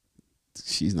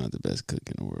 She's not the best cook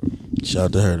in the world, Shout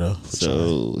out to her though.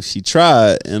 so she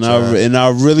tried, and Tried. I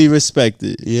really respect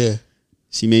it. Yeah.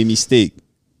 She made me steak,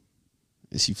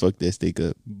 and she fucked that steak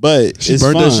up. But She it's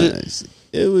burnt fine. that shit?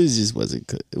 It was just wasn't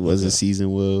cooked. It wasn't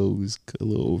seasoned well. It was a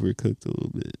little overcooked a little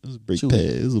bit. It was a brake pad.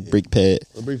 It was a brake pad.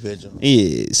 A brief head, John.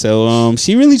 Yeah. So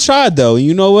she really tried though.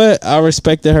 You know what? I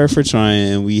respected her for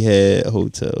trying. And we had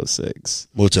hotel sex.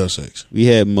 Motel sex. We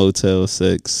had motel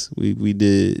sex. We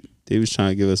did. They was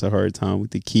trying to give us a hard time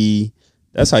with the key.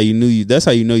 That's how you knew you. That's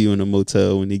how you know you in a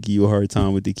motel when they give you a hard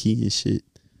time with the key and shit.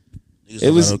 Niggas It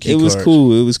don't was got no key it was cards.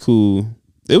 cool. It was cool.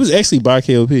 It was actually by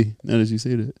KOP. Now that you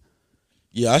say that.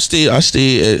 Yeah, I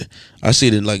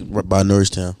stayed in like right by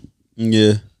Norristown.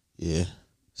 Yeah. Yeah.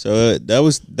 So that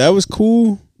was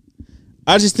cool.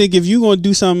 I just think if you gonna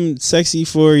do something sexy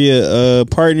for your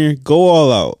partner, go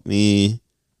all out, man.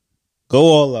 Go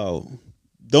all out.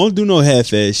 Don't do no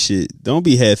half-ass shit. Don't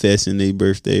be half-assing their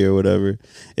birthday or whatever.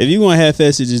 If you want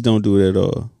half-ass it, just don't do it at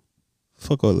all.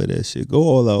 Fuck all of that shit. Go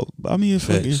all out. Buy me a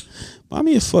Facts.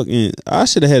 fucking. I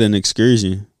should have had an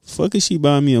excursion. Fuck is she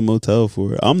buying me a motel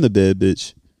for? I'm the bad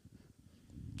bitch.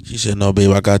 She said, "No,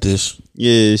 babe, I got this."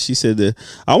 Yeah, she said that.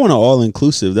 I want an all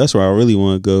inclusive. That's where I really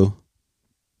want to go.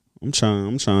 I'm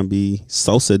trying to be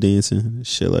salsa dancing and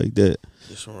shit like that.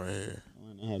 This one right here.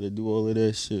 I know how to do all of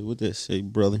that shit. What that say,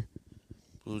 brother?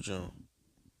 Blue John.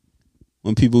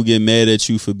 When people get mad at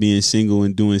you for being single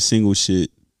and doing single shit.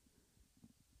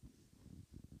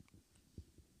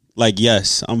 Like,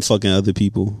 yes, I'm fucking other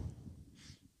people.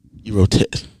 You wrote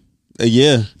that.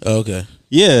 Yeah. Oh, okay.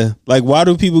 Yeah. Like, why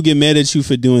do people get mad at you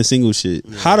for doing single shit?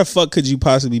 Yeah. How the fuck could you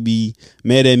possibly be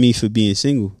mad at me for being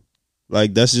single?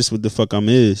 Like, that's just what the fuck I'm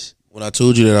is. When I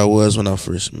told you that I was when I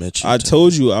first met you. I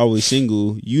told you I was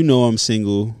single. You know I'm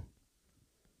single.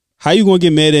 How you gonna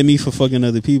get mad at me for fucking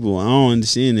other people? I don't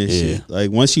understand that Yeah. shit.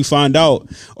 Like, once you find out,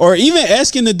 or even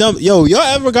asking the dumb, y'all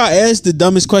ever got asked the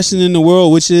dumbest question in the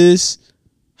world, which is,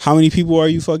 how many people are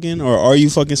you fucking, or are you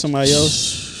fucking somebody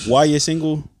else? Why you're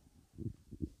single?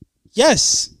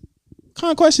 Yes. What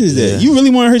kind of question is that? Yeah. You really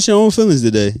want to hurt your own feelings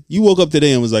today? You woke up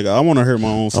today and was like, I want to hurt my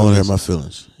own feelings. I want to hurt my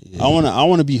feelings. Yeah. I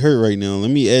want to be hurt right now.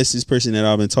 Let me ask this person that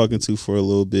I've been talking to for a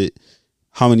little bit,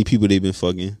 how many people they've been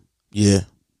fucking. Yeah.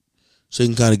 So you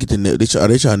can kind of get the. Are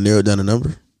they trying to narrow down the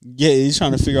number? Yeah, he's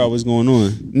trying to figure out what's going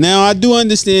on. Now, I do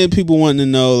understand people wanting to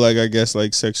know, like, I guess,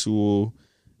 like, sexual,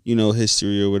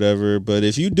 history or whatever. But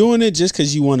if you're doing it just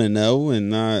because you want to know and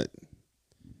not...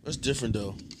 That's different,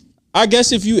 though. I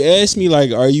guess if you ask me,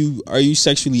 like, are you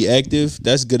sexually active,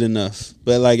 that's good enough.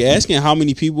 But, like, asking how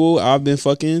many people I've been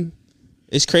fucking,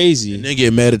 it's crazy. And then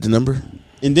get mad at the number?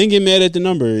 And then get mad at the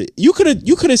number. You could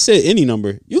have said any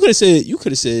number. You could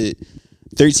have said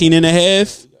 13 and a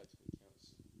half.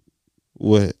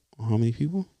 What? How many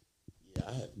people? Yeah,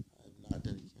 I have not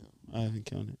done it. I haven't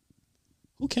counted.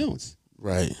 Who counts?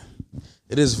 Right.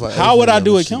 It is. How would I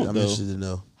do a count, I'm though? interested to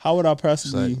know. How would I It's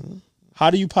possibly? like, How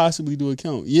do you possibly do a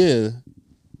count? Yeah,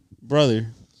 brother.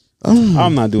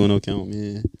 I'm not doing no count,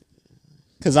 man.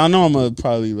 Cause I know I'm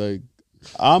probably like,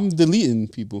 I'm deleting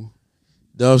people.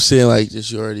 No, I'm saying like just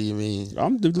you already. You mean?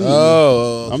 I'm deleting.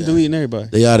 Oh, okay. I'm deleting everybody.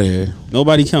 They out of here.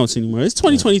 Nobody counts anymore. It's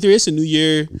 2023. It's a new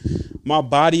year. My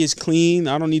body is clean.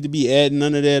 I don't need to be adding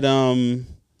none of that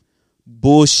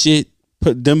bullshit.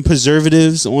 Put them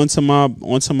preservatives onto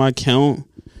my account.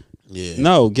 Yeah.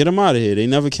 No, get them out of here. They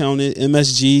never counted.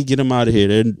 MSG, get them out of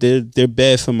here. They're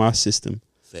bad for my system.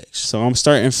 Facts. So I'm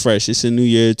starting fresh. It's a new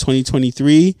year,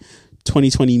 2023,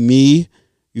 2020 me.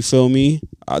 You feel me?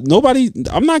 I'm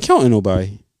not counting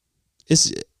nobody.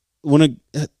 It's when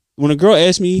a girl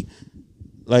asks me,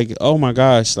 like, oh my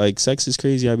gosh, like sex is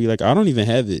crazy, I'd be like, I don't even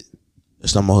have it.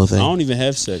 That's not my whole thing. I don't even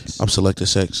have sex. I'm selective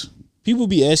sex. People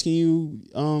be asking you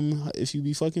if you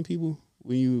be fucking people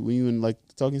when you in like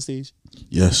the talking stage.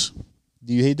 Yes.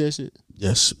 Do you hate that shit?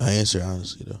 Yes. I answer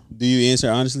honestly though. Do you answer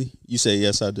honestly? You say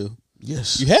yes, I do.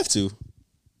 Yes. You have to.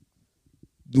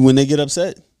 When they get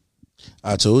upset,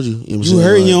 I told you. You know what I'm you saying?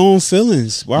 hurting Like, your own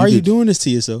feelings. Why are you could- doing this to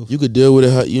yourself? You could deal with it.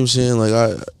 You know what I'm saying? Like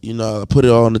I put it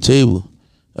all on the table.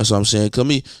 That's what I'm saying.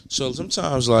 So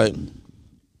sometimes like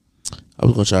I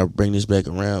was gonna try to bring this back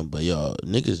around, but y'all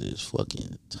niggas is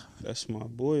fucking. That's my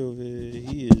boy over here.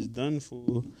 He is done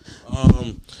for.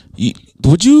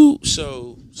 Would you?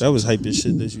 So That was hype as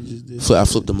shit that you just did. I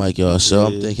flipped the mic, y'all. So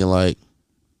I'm Yeah. thinking like,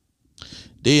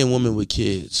 dating women with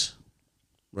kids,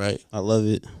 right? I love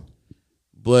it.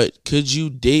 But could you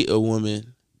date a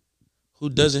woman who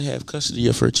doesn't have custody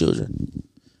of her children?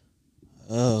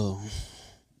 Oh.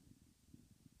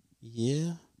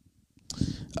 Yeah.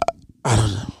 I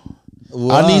don't know.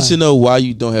 I need to know why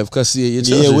you don't have custody of your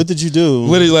children. Yeah, what did you do?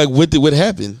 What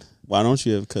happened? Why don't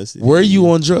you have custody? Were you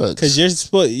on drugs? Because you're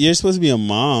supposed to be a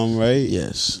mom, right?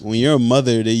 Yes. When you're a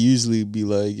mother, they usually be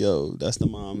like, yo, that's the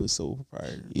mom, the sole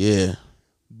proprietor. Yeah.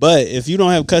 But if you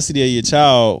don't have custody of your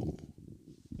child,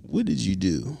 what did you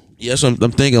do? Yeah, so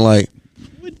I'm thinking like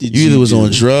What did you either was do?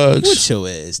 on drugs What your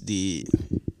ass did?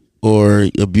 or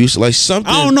abuse, like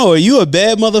something. I don't know. Are you a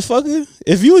bad motherfucker?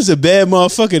 If you was a bad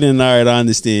motherfucker, then all right, I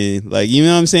understand. Like, you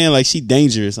know what I'm saying? Like, she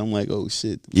dangerous. I'm like, oh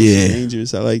shit. Yeah.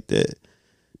 Dangerous. I like that.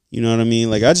 You know what I mean?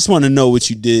 Like, I just want to know what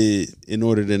you did in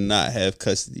order to not have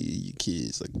custody of your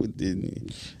kids. Like, what did you?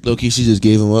 Low-key, she just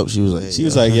gave him up. She was like, She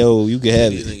was like, yo, you can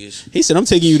have it. He said, I'm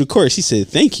taking you to court. She said,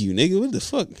 thank you, nigga. What the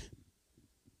fuck?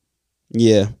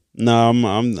 Yeah. Nah,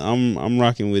 I'm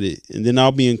rocking with it. And then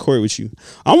I'll be in court with you.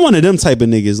 I'm one of them type of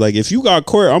niggas. Like, if you got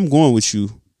court, I'm going with you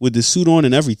with the suit on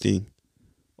and everything.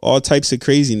 All types of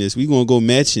craziness. We gonna go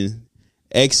matching,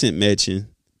 accent matching.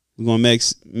 We gonna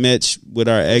match with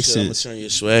our I'm gonna accents. turn your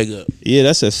swag up. Yeah,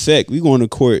 that's a fact. We going to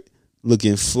court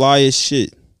looking fly as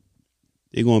shit.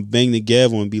 They gonna bang the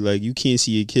gavel and be like, you can't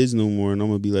see your kids no more. And I'm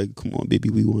gonna be like, come on, baby,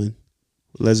 we won.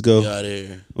 Let's go. We out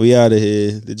here. We out of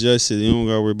here. The judge said, you don't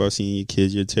gotta worry about seeing your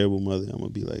kids. You're a terrible mother. I'm gonna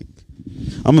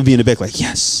be in the back like,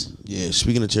 yes. Yeah.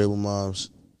 Speaking of terrible moms,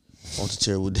 on to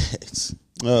terrible dads.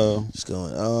 Oh, Just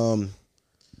going.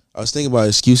 I was thinking about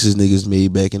excuses niggas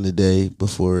made back in the day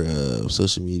before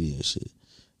social media and shit,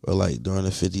 or like during the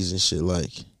 50s and shit. Like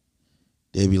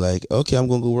they'd be like, "Okay, I'm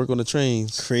gonna go work on the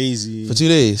trains crazy. for 2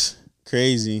 days."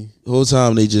 Crazy. The whole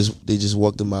time they just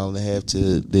walked a mile and a half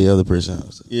to the other person's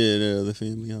house. Yeah, the other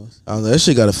family house. I don't know. That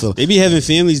shit gotta feel. They be having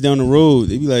families down the road.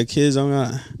 They be like, kids, I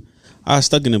was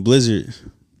stuck in a blizzard.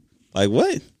 Like,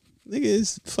 what? Nigga,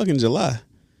 it's fucking July.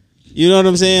 You know what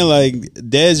I'm saying? Like,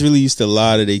 dads really used to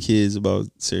lie to their kids about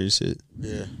certain shit.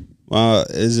 Yeah.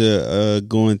 There's a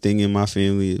going thing in my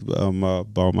family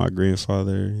about my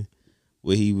grandfather,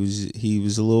 where he was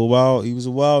a little wild. He was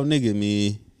a wild nigga,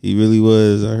 man. He really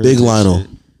was. I heard Big that Lionel.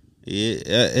 shit.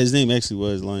 Yeah, his name actually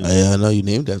was Lionel. Yeah, I know you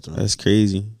named after him. That's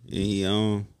crazy.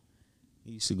 And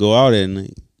he used to go out at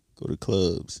night, go to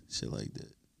clubs, shit like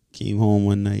that. Came home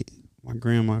one night. My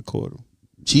grandma caught him.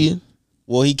 Cheating?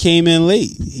 Well, he came in late.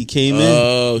 He came in.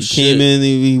 Oh, he shit. came in.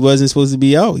 He wasn't supposed to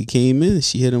be out. He came in.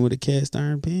 She hit him with a cast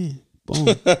iron pan. Boom.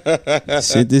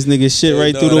 Sent this nigga shit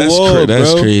right through the wall, bro.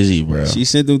 That's crazy, bro. She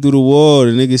sent him through the wall.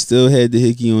 The nigga still had the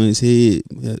hickey on his head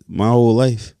my whole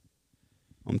life.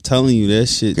 I'm telling you, that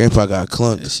shit. Grandpa got That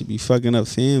clunked. should be fucking up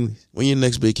families. When your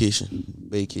next vacation?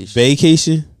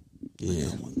 Vacation? Yeah.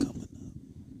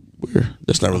 Where?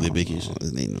 That's not really a vacation. Oh,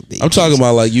 it ain't no vacation. I'm talking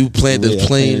about like you planned this Yeah,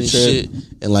 plane planned and a trip.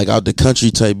 shit, and like out the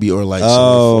country type beat or like.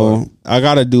 Oh, I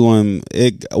gotta do one.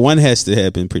 One has to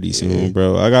happen pretty soon, Yeah.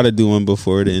 bro. I gotta do one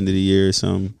before the end of the year or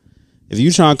something. If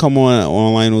you trying to come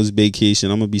on Lionel's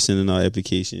vacation, I'm gonna be sending out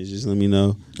applications. Just let me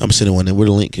know. I'm sending one in. Where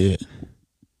the link at?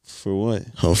 For what?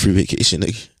 Oh, free vacation,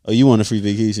 nigga. Oh, you want a free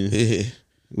vacation? Yeah.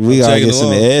 We I'm gotta tagging get some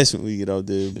along. ass when we get out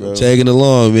there, bro. Tagging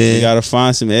along, man. We gotta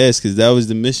find some ass because that was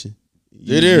the mission.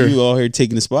 They're there. You all here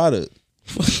taking the spot up.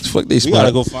 Fuck they We spot.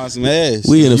 gotta go find some ass.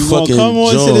 We in a you gonna fucking come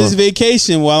on to joint. this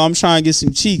vacation while I'm trying to get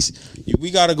some cheeks.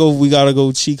 We gotta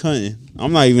go cheek hunting.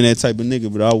 I'm not even that type of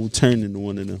nigga, but I will turn into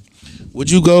one of them. Would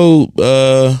you go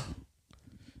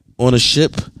on a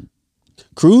ship?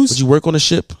 Cruise? Would you work on a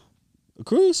ship? A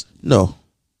cruise? No.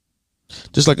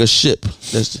 Just like a ship.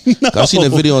 I seen a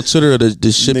video on Twitter of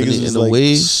the ship in Niggas was the like,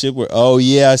 waves. ship where, oh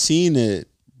yeah, I seen it,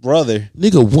 brother.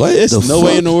 Nigga, what? There's the no fuck?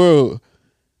 way in the world.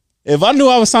 If I knew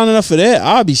I was signing up for that,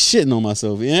 I'd be shitting on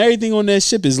myself. And everything on that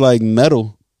ship is like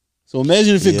metal. So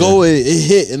imagine if it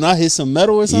hit and I hit some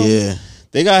metal or something. Yeah.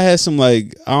 They gotta have some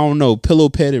like, I don't know, pillow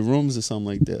padded rooms or something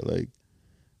like that. Like,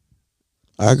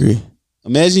 I agree.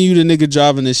 imagine you the nigga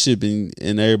driving this ship and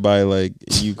everybody like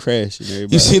you crash and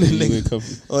everybody. You seen the like,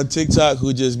 nigga on TikTok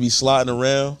who just be sliding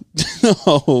around?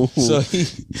 No. So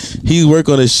he work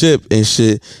on a ship and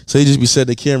shit. So he just be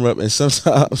setting the camera up, and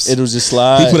sometimes It'll just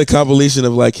slide. he put a compilation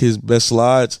of like his best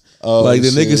slides. Oh, like the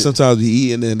shit. nigga sometimes be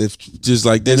eating, and if just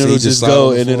like Then this, it'll he just slide go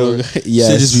on the and floor. it'll Shit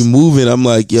yes. just be moving. I'm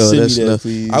like, yo, Send me that's that, enough.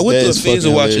 please. I went That through a is phase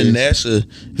of fucking watching NASA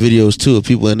videos too of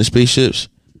people in the spaceships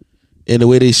and the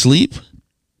way they sleep.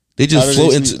 They How just do float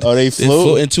they into. sleep? Oh, they They float?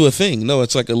 float into a thing. No,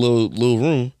 it's like a little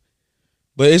room.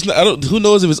 But it's not. I don't. Who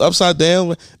knows if it's upside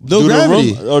down? No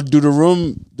gravity. Do the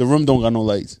room don't got no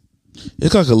lights.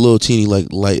 It's like a little teeny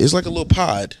like light. It's like a little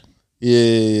pod. Yeah, yeah, You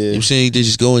know yeah. what I'm saying they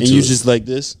just go into. And you it. just like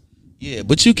this. Yeah,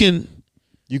 but you can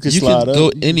You can slide up.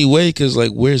 go any way because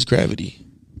like where's gravity?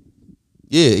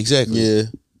 Yeah, exactly. Yeah,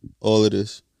 all of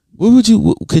this. What would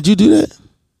you? Could you do that?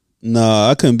 Nah,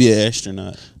 I couldn't be an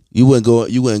astronaut. You wouldn't go.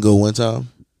 You wouldn't go one time.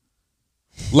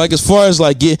 Like as far as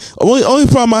like only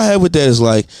problem I have with that is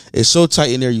like it's so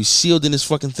tight in there. You sealed in this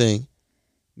fucking thing.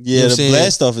 Yeah, You know what I'm the saying?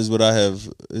 blast off is what I have.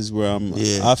 Is where I'm.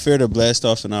 Yeah. I fear the blast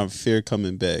off, and I fear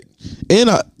coming back. And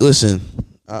I listen.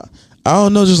 I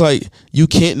don't know. Just like you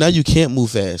can't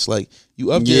move fast. Like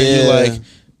you up there, and you're like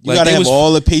you gotta they have was-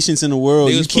 all the patience in the world.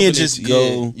 they You was can't pumping just it-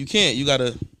 go. Yeah, you can't. You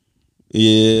gotta.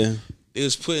 Yeah, They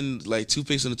was putting like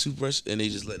toothpaste on the toothbrush, and they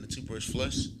just letting the toothbrush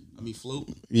float.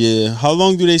 yeah. How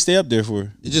long do they stay up there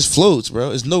for? It just floats,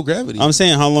 bro. It's no gravity. I'm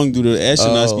saying, how long do the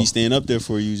astronauts Oh. be staying up there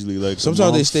for usually? Like a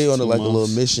Sometimes they month, stay on 2 like a little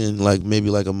months? mission, like maybe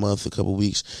like a month, a couple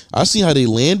weeks. I see how they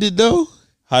landed though.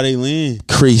 How they land?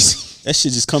 Crazy. That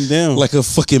shit just come down. Like a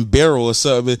fucking barrel or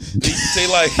something. They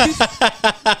like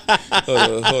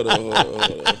hold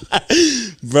on.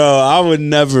 Bro, I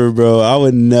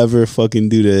would never fucking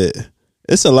do that.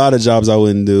 It's a lot of jobs I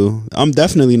wouldn't do. I'm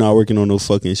definitely not working on no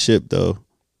fucking ship though.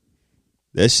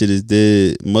 That shit is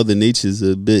dead. Mother Nature's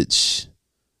a bitch.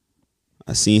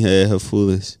 I seen her at her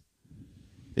fullest.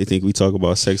 They think we talk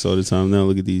about sex all the time. Now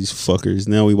look at these fuckers.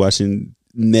 Now we watching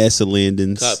NASA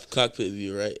landings. Cockpit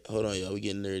view, right? Hold on, y'all. We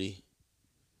getting nerdy.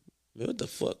 Man, what the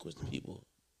fuck was the people?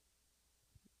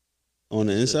 On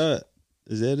the inside?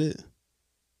 Is that it?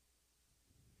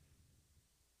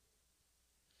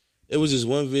 It was just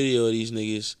one video of these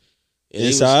niggas. And they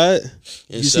was Inside?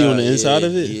 You see on the inside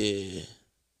of it? Yeah.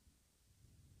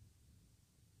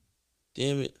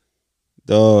 Damn it.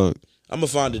 Dog. I'm gonna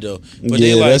find it though. But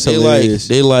Yeah, that's hilarious.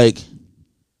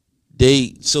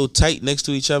 they so tight next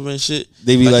to each other and shit.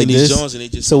 They be like in these this? joints and they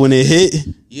just So when it hit,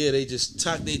 they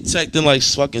tucked in like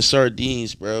fucking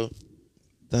sardines, bro.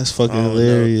 that's fucking I don't know.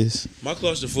 hilarious. My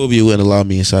claustrophobia wouldn't allow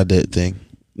me inside that thing.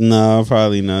 Nah,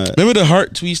 probably not. Remember the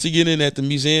heart we used to get in at the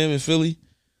museum in Philly?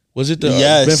 Was it the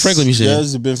Yes. Ben Franklin Museum?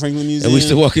 Yes, the Ben Franklin Museum. And we used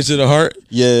to walk into the heart.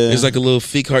 Yeah. It's like a little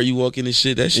fake heart you walk in and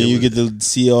shit. That shit. and you was- get to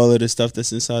see all of the stuff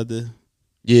that's inside the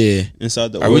yeah.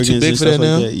 inside the Are we organs too big and for stuff that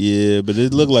now? like that. Yeah, but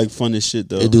it looked like fun as shit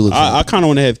though. It do look fun. I kind of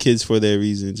want to have kids for that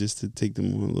reason, just to take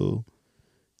them on little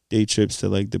day trips to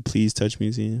like the Please Touch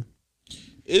Museum.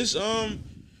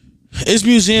 Is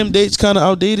museum dates kind of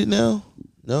outdated now?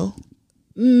 No.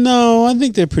 No, I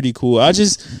think they're pretty cool. I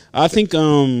think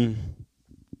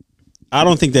I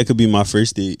don't think that could be my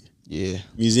first date. Yeah.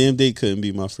 Museum date couldn't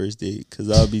be my first date because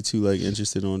I'll be too like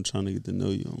interested on trying to get to know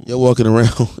you. You're walking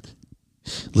around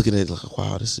looking at it like,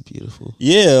 wow, this is beautiful.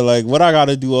 Yeah, like what I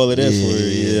gotta do all of that for?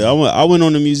 Yeah. Yeah, I went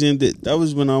on the museum. That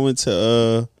was when I went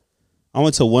to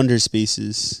Wonder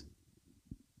Spaces,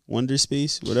 Wonder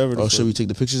Space, whatever. the Oh, fuck. should we take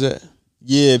the pictures at?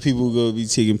 Yeah, people go be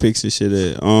taking pictures shit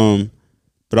at.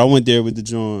 But I went there with the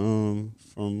joint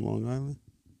from Long Island,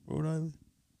 Rhode Island,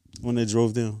 when they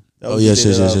drove down. That Oh was yes, the day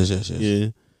yes, that yes, I- yes, yes, yes. Yeah,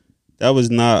 that was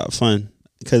not fun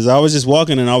because I was just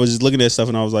walking and I was just looking at stuff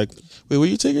and I was like, Wait, where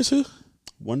you take her to?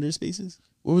 Wonder Spaces?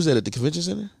 Where was that at the convention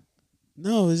center?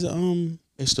 No, it's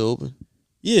It's still open.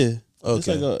 yeah.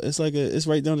 Okay. It's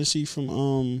right down the street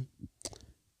from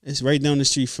it's right down the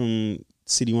street from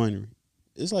City Winery.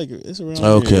 it's around.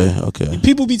 Okay, here. okay.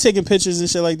 People be taking pictures and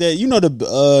shit like that. You know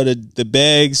the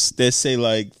bags that say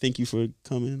like "Thank you for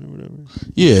coming" or whatever.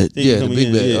 Yeah, Thank you yeah, for the coming big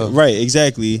in. bag. Yeah, Oh. right,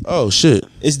 exactly. Oh shit.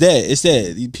 It's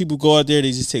that. People go out there,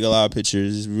 they just take a lot of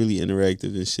pictures. It's really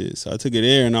interactive and shit. So I took it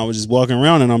there and I was just walking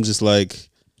around and I'm just like,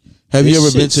 Have you this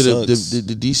ever been shit to sucks.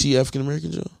 the DC African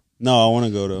American show? no, I want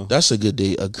to go though. That's a good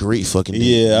date, a great fucking date.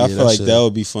 Yeah, I feel like that's that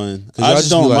would be fun. 'Cause I y'all just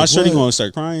just be don't. My like, shorty what? gonna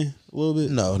start crying a little bit.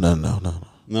 No.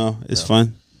 No, it's No.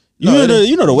 fun. No,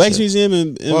 You know the Wax shit. Museum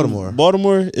in Baltimore.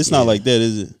 Baltimore. It's not Yeah. like that,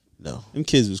 is it? No. Them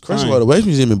kids was crying. First of all, the Wax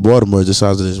Museum in Baltimore is the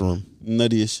size of this room.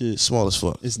 Nutty as shit. Small as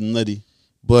fuck. It's nutty.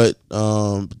 But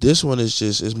this one is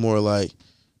just it's more like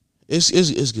it's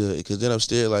good because then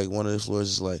upstairs like one of the floors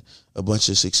is like a bunch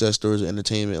of success stories of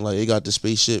entertainment. Like they got the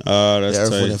spaceship Oh, that that's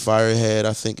Earth, Wind, tight. and Fire had,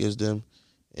 I think is them,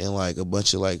 and like a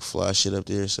bunch of like fly shit up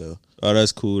there. So Oh,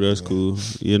 that's cool. That's cool.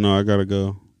 You know, I gotta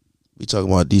go. we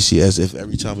talking about DC as if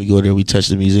every time we go there we touch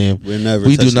the museum. We're never.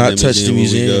 We do touching not touch the when we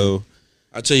museum. go.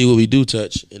 I tell you what we do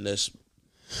touch, and that's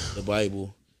the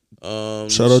Bible.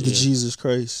 Shout out to yeah. Jesus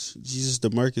Christ, Jesus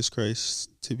DeMarcus Christ,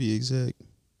 to be exact.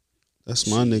 That's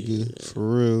my nigga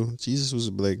for real. Jesus was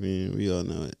a black man. We all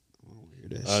know it. I don't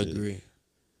hear that I shit. agree.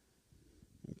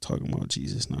 Talking about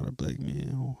Jesus, not a black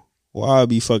man. Why I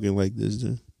be fucking like this,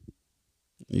 then?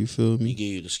 You feel He me?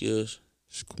 gave you the skills.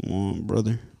 Just come on,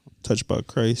 brother. Touched by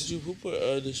Christ. Who put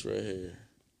this right here?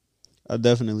 I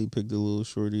definitely picked a little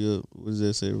shorty up. What does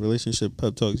that say? Relationship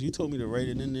pep talks. You told me to write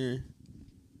it in there.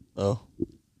 Oh,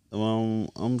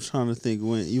 I'm trying to think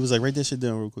when. You was like, write that shit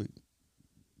down real quick.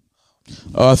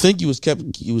 I think you was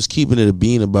keeping it a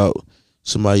bean about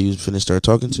somebody you was finna start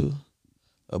talking to,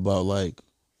 about like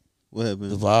What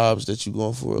happened? the vibes that you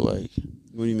going for, like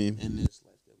What do you mean? in this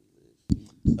life that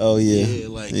we live. Oh yeah, Yeah,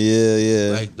 like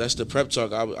yeah. like that's the prep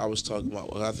talk I was talking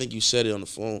about. I think you said it on the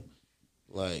phone.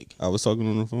 Like I was talking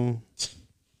on the phone.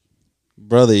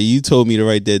 Brother, you told me to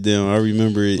write that down. I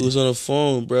remember it. it was on the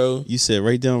phone, bro. You said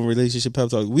write down relationship pep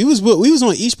talk. We was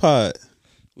on each pod,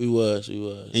 We was.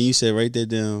 and you said write that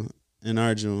down in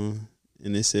our joint,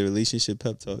 and it said relationship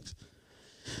pep talks.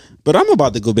 But I'm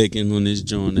about to go back in on this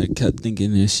joint that kept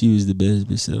thinking that she was the best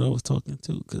bitch that I was talking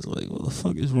to. Cause like, what the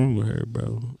fuck is wrong with her,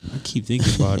 bro? I keep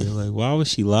thinking about it. Like, why would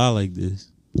she lie like this?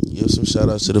 Give some shout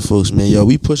outs to the folks, man. Yo,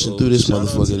 we pushing through this Shout out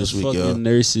to motherfucker the this week, fucking y'all.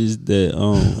 nurses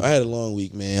that I had a long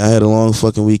week, man. I had a long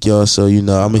fucking week, y'all. So you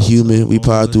know, I'm a human. We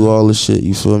pod through all this shit.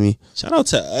 You feel me? shout out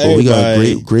to But we got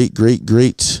everybody.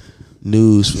 great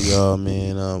news for y'all,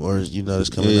 man. Or you know, that's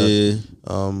coming Yeah,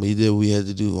 up. We did what we had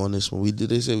to do on this one.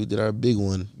 They said we did our big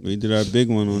one. we did our big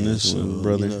one on Yeah, this so, one,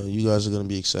 brother. You know, you guys are gonna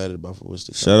be excited about for what's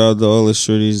to come. Shout out to all the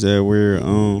shorties that wear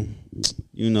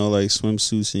you know, like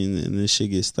swimsuits and this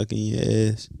shit get stuck in your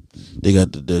ass. They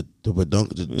got the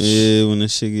badunk. Yeah, when the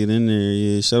shit get in there.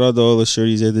 Yeah, shout out to all the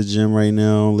shorties at the gym right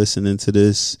now listening to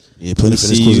this. Yeah, plenty Let's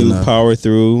fitness see cruising you now. power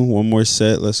through. One more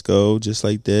set. Let's go. Just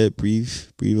like that. Breathe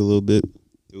a little bit.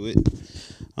 Do it.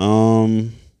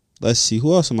 Let's see.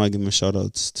 Who else am I giving shout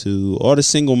outs to? All the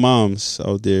single moms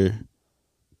out there.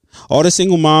 All the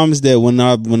single moms that when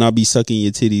I be sucking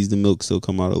your titties, the milk still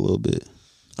come out a little bit.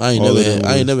 I ain't all of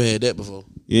them. never had that before.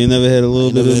 You ain't never had a little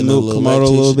ain't bit never of had no milk little come out a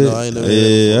little bit? lactation. No, I ain't never had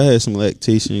Yeah, that I had some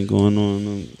lactation going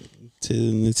on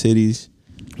in the titties.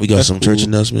 We got That's some church cool.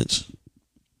 announcements.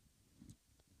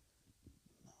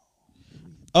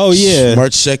 Oh yeah,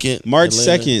 March 2nd. March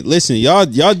Atlanta. 2nd. Listen, y'all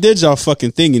did y'all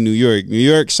fucking thing in New York. New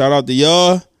York, shout out to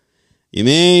y'all. You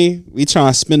mean? We trying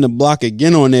to spin the block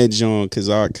again on that joint cause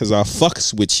I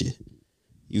fucks with you.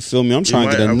 You feel me? I'm trying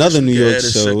to get another New York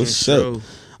show. What's up?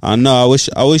 I know.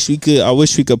 I wish we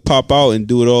could pop out and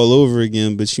do it all over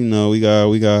again, but you know, we got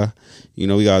we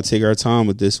gotta take our time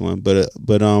with this one. But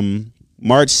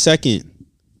March 2nd.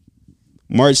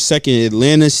 March 2nd,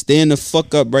 Atlanta, stand the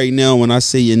fuck up right now when I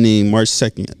say your name. March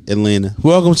 2nd, Atlanta.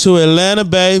 Welcome to Atlanta,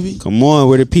 baby. Come on,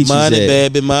 where the peaches Money, at?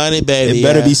 baby, money, baby. It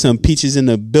better yeah. be some peaches in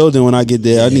the building when I get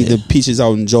there. I need the peaches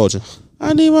out in Georgia.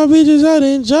 I need my bitches out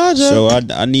in Georgia. So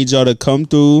I need y'all to come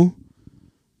through.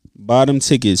 Buy them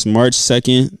tickets, March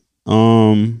 2nd.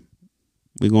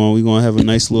 We gonna have a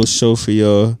nice little show for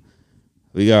y'all.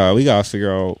 We gotta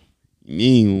figure out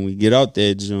when we get out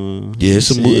there, John. Yeah,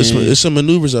 it's some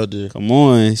maneuvers out there. Come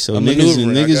on. So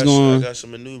niggas I going got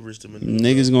some maneuvers to maneuver.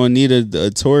 niggas gonna need a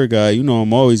tour guide. You know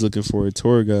I'm always looking for a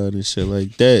tour guide and shit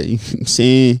like that. You know what I'm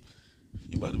saying?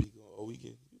 You about to be going all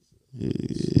weekend.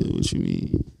 Yeah, what you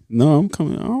mean? No, I'm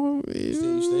coming. Oh, You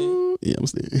staying? yeah, I'm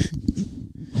staying.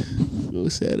 Go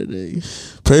Saturday.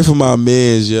 Pray for my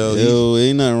mans, yo. Yo,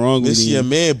 ain't nothing wrong with This your him.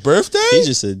 man birthday? He's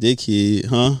just a dickhead,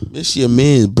 huh? This your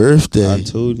man's birthday. I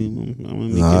told him I'm gonna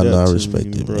make Nah, it up I to respect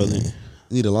him, it, brother. man.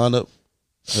 Need a lineup?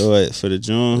 What for the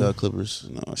John? Clippers.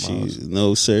 No,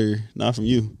 no sir, not from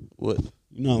you. What?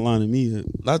 You're not lining me up.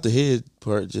 Not the head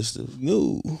part, just the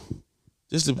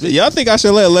big. Y'all think I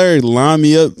should let Larry line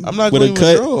me up? I'm not with going a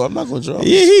cut. to draw. I'm not going to draw.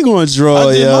 Yeah, he going to draw,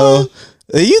 I did yo. mine.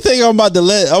 You think I'm about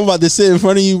to sit in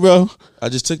front of you, bro? I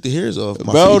just took the hairs off.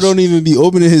 My Bro face. don't even be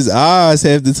opening his eyes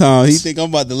half the time. He think I'm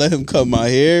about to let him cut my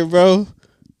hair, bro.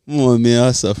 Come on, man,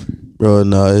 I suffer. Bro,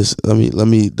 no, it's let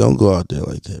me don't go out there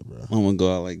like that, bro. I'm gonna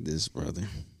go out like this, brother.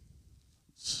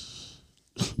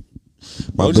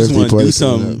 My Bro, just birthday want to party do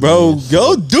something, coming up, bro. man.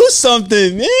 Go do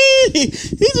something, man. He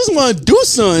just want to do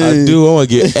something. I do. I want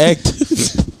to get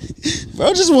active.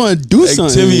 Bro. Just want to do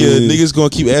something. Activia. Niggas gonna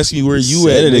keep asking me where you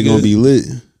at. Saturday Nigga. gonna be lit.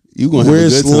 You gonna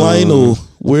Where's have a good time. Lionel?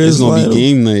 Where's It's gonna Lionel? be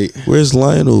game night. Where's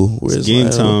Lionel? Where's Game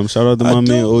Lionel? time. Shout out to I my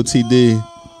man don't- OTD.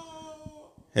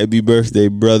 Happy birthday,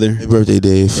 brother. Happy birthday,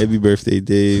 Dave. Happy birthday,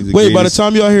 Dave. The Wait, by the greatest-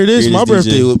 time y'all hear this, my greatest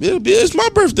birthday DJ. will be. It's my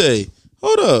birthday.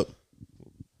 Hold up.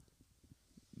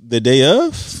 the day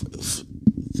of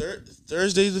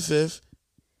Thursday's the 5th,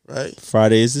 right?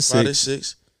 Friday is the Friday 6th.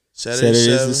 6th. Saturday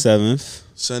Saturday is the 7th. 7th.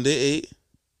 Sunday 8th.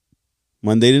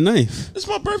 Monday the 9th. It's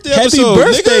my birthday Happy episode.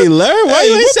 birthday, nigga. Larry. Why Hey,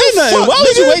 you ain't what say the nothing? fuck, Why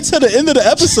would you nigga? wait till the end of the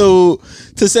episode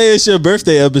to say it's your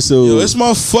birthday episode? Yo, it's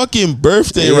my fucking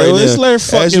birthday Yo, right now. it's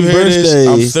Larry's As you fucking hear this, birthday.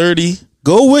 I'm 30.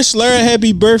 Go wish Larry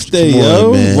happy birthday, Come on,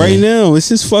 yo. man. Right now. It's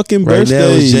his fucking Right birthday. now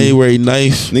it's January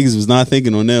 9th. Niggas was not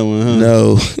thinking on that one, huh?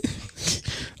 No.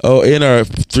 Oh, and our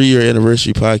 3-year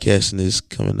anniversary podcasting is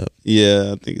coming up.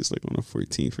 Yeah, I think it's like on the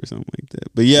 14th or something like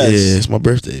that. But yes. Yeah, it's my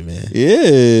birthday, man.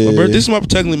 Yeah. This is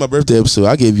technically my birthday episode.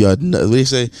 I gave y'all what do you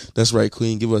say? That's right,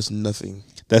 Queen. Give us nothing.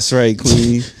 That's right,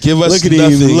 Queen. Give us Look at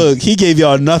nothing. him. Look, he gave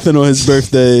y'all nothing on his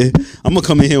birthday. I'm gonna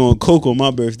come in here on coke on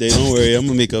my birthday. Don't worry, I'm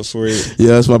gonna make up for it.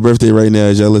 Yeah, it's my birthday right now.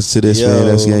 As y'all listen to this, Yo. man.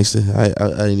 That's gangster. I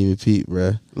didn't even peep,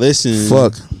 bruh. Listen.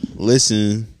 Fuck.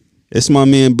 Listen. It's my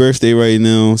man's birthday right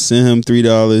now. Send him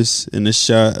 $3 and a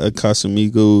shot of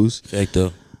Casamigos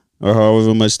Facto. or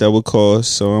however much that would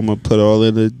cost. So I'm gonna put all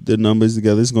of the numbers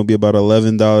together. It's gonna be about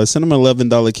 $11. Send him an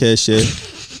 $11 cash check.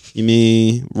 You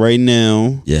mean right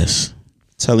now? Yes.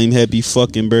 Tell him happy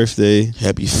fucking birthday.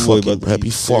 Happy That boy about fucking to be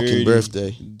 30.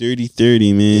 birthday. Dirty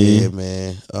 30, man. Yeah,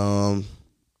 man.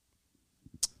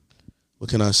 What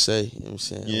can I say? You know what I'm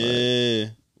saying? Yeah.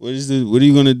 What are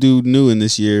you gonna do new in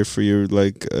this year for your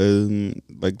like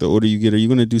the order you get? Are you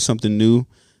gonna do something new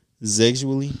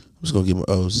sexually? I'm just gonna get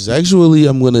my sexually.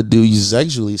 I'm gonna do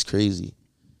sexually. It's crazy.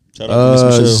 Shout out to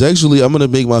Miss Michelle. Sexually, I'm gonna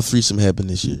make my threesome happen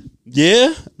this year.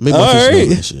 Yeah. Make my All threesome right. happen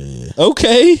this year. Yeah.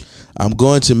 Okay. I'm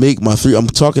going to make my I'm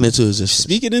talking into existence.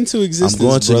 Speak it into existence. I'm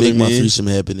going to brother, make my man. threesome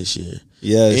happen this year.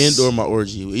 Yes. And or my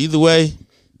orgy. Either way,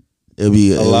 it'll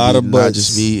be lot of not butts.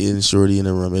 just me and Shorty in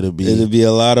the room. It'll be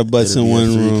a lot of butts in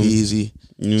one room. Easy.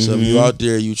 So if you out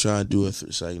there, you trying to do it,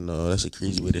 it's like no, that's a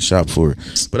crazy way to shop for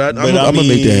it. But I'm gonna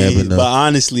make that happen though. But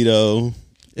honestly though,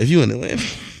 If you in Atlanta,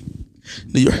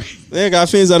 New York, they got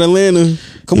fans out of Atlanta.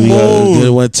 Come we gotta get it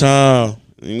on. one time.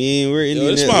 I mean, we're in Yo,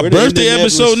 this my birthday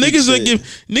episode. Niggas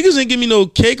ain't give me no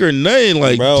cake or nothing.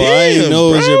 Like, bro, damn, I didn't know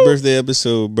bro. it was your birthday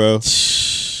episode, bro.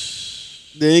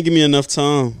 They didn't give me enough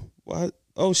time. What?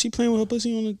 Oh, she playing with her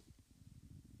pussy on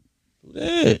the.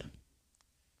 Yeah.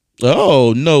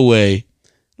 Oh no way.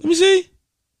 Let me see.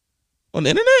 On the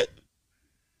internet.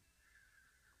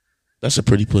 That's a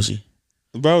pretty pussy.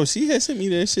 Bro, she had sent me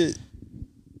that shit.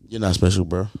 You're not special,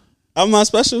 bro. I'm not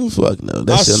special. Fuck no. I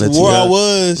That's on that swore I Let me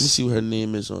was. see what her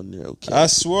name is on there. Okay. I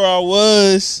swore I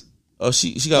was. Oh,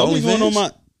 she got Don't be going on OnlyFans.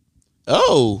 my.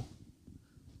 Oh,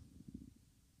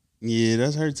 Yeah,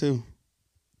 that's her too.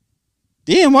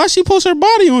 Damn, why she post her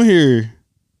body on here?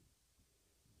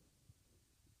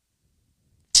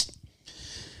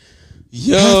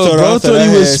 yo, I bro, thought thought I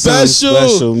he was had something special.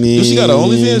 special, man. Yo, she got an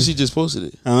OnlyFans. She just posted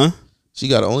it. Huh? She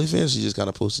got an OnlyFans. She just kind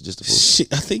of posted just to post.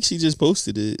 I think she just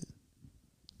posted it.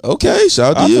 Okay,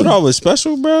 shout out I to you, thought I was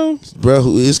special, bro. bro.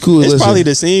 It's cool. It's Listen, probably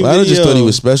the same I just video. thought he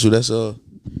was special. That's all.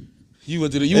 You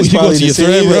went to the It's you go probably to the your same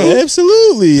thread, bro.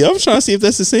 Absolutely. I'm trying to see if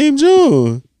that's the same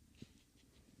Joe.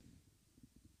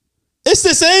 It's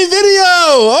the same video.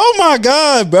 Oh my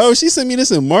God, bro. She sent me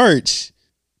this in March.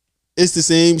 It's the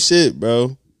same shit,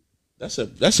 bro.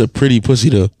 That's a pretty pussy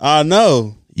though. I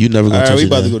know. You never All gonna right, touch we it.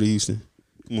 about to now. go to Houston.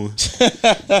 Come on. All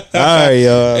right,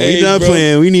 y'all. Hey, we done bro.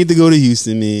 playing. We need to go to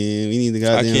Houston, man. We need to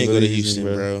I goddamn can't go to Houston,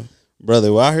 bro.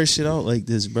 Brother, why her shit out like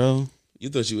this, bro? You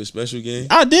thought you was special, gang?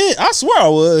 I did. I swear I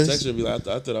was. Text her, be like,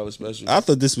 I thought I was special. I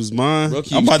thought this was mine. Bro,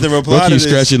 keep- I'm about to Bro, reply to keep this.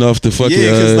 scratching off the fucking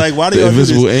Yeah, 'cause, like, why do the y'all do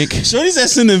invisible this? ink. Shorty that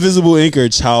send invisible ink or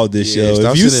childish, Yeah, yo.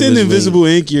 stop If you sending send invisible invisible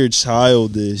ink, you're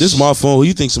childish. This is my phone. Who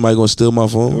you think somebody gonna steal my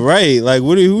phone? right. Like,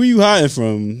 who are you hiding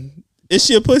from? It's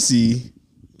your pussy.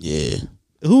 Yeah.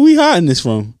 Who we hiding this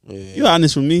from? Yeah. You hiding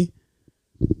this from me?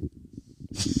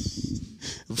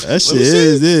 That shit Let me see.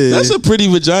 is this. That's a pretty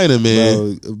vagina,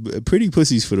 man. Bro, pretty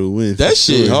pussies for the win. That for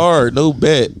shit sure. hard, no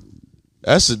bet.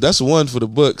 That's one for the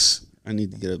books. I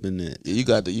need to get up in that. Yeah, you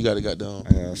got to got down.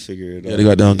 I gotta figure it out.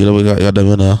 Got down. Get up. Got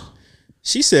down now.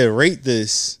 She said, "Rate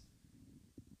this."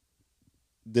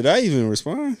 Did I even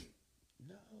respond?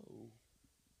 No.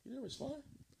 You didn't respond.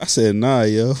 I said, "Nah,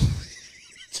 yo."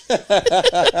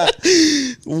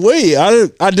 Wait,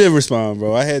 I did respond,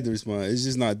 bro. I had to respond. It's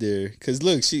just not there. Cause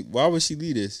look, why would she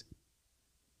leave this?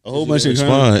 A whole bunch of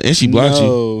respond, and she blocked you.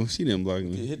 No, she didn't block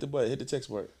me. Hit the button. Hit the text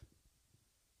bar.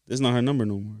 That's not her number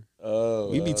no more. Oh,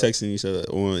 We be texting each other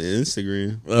on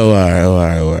Instagram. Oh,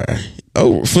 all right.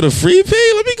 Oh, for the free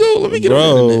pay? Let me get on the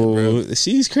internet, bro.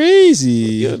 She's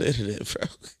crazy. Get on the internet, bro.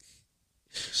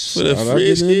 For the Shout out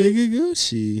free to that nigga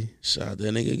Gucci. Shout out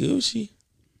that nigga Gucci.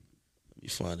 Let me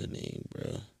find the name,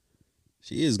 bro.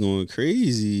 She is going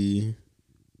crazy.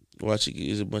 Watch it.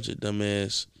 There's a bunch of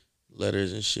dumbass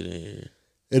letters and shit in here.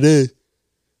 It is.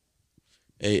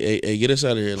 Hey, get us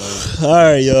out of here, like. All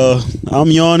right, y'all. I'm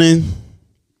yawning.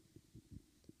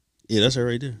 Yeah, that's her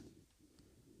right there.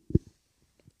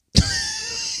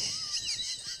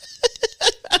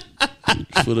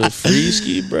 For the free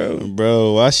ski, bro.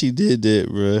 Bro, why she did that,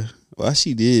 bro? Why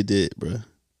she did that, bro?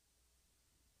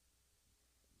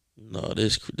 No,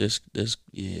 this,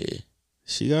 yeah.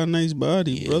 She got a nice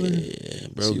body, brother. Yeah,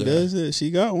 bro. She does it. She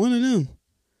got one of them.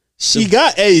 She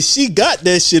got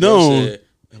that shit on.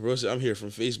 Bro said, I'm here from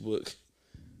Facebook.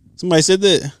 Somebody said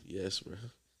that? Yes, bro.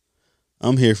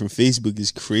 I'm here from Facebook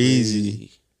is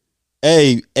crazy.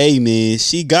 Hey, man,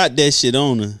 she got that shit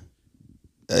on her.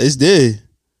 It's there.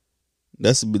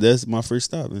 That's my first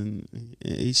stop in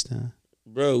H-Town.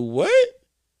 Bro, what?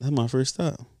 That's my first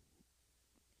stop.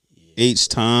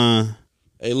 H-Town.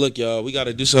 Hey, look, y'all. We got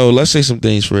to do so. Let's say some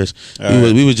things first.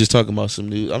 We were just talking about some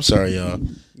news. I'm sorry, y'all.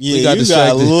 Yeah, we got you got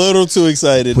a little too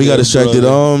excited. We got distracted.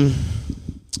 Brother.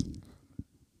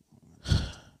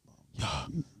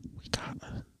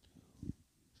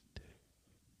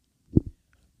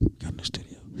 We got a new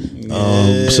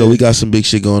studio. So we got some big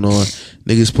shit going on.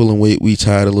 Niggas pulling weight. We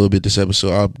tired a little bit this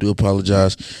episode. I do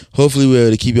apologize. Hopefully we're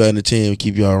able to keep y'all entertained,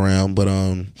 keep y'all around. But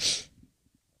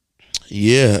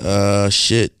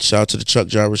shit. Shout out to the truck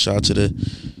drivers. Shout out to the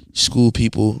school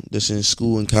people that's in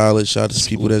school and college. Shout out to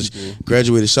people that's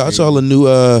graduated. Shout out to all the new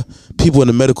people in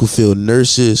the medical field,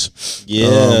 nurses,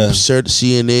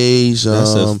 CNAs,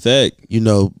 that's a fact. You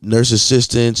know, nurse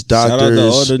assistants, doctors. Shout out to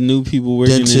all the new people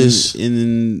working dentists.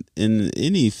 in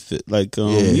any like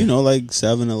you know, like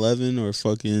 7-Eleven or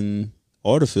fucking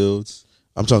Autofields.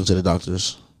 I'm talking to the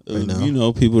doctors right now. You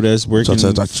know, people that's working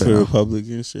for the public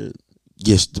and shit.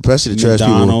 Yes, especially the trash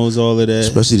people. McDonald's, all of that.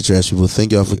 Especially the trash people.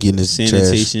 Thank y'all for getting this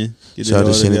sanitation. trash. Shout out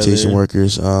to sanitation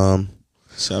workers.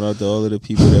 Shout out to all of the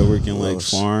people that work in like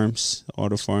farms, all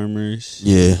the farmers.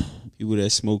 Yeah. People that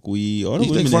smoke weed. All the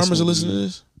you women think farmers are listening to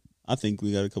this? I think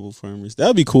we got a couple farmers.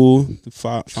 That'd be cool to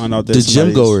find out that the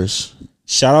gym goers.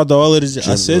 Shout out to all of the.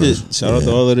 I said it. Shout out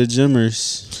to all of the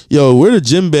gymmers. Yo, where the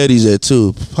gym baddies at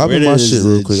too? Pop in my shit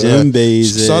real quick. Gym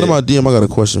baddies. Shout out to my DM. I got a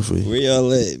question for you. Where y'all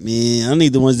at, man? I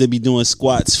need the ones that be doing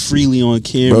squats freely on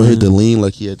camera. Bro, hit the lean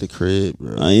like he at the crib,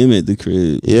 bro. I am at the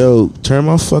crib. Yo, turn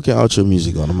my fucking outro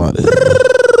music on. I'm out of here.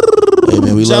 Hey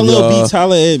man, we love y'all. Beats,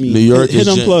 holla at me. New York hit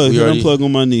is unplug. Hit unplug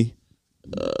on my knee.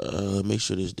 Make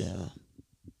sure this down.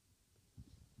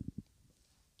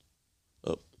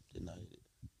 Oh, did not hit it.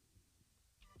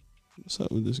 What's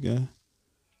up with this guy?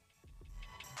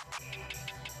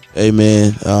 Hey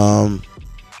man,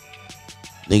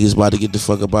 niggas about to get the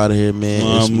fuck up out of here, man.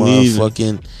 It's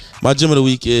motherfucking. My gym of the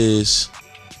week is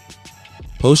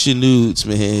post your nudes,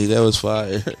 man. That was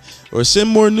fire. Or send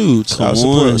more nudes. I'll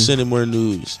support sending more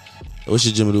nudes. What's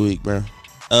your gym of the week, bro?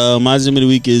 My gym of the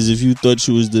week is if you thought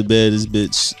you was the baddest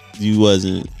bitch, you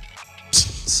wasn't.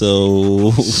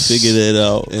 So figure that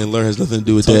out. And learn has nothing to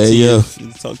do with that. Yeah.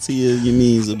 Talk to your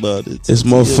means about it. It's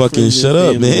motherfucking shut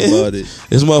up, man. About it.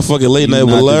 It's motherfucking late night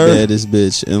with Lur. The baddest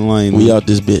bitch and Lionel. We out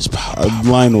this bitch.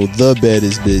 Lionel, the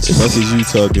baddest bitch. Fuck is you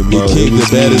talking about? The king, the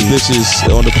baddest bitches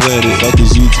on the planet. Fuck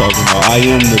is you talking about? I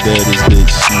am the baddest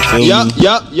bitch. You feel me?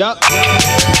 Yup.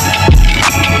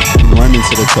 Run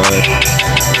into the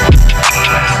car.